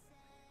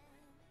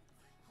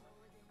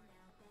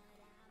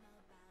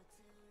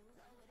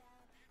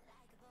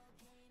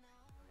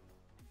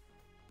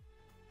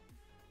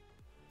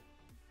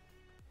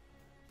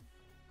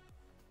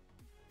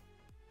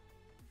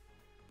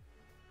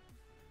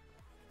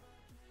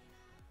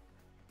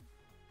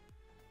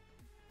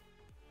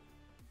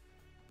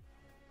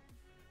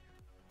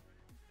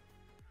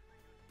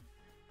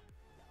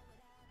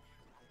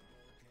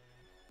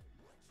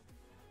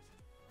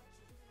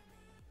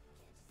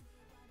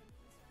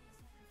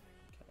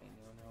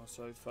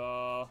 So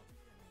far.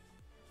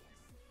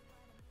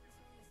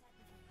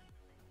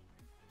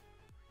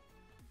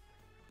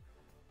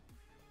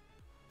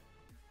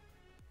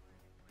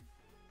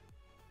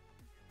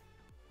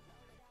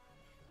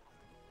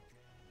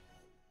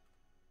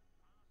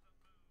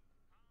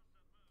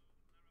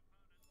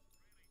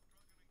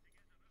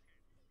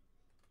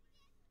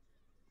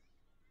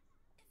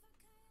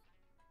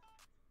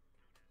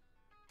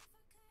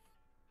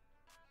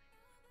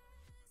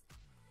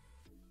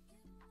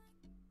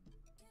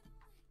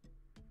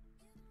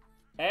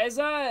 Eze!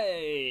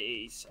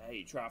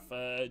 Say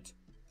Trafford.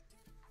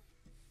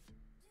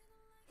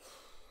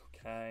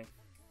 Okay.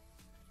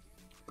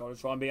 Got to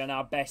try and be on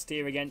our best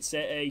here against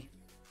City.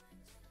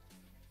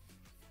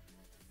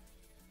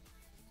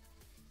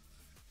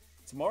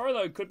 Tomorrow,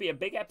 though, could be a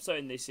big episode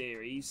in this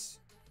series.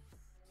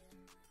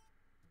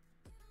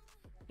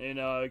 You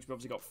know, we've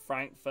obviously got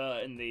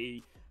Frankfurt in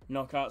the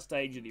knockout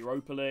stage of the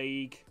Europa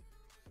League.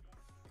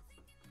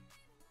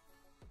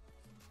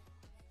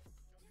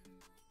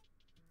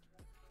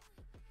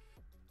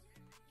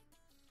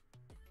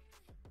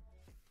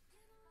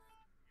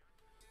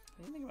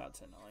 What do you think about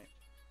tonight?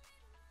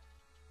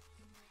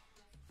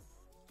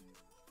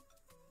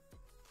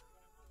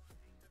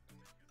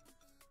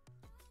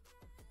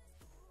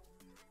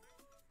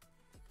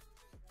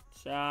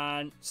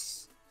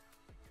 Chance.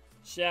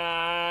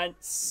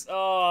 Chance.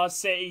 Oh,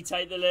 City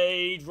take the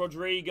lead.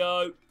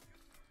 Rodrigo.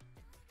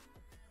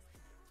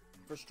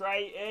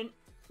 Frustrating,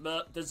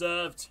 but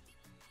deserved.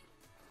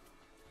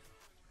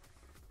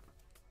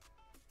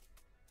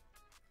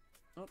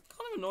 I'm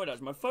kind of annoyed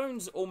actually. My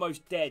phone's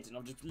almost dead and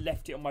I've just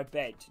left it on my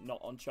bed, not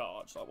on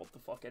charge. Like, what the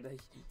fuck, Eddie?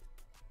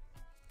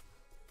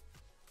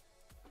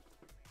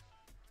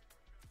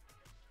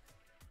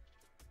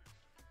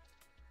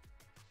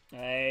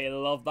 Hey,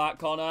 love that,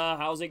 Connor.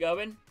 How's it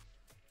going?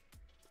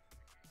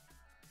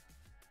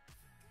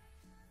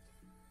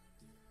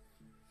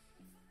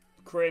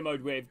 Career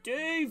mode with.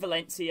 Do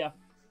Valencia.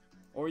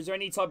 Or is there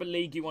any type of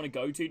league you want to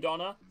go to,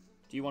 Donna?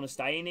 Do you want to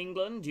stay in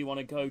England? Do you want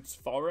to go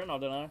foreign? I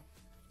don't know.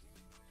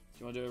 Do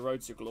you want to do a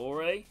road to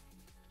glory?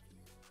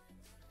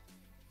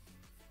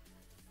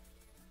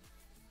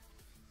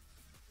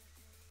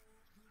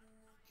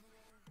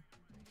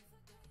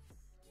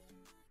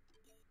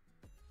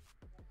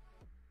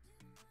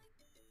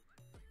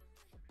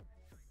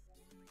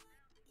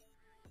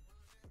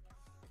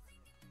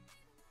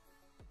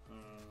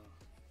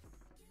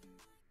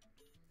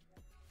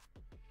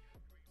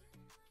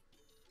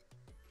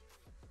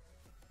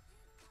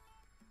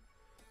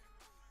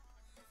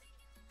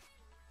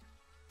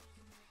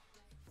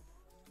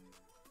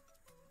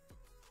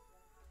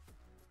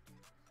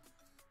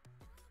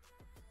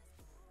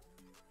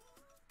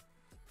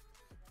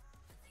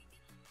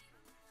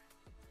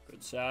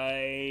 Good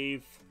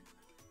save.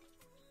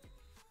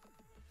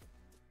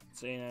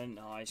 Cena,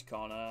 nice,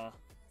 Connor.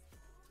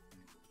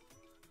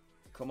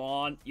 Come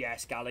on.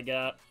 Yes,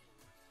 Gallagher.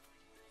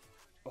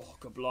 Oh,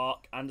 good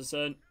block.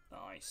 Anderson.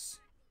 Nice.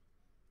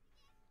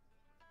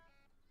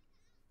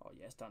 Oh,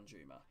 yes,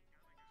 Danjuma.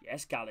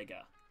 Yes,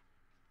 Gallagher.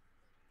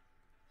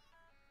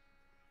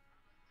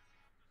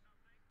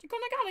 Did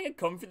Conor Gallagher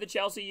come through the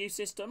Chelsea youth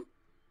system?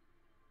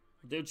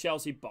 Or did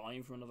Chelsea buy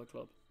him from another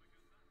club?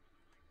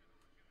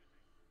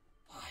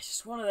 Oh, it's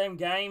just one of them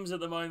games at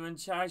the moment,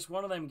 Chad. It's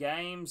one of them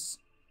games.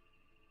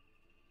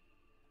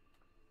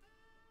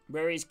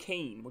 Where is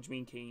Keane? What do you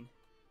mean, Keane?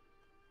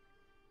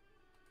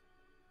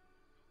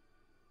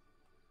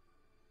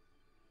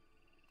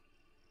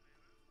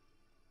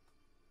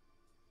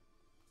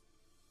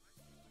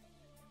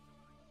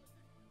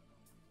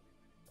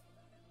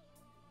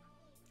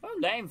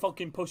 Don't let him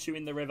fucking push you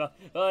in the river.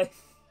 Don't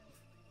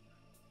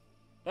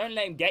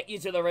let him get you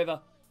to the river.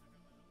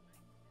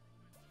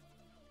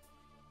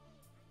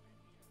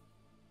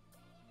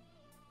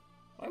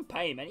 I won't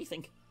pay him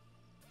anything.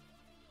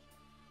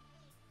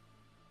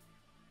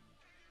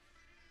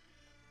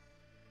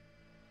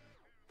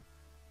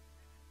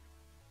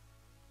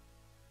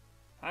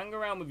 Hang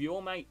around with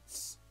your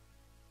mates.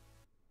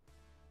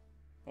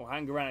 Or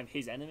hang around with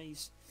his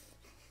enemies.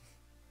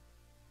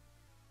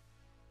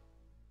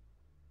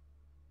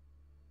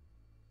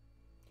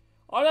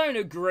 I don't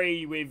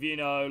agree with, you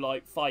know,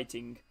 like,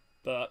 fighting.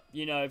 But,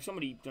 you know, if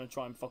somebody's gonna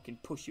try and fucking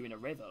push you in a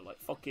river,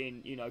 like,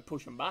 fucking, you know,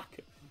 push them back.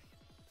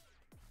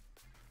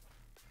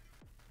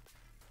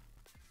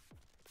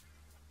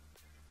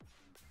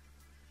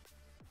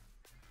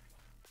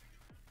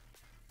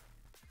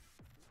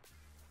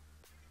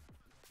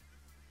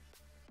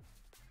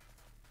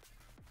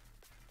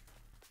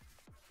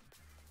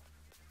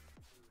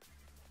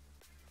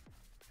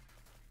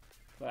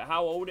 But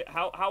how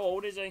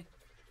old is he?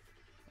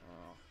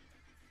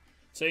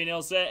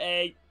 2-0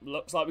 City.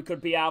 Looks like we could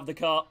be out of the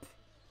cup.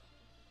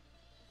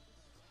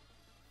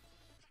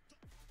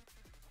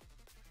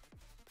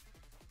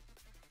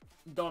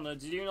 Donna,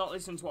 did you not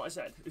listen to what I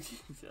said?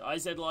 I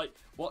said, like,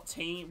 what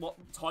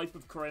type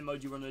of career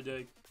mode do you want to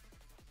do?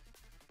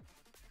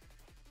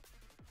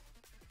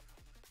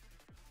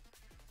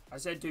 I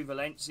said do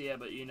Valencia,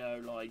 but, you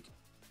know, like,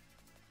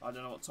 I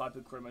don't know what type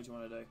of career mode you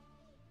want to do.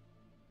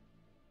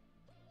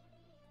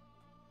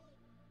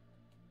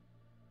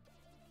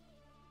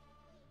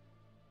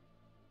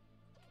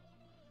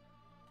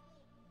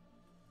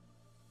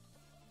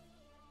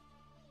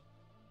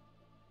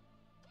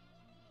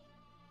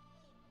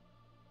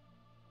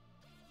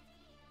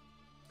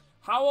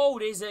 How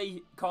old is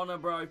he, Connor,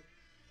 bro?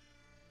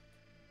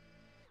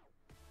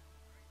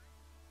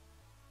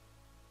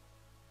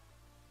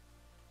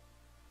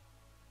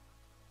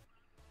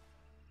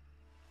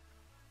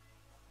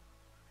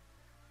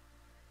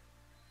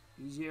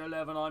 He's year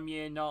 11, I'm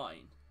year 9.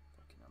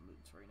 Fucking hell, I'm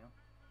moving 3 now.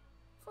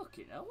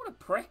 Fucking hell, what a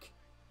prick.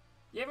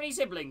 You have any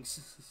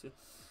siblings?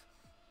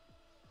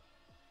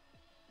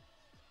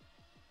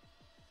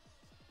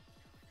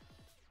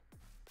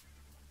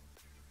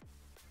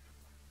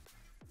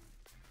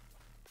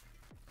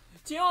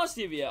 To be honest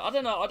with you, I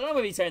don't know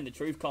whether he's telling the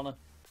truth, Connor.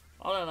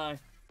 I don't know.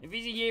 If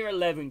he's a year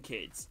 11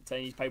 kid,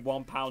 saying he's paid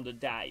 £1 a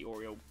day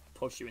or he'll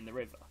push you in the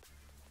river,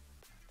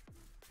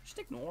 just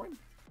ignore him.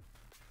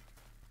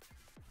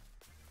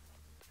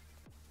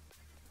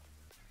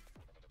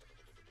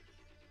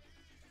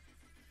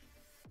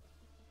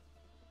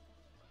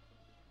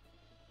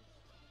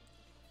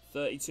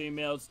 £32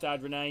 million to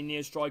Stade Rennais,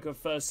 near striker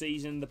first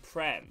season in the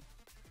Prem.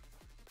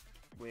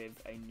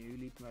 With a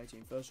newly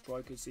promoted first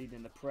striker season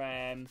in the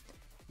Prem.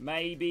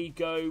 Maybe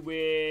go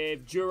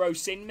with Juro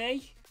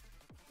Sinmi.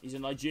 He's a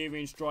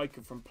Nigerian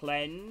striker from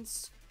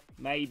Plens.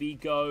 Maybe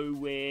go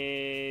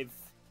with...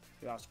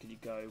 Who else could you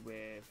go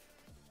with?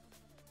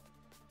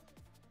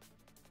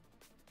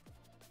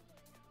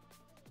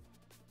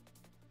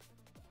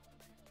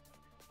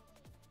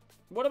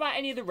 What about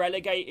any of the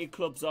relegated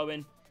clubs,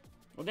 Owen?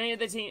 Or any of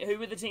the team? Who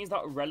were the teams that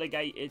are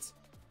relegated?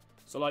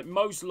 So, like,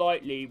 most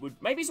likely would...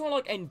 Maybe someone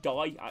like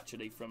Ndiaye,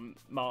 actually, from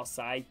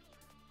Marseille.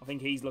 I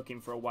think he's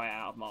looking for a way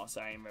out of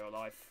Marseille in real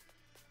life.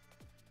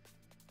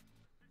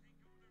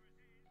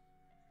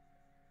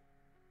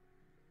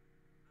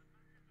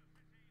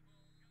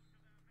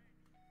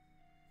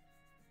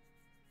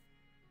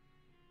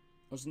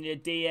 Wasn't he a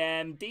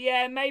DM?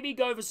 DM, maybe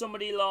go for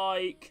somebody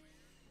like...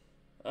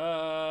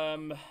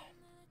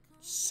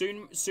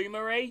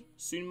 Sunmari?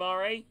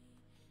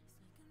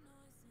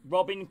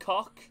 Robin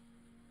Koch?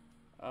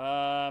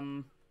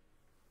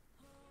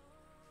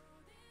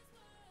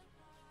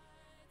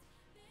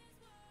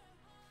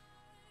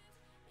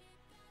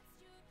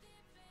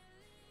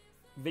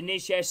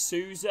 Vinicius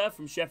Souza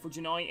from Sheffield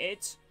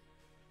United.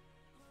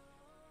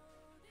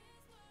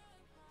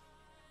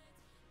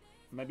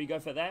 Maybe go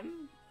for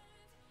them.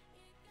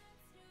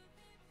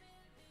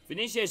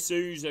 Vinicius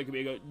Souza could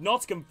be a good...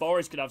 Nottingham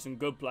Forest could have some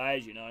good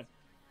players, you know.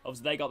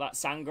 Obviously, they got that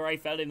Sangare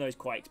fella in, though he's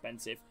quite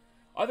expensive.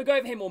 Either go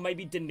with him or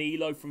maybe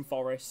Danilo from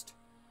Forest.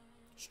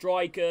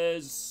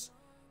 Strikers.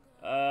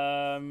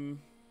 Gurasse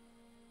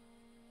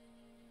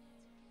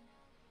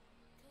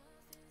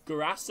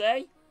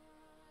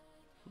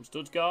from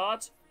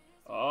Stuttgart.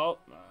 Oh,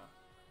 nah.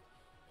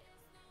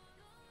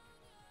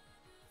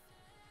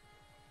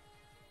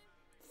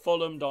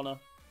 Fulham, Donna.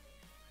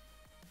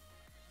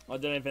 I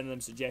don't know if any of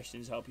them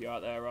suggestions help you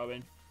out there,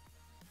 Owen.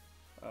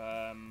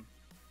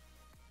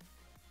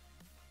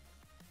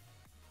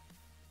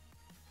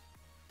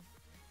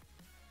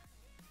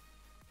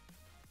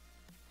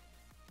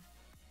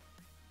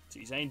 So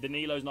you're saying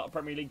Danilo's not a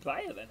Premier League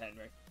player then,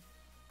 Henry?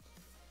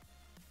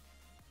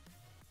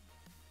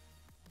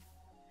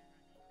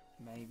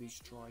 Maybe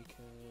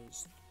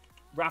strikers.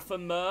 Rafa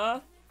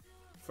Mir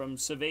from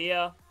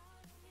Sevilla.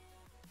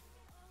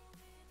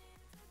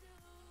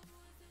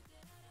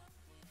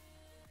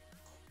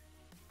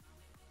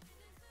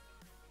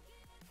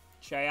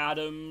 Che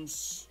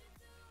Adams.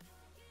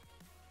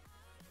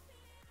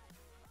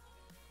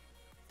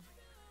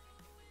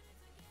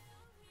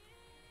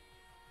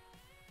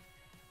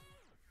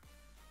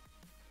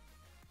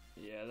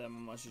 Yeah, them are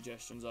my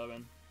suggestions,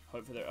 Owen.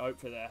 Hopefully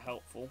they're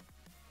helpful.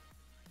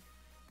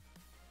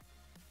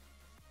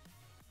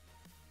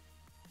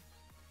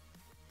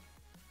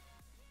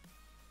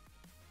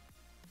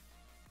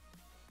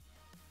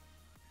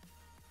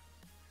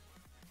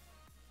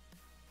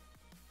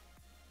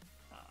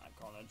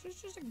 Connor,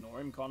 just ignore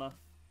him, Connor.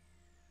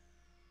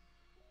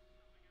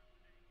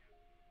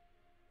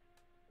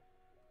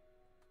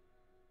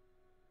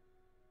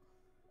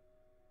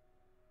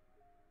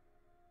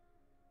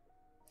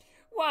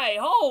 Wait,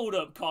 hold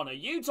up, Connor.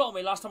 You told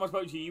me last time I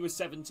spoke to you, you were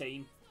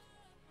 17.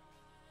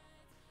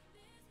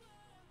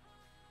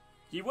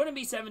 You wouldn't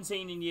be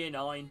 17 in year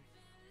 9.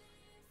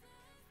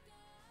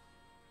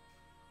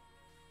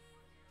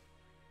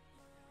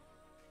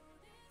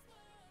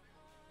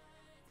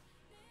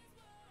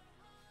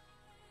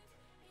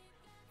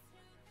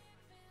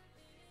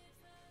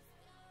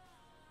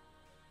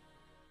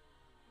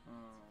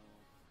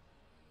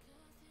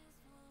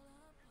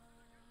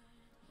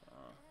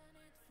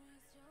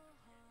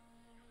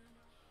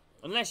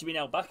 Unless you've been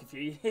held back a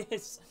few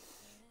years.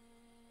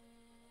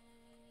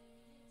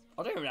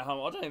 I don't even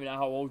know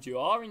how old you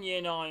are in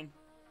year 9.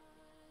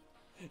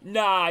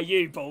 Nah,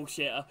 you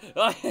bullshitter.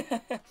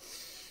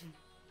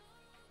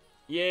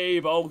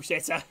 You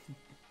bullshitter.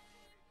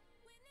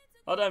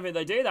 I don't think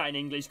they do that in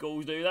English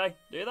schools, do they?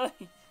 Do they?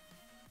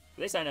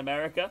 This ain't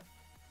America.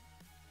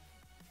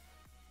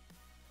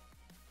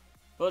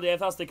 But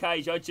if that's the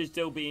case, I should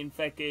still be in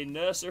fucking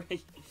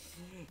nursery.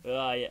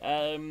 Right,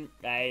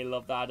 hey,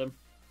 love that, Adam.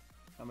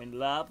 I'm in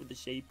love with the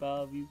shape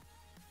of you.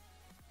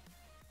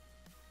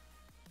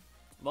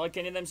 Like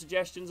any of them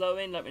suggestions,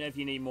 Owen? Let me know if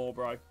you need more,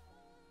 bro.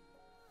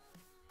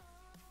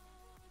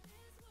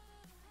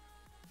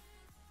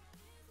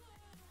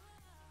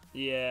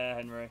 Yeah,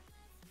 Henry.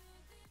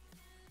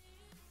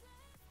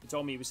 He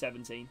told me he was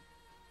 17.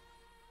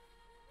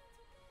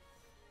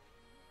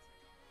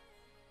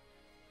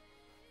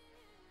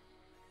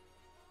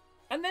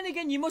 And then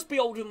again, you must be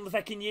older than the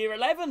fucking year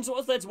 11, so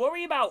what's there to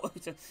worry about?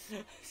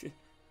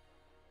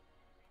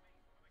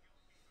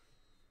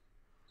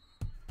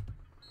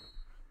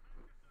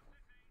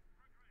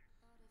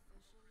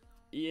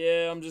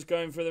 Yeah, I'm just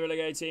going for the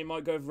relegated team.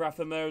 Might go for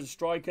Rafa Mir as a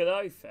striker,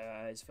 though.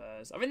 Fairs.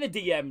 I mean, the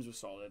DMs were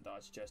solid, though.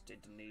 I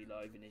suggested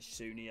Danilo, Vinicius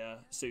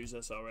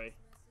Souza, sorry.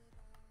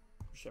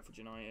 Sheffield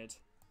United.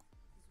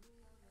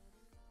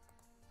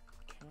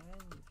 Can you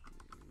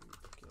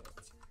get held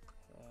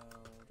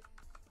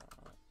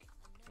back in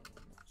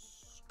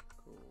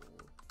school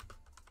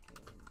in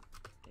England?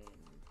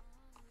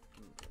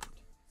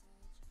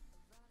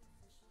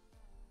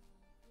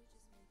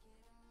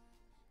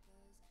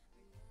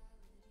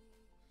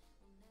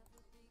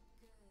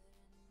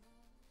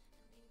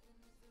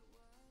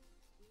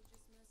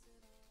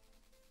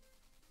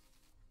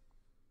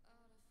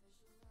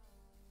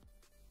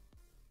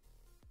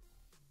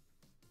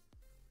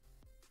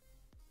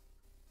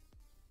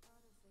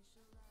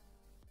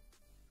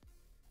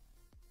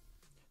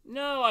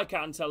 I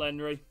can tell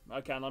Henry.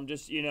 I can. I'm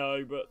just,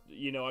 but,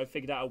 I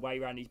figured out a way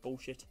around his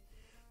bullshit.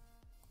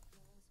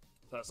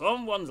 So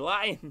someone's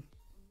lying.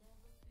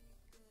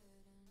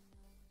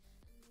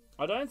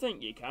 I don't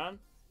think you can.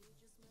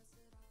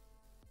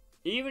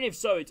 Even if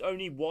so, it's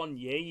only 1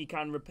 year. You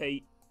can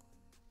repeat,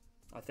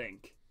 I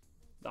think,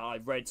 that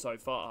I've read so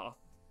far.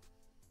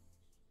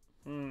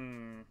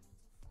 Okay,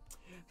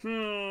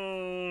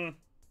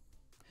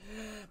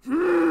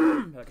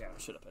 I'll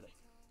shut up, Eddie.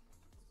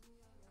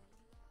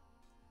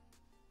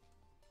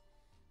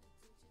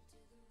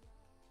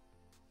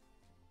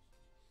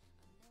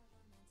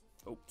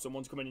 Oh,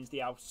 someone's coming into the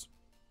house.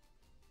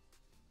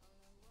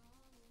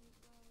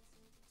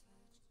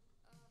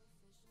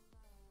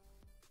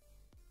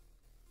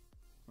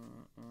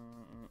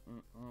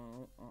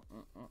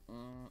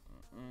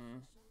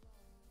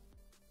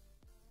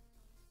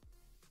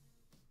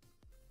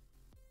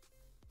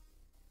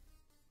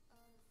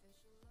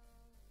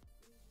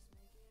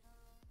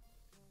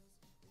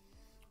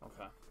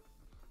 Okay.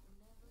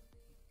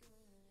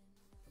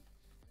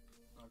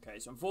 Okay,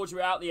 so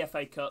unfortunately we're out the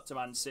FA Cup to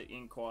Man City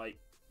in quite,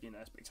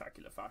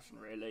 spectacular fashion,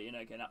 really.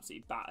 Getting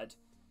absolutely battered.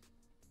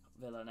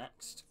 Villa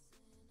next.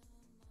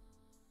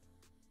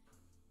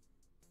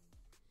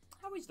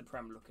 How is the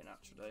Prem looking,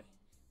 actually?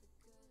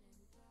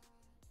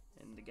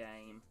 In the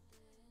game.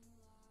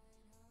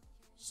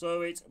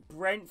 So it's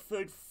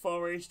Brentford,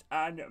 Forest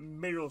and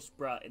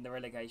Middlesbrough in the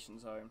relegation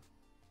zone.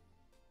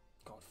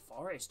 God,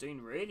 Forest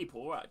doing really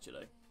poor,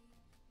 actually.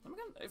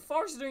 If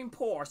Forest is doing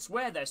poor, I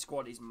swear their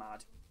squad is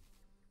mad.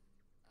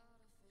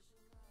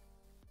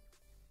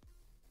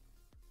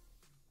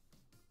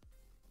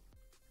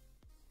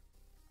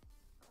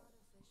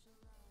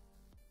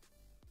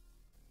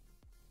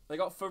 They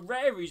got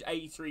Ferreira, who's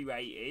 83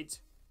 rated.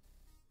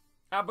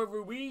 Abba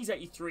Ruiz,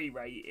 83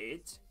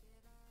 rated.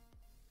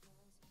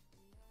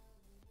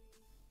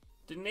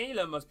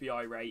 Danilo must be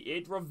high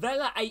rated.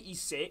 Ravella,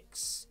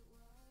 86.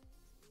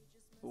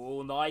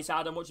 Oh, nice,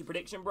 Adam. What's your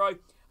prediction, bro?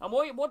 And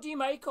what do you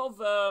make of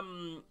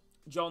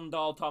John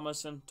Dahl Tom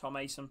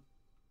Mason?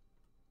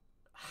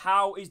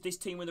 How is this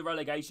team in the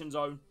relegation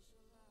zone?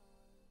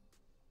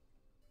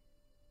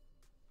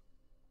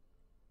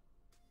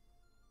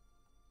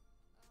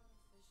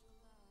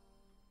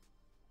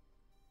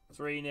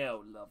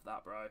 3-0. Love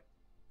that, bro.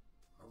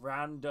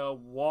 Miranda,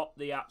 what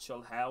the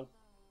actual hell?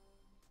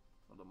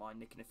 I don't mind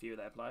nicking a few of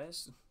their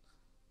players.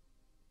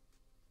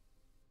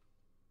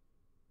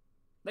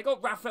 They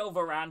got Rafael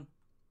Varane.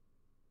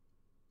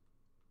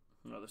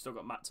 No, they've still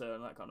got Matt Turner.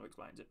 That kind of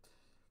explains it.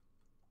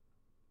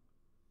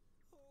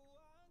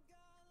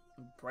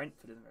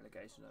 Brentford in the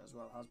relegation as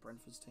well. How's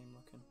Brentford's team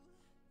looking?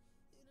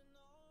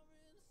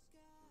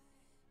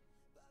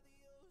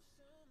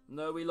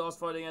 No, we lost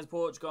fighting against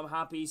Portugal. I'm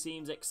happy. He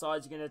seems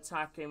exciting and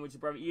attacking, which is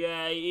brilliant.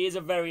 Yeah, he is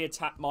a very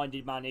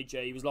attack-minded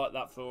manager. He was like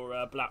that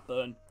for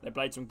Blackburn. They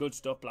played some good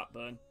stuff,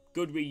 Blackburn.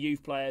 Good with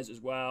youth players as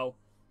well.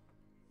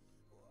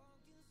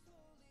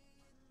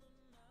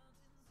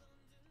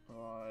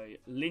 Right,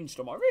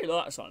 Lindstrom. I really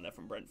like that sign there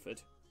from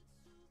Brentford.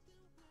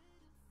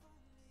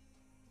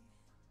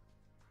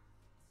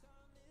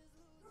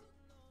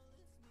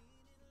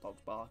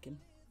 Dogs barking.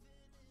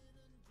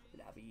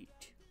 David.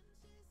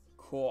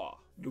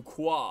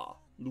 Lucroix.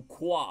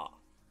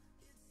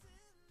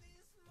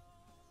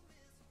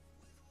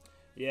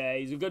 Yeah,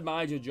 he's a good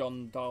manager,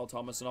 John Dahl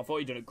Thomas, and I thought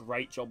he did a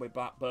great job with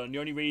Blackburn. The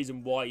only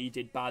reason why he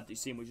did bad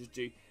this season was just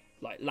due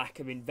lack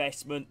of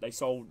investment. They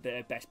sold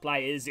their best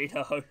players,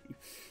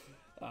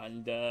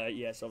 and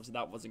yes, obviously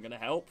that wasn't going to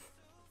help.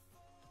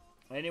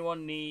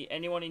 Anyone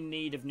in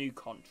need of new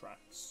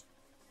contracts?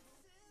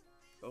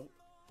 Oh,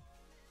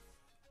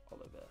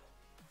 Oliver,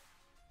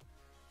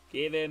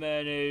 give him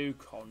a new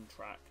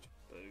contract.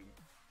 Boom.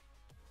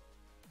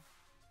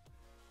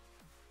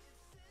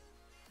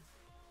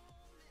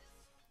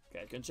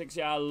 Okay, can check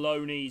see how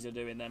loanies are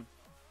doing then.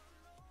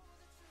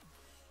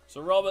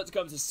 So Roberts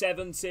comes to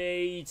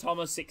 70,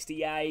 Thomas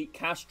 68,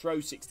 Castro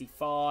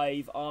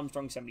 65,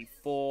 Armstrong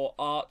 74,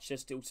 Archer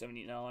still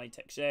 79,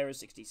 Teixeira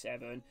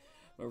 67,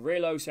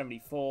 Murillo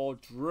 74,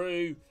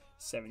 Drew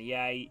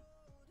 78.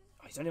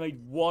 Oh, he's only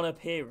made one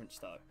appearance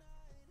though.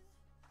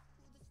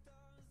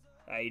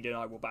 How you doing?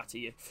 I will batter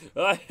you.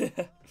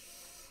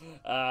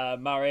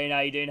 Marin, how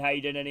you doing?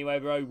 Hayden anyway,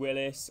 bro.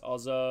 Willis,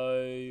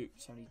 Ozzo.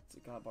 70,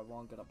 got up by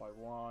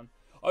one.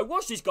 I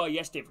watched this guy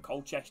yesterday for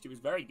Colchester. He was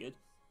very good.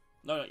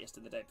 No, not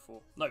yesterday, the day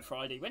before. No,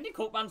 Friday. When did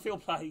Court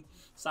Banfield play?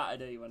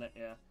 Saturday, wasn't it?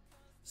 Yeah.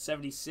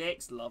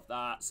 76, love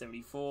that.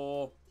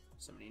 74,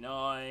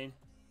 79.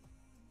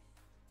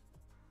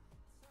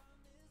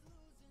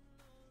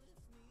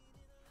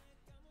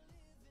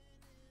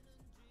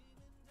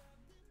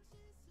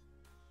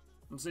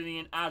 I'm singing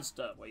in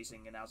Asda. What are you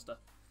singing in Asda?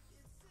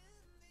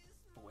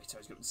 Oh,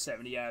 Ito's got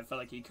 70. Yeah, I felt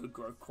like he could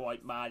grow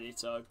quite mad,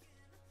 Ito.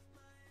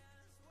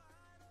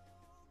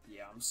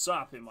 Yeah, I'm so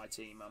happy with my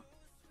team, man.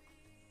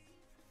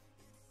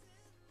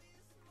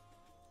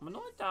 I'm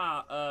annoyed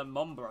that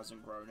Mumba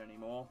hasn't grown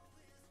anymore.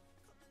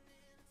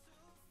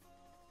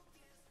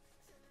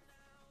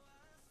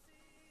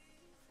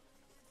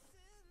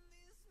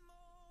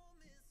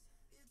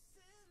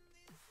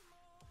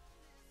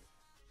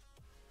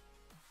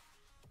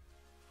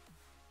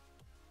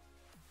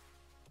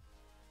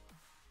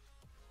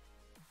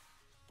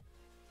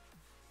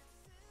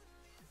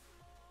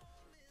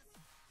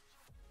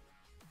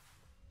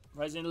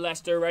 President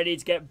Leicester ready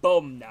to get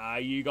bummed. Nah,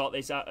 you got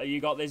this. You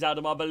got this,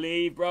 Adam. I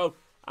believe, bro.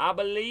 I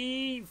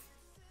believe.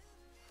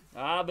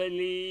 I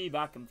believe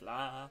I can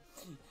fly.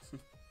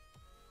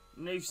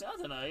 Noose, I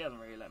don't know. He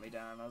hasn't really let me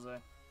down, has he?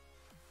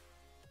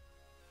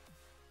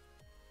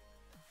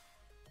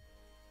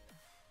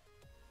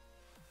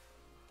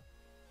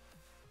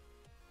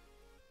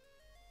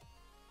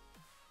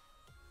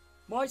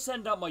 Might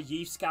send out my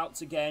youth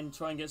scouts again,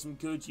 try and get some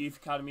good youth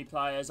academy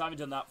players. I haven't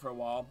done that for a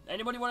while.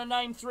 Anybody want to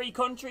name 3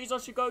 countries I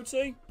should go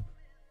to?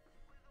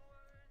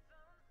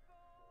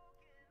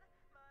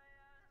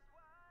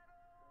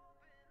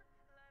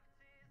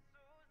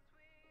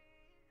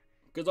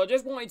 Because I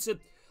just wanted to,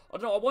 I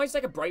don't know, I wanted to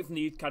take a break from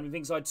the youth academy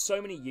thing because I had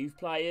so many youth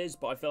players,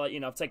 but I feel like, you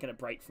know, I've taken a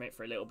break from it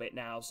for a little bit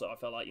now, so I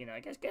feel like, you know, I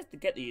guess get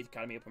the youth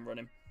academy up and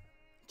running.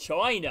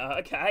 China,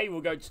 okay,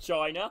 we'll go to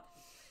China.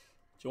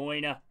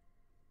 China.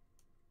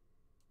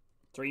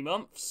 3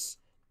 months.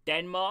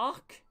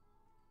 Denmark.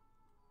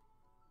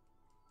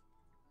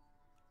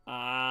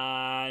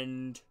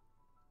 And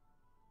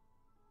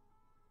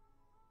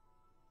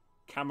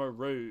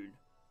Cameroon.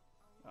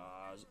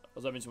 I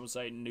was having someone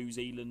say New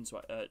Zealand,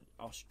 so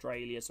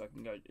Australia, so I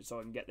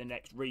can get the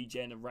next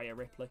regen of Rhea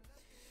Ripley.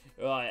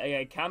 Right,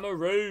 okay,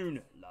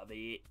 Cameroon. Love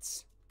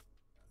it.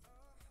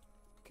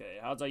 Okay,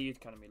 how's our youth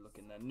academy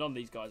looking then? None of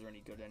these guys are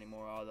any good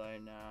anymore, are they?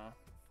 Nah.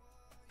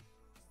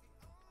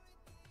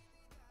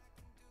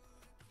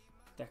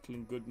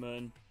 Declan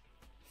Goodman,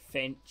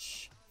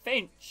 Finch,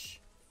 and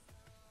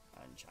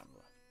Chandler.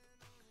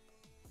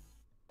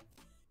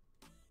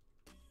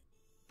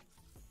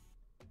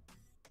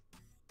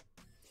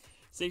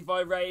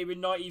 C5 rated with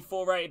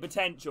 94 rated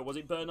potential. Was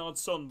it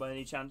Bernard's son by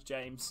any chance,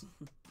 James?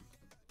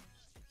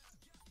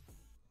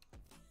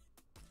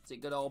 Is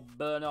it good old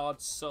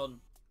Bernard's son?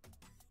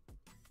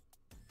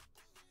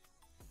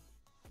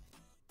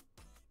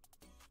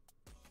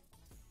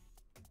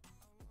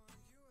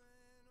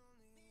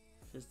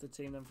 Is the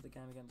team then for the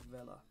game against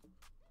Villa?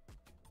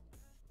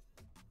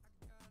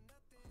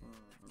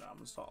 No, I'm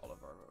going to start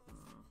Oliver.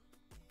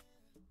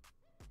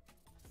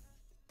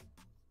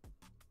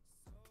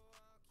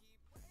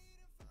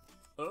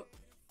 Oh.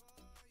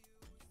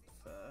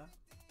 Fair.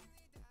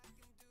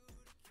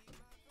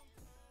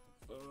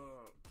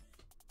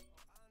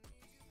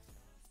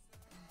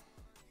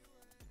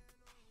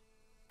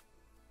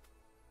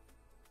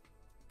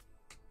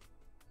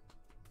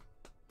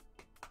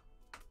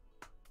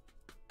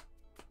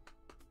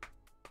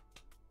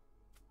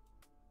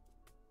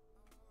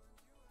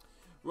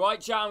 Right,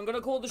 chat, I'm going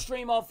to call the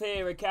stream off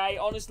here, okay?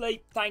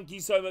 Honestly, thank you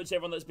so much,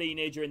 everyone that's been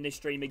here during this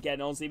stream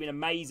again. Honestly, it's been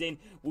amazing.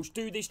 We'll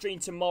do this stream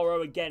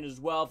tomorrow again as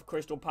well for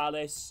Crystal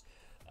Palace.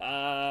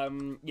 Yeah,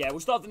 we'll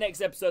start the next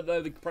episode,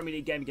 though, the Premier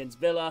League game against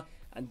Villa.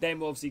 And then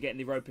we're obviously getting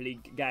the Europa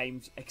League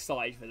games.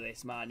 Excited for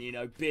this, man. You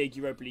know, big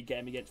Europa League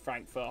game against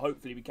Frankfurt.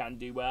 Hopefully we can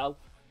do well.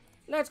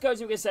 Let's go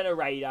see if we can send a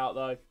raid out,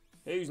 though.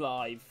 Who's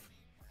live?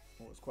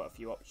 Oh, there's quite a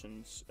few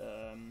options.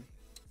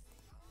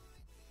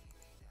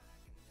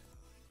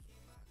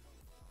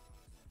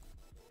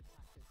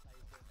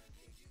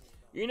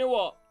 You know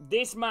what?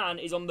 This man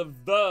is on the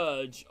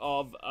verge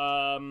of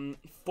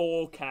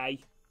 4K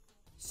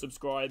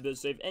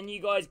subscribers. So if any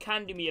of you guys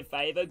can do me a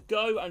favour,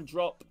 go and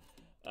drop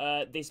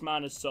this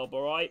man a sub,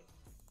 alright?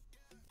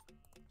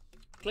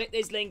 Click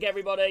this link,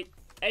 everybody.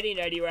 Eddie and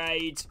Eddie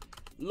Raid.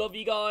 Love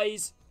you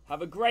guys.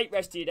 Have a great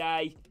rest of your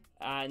day.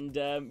 And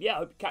yeah, I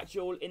hope to catch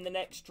you all in the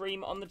next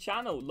stream on the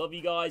channel. Love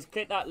you guys.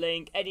 Click that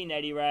link. Eddie and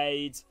Eddie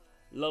Raid.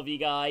 Love you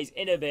guys.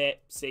 In a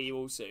bit. See you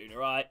all soon,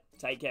 alright?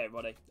 Take care,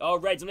 everybody. Oh,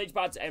 Reds, I'm literally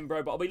about to end,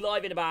 bro, but I'll be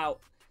live in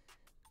about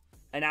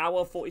an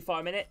hour,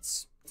 45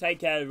 minutes. Take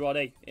care,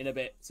 everybody. In a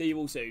bit. See you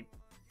all soon.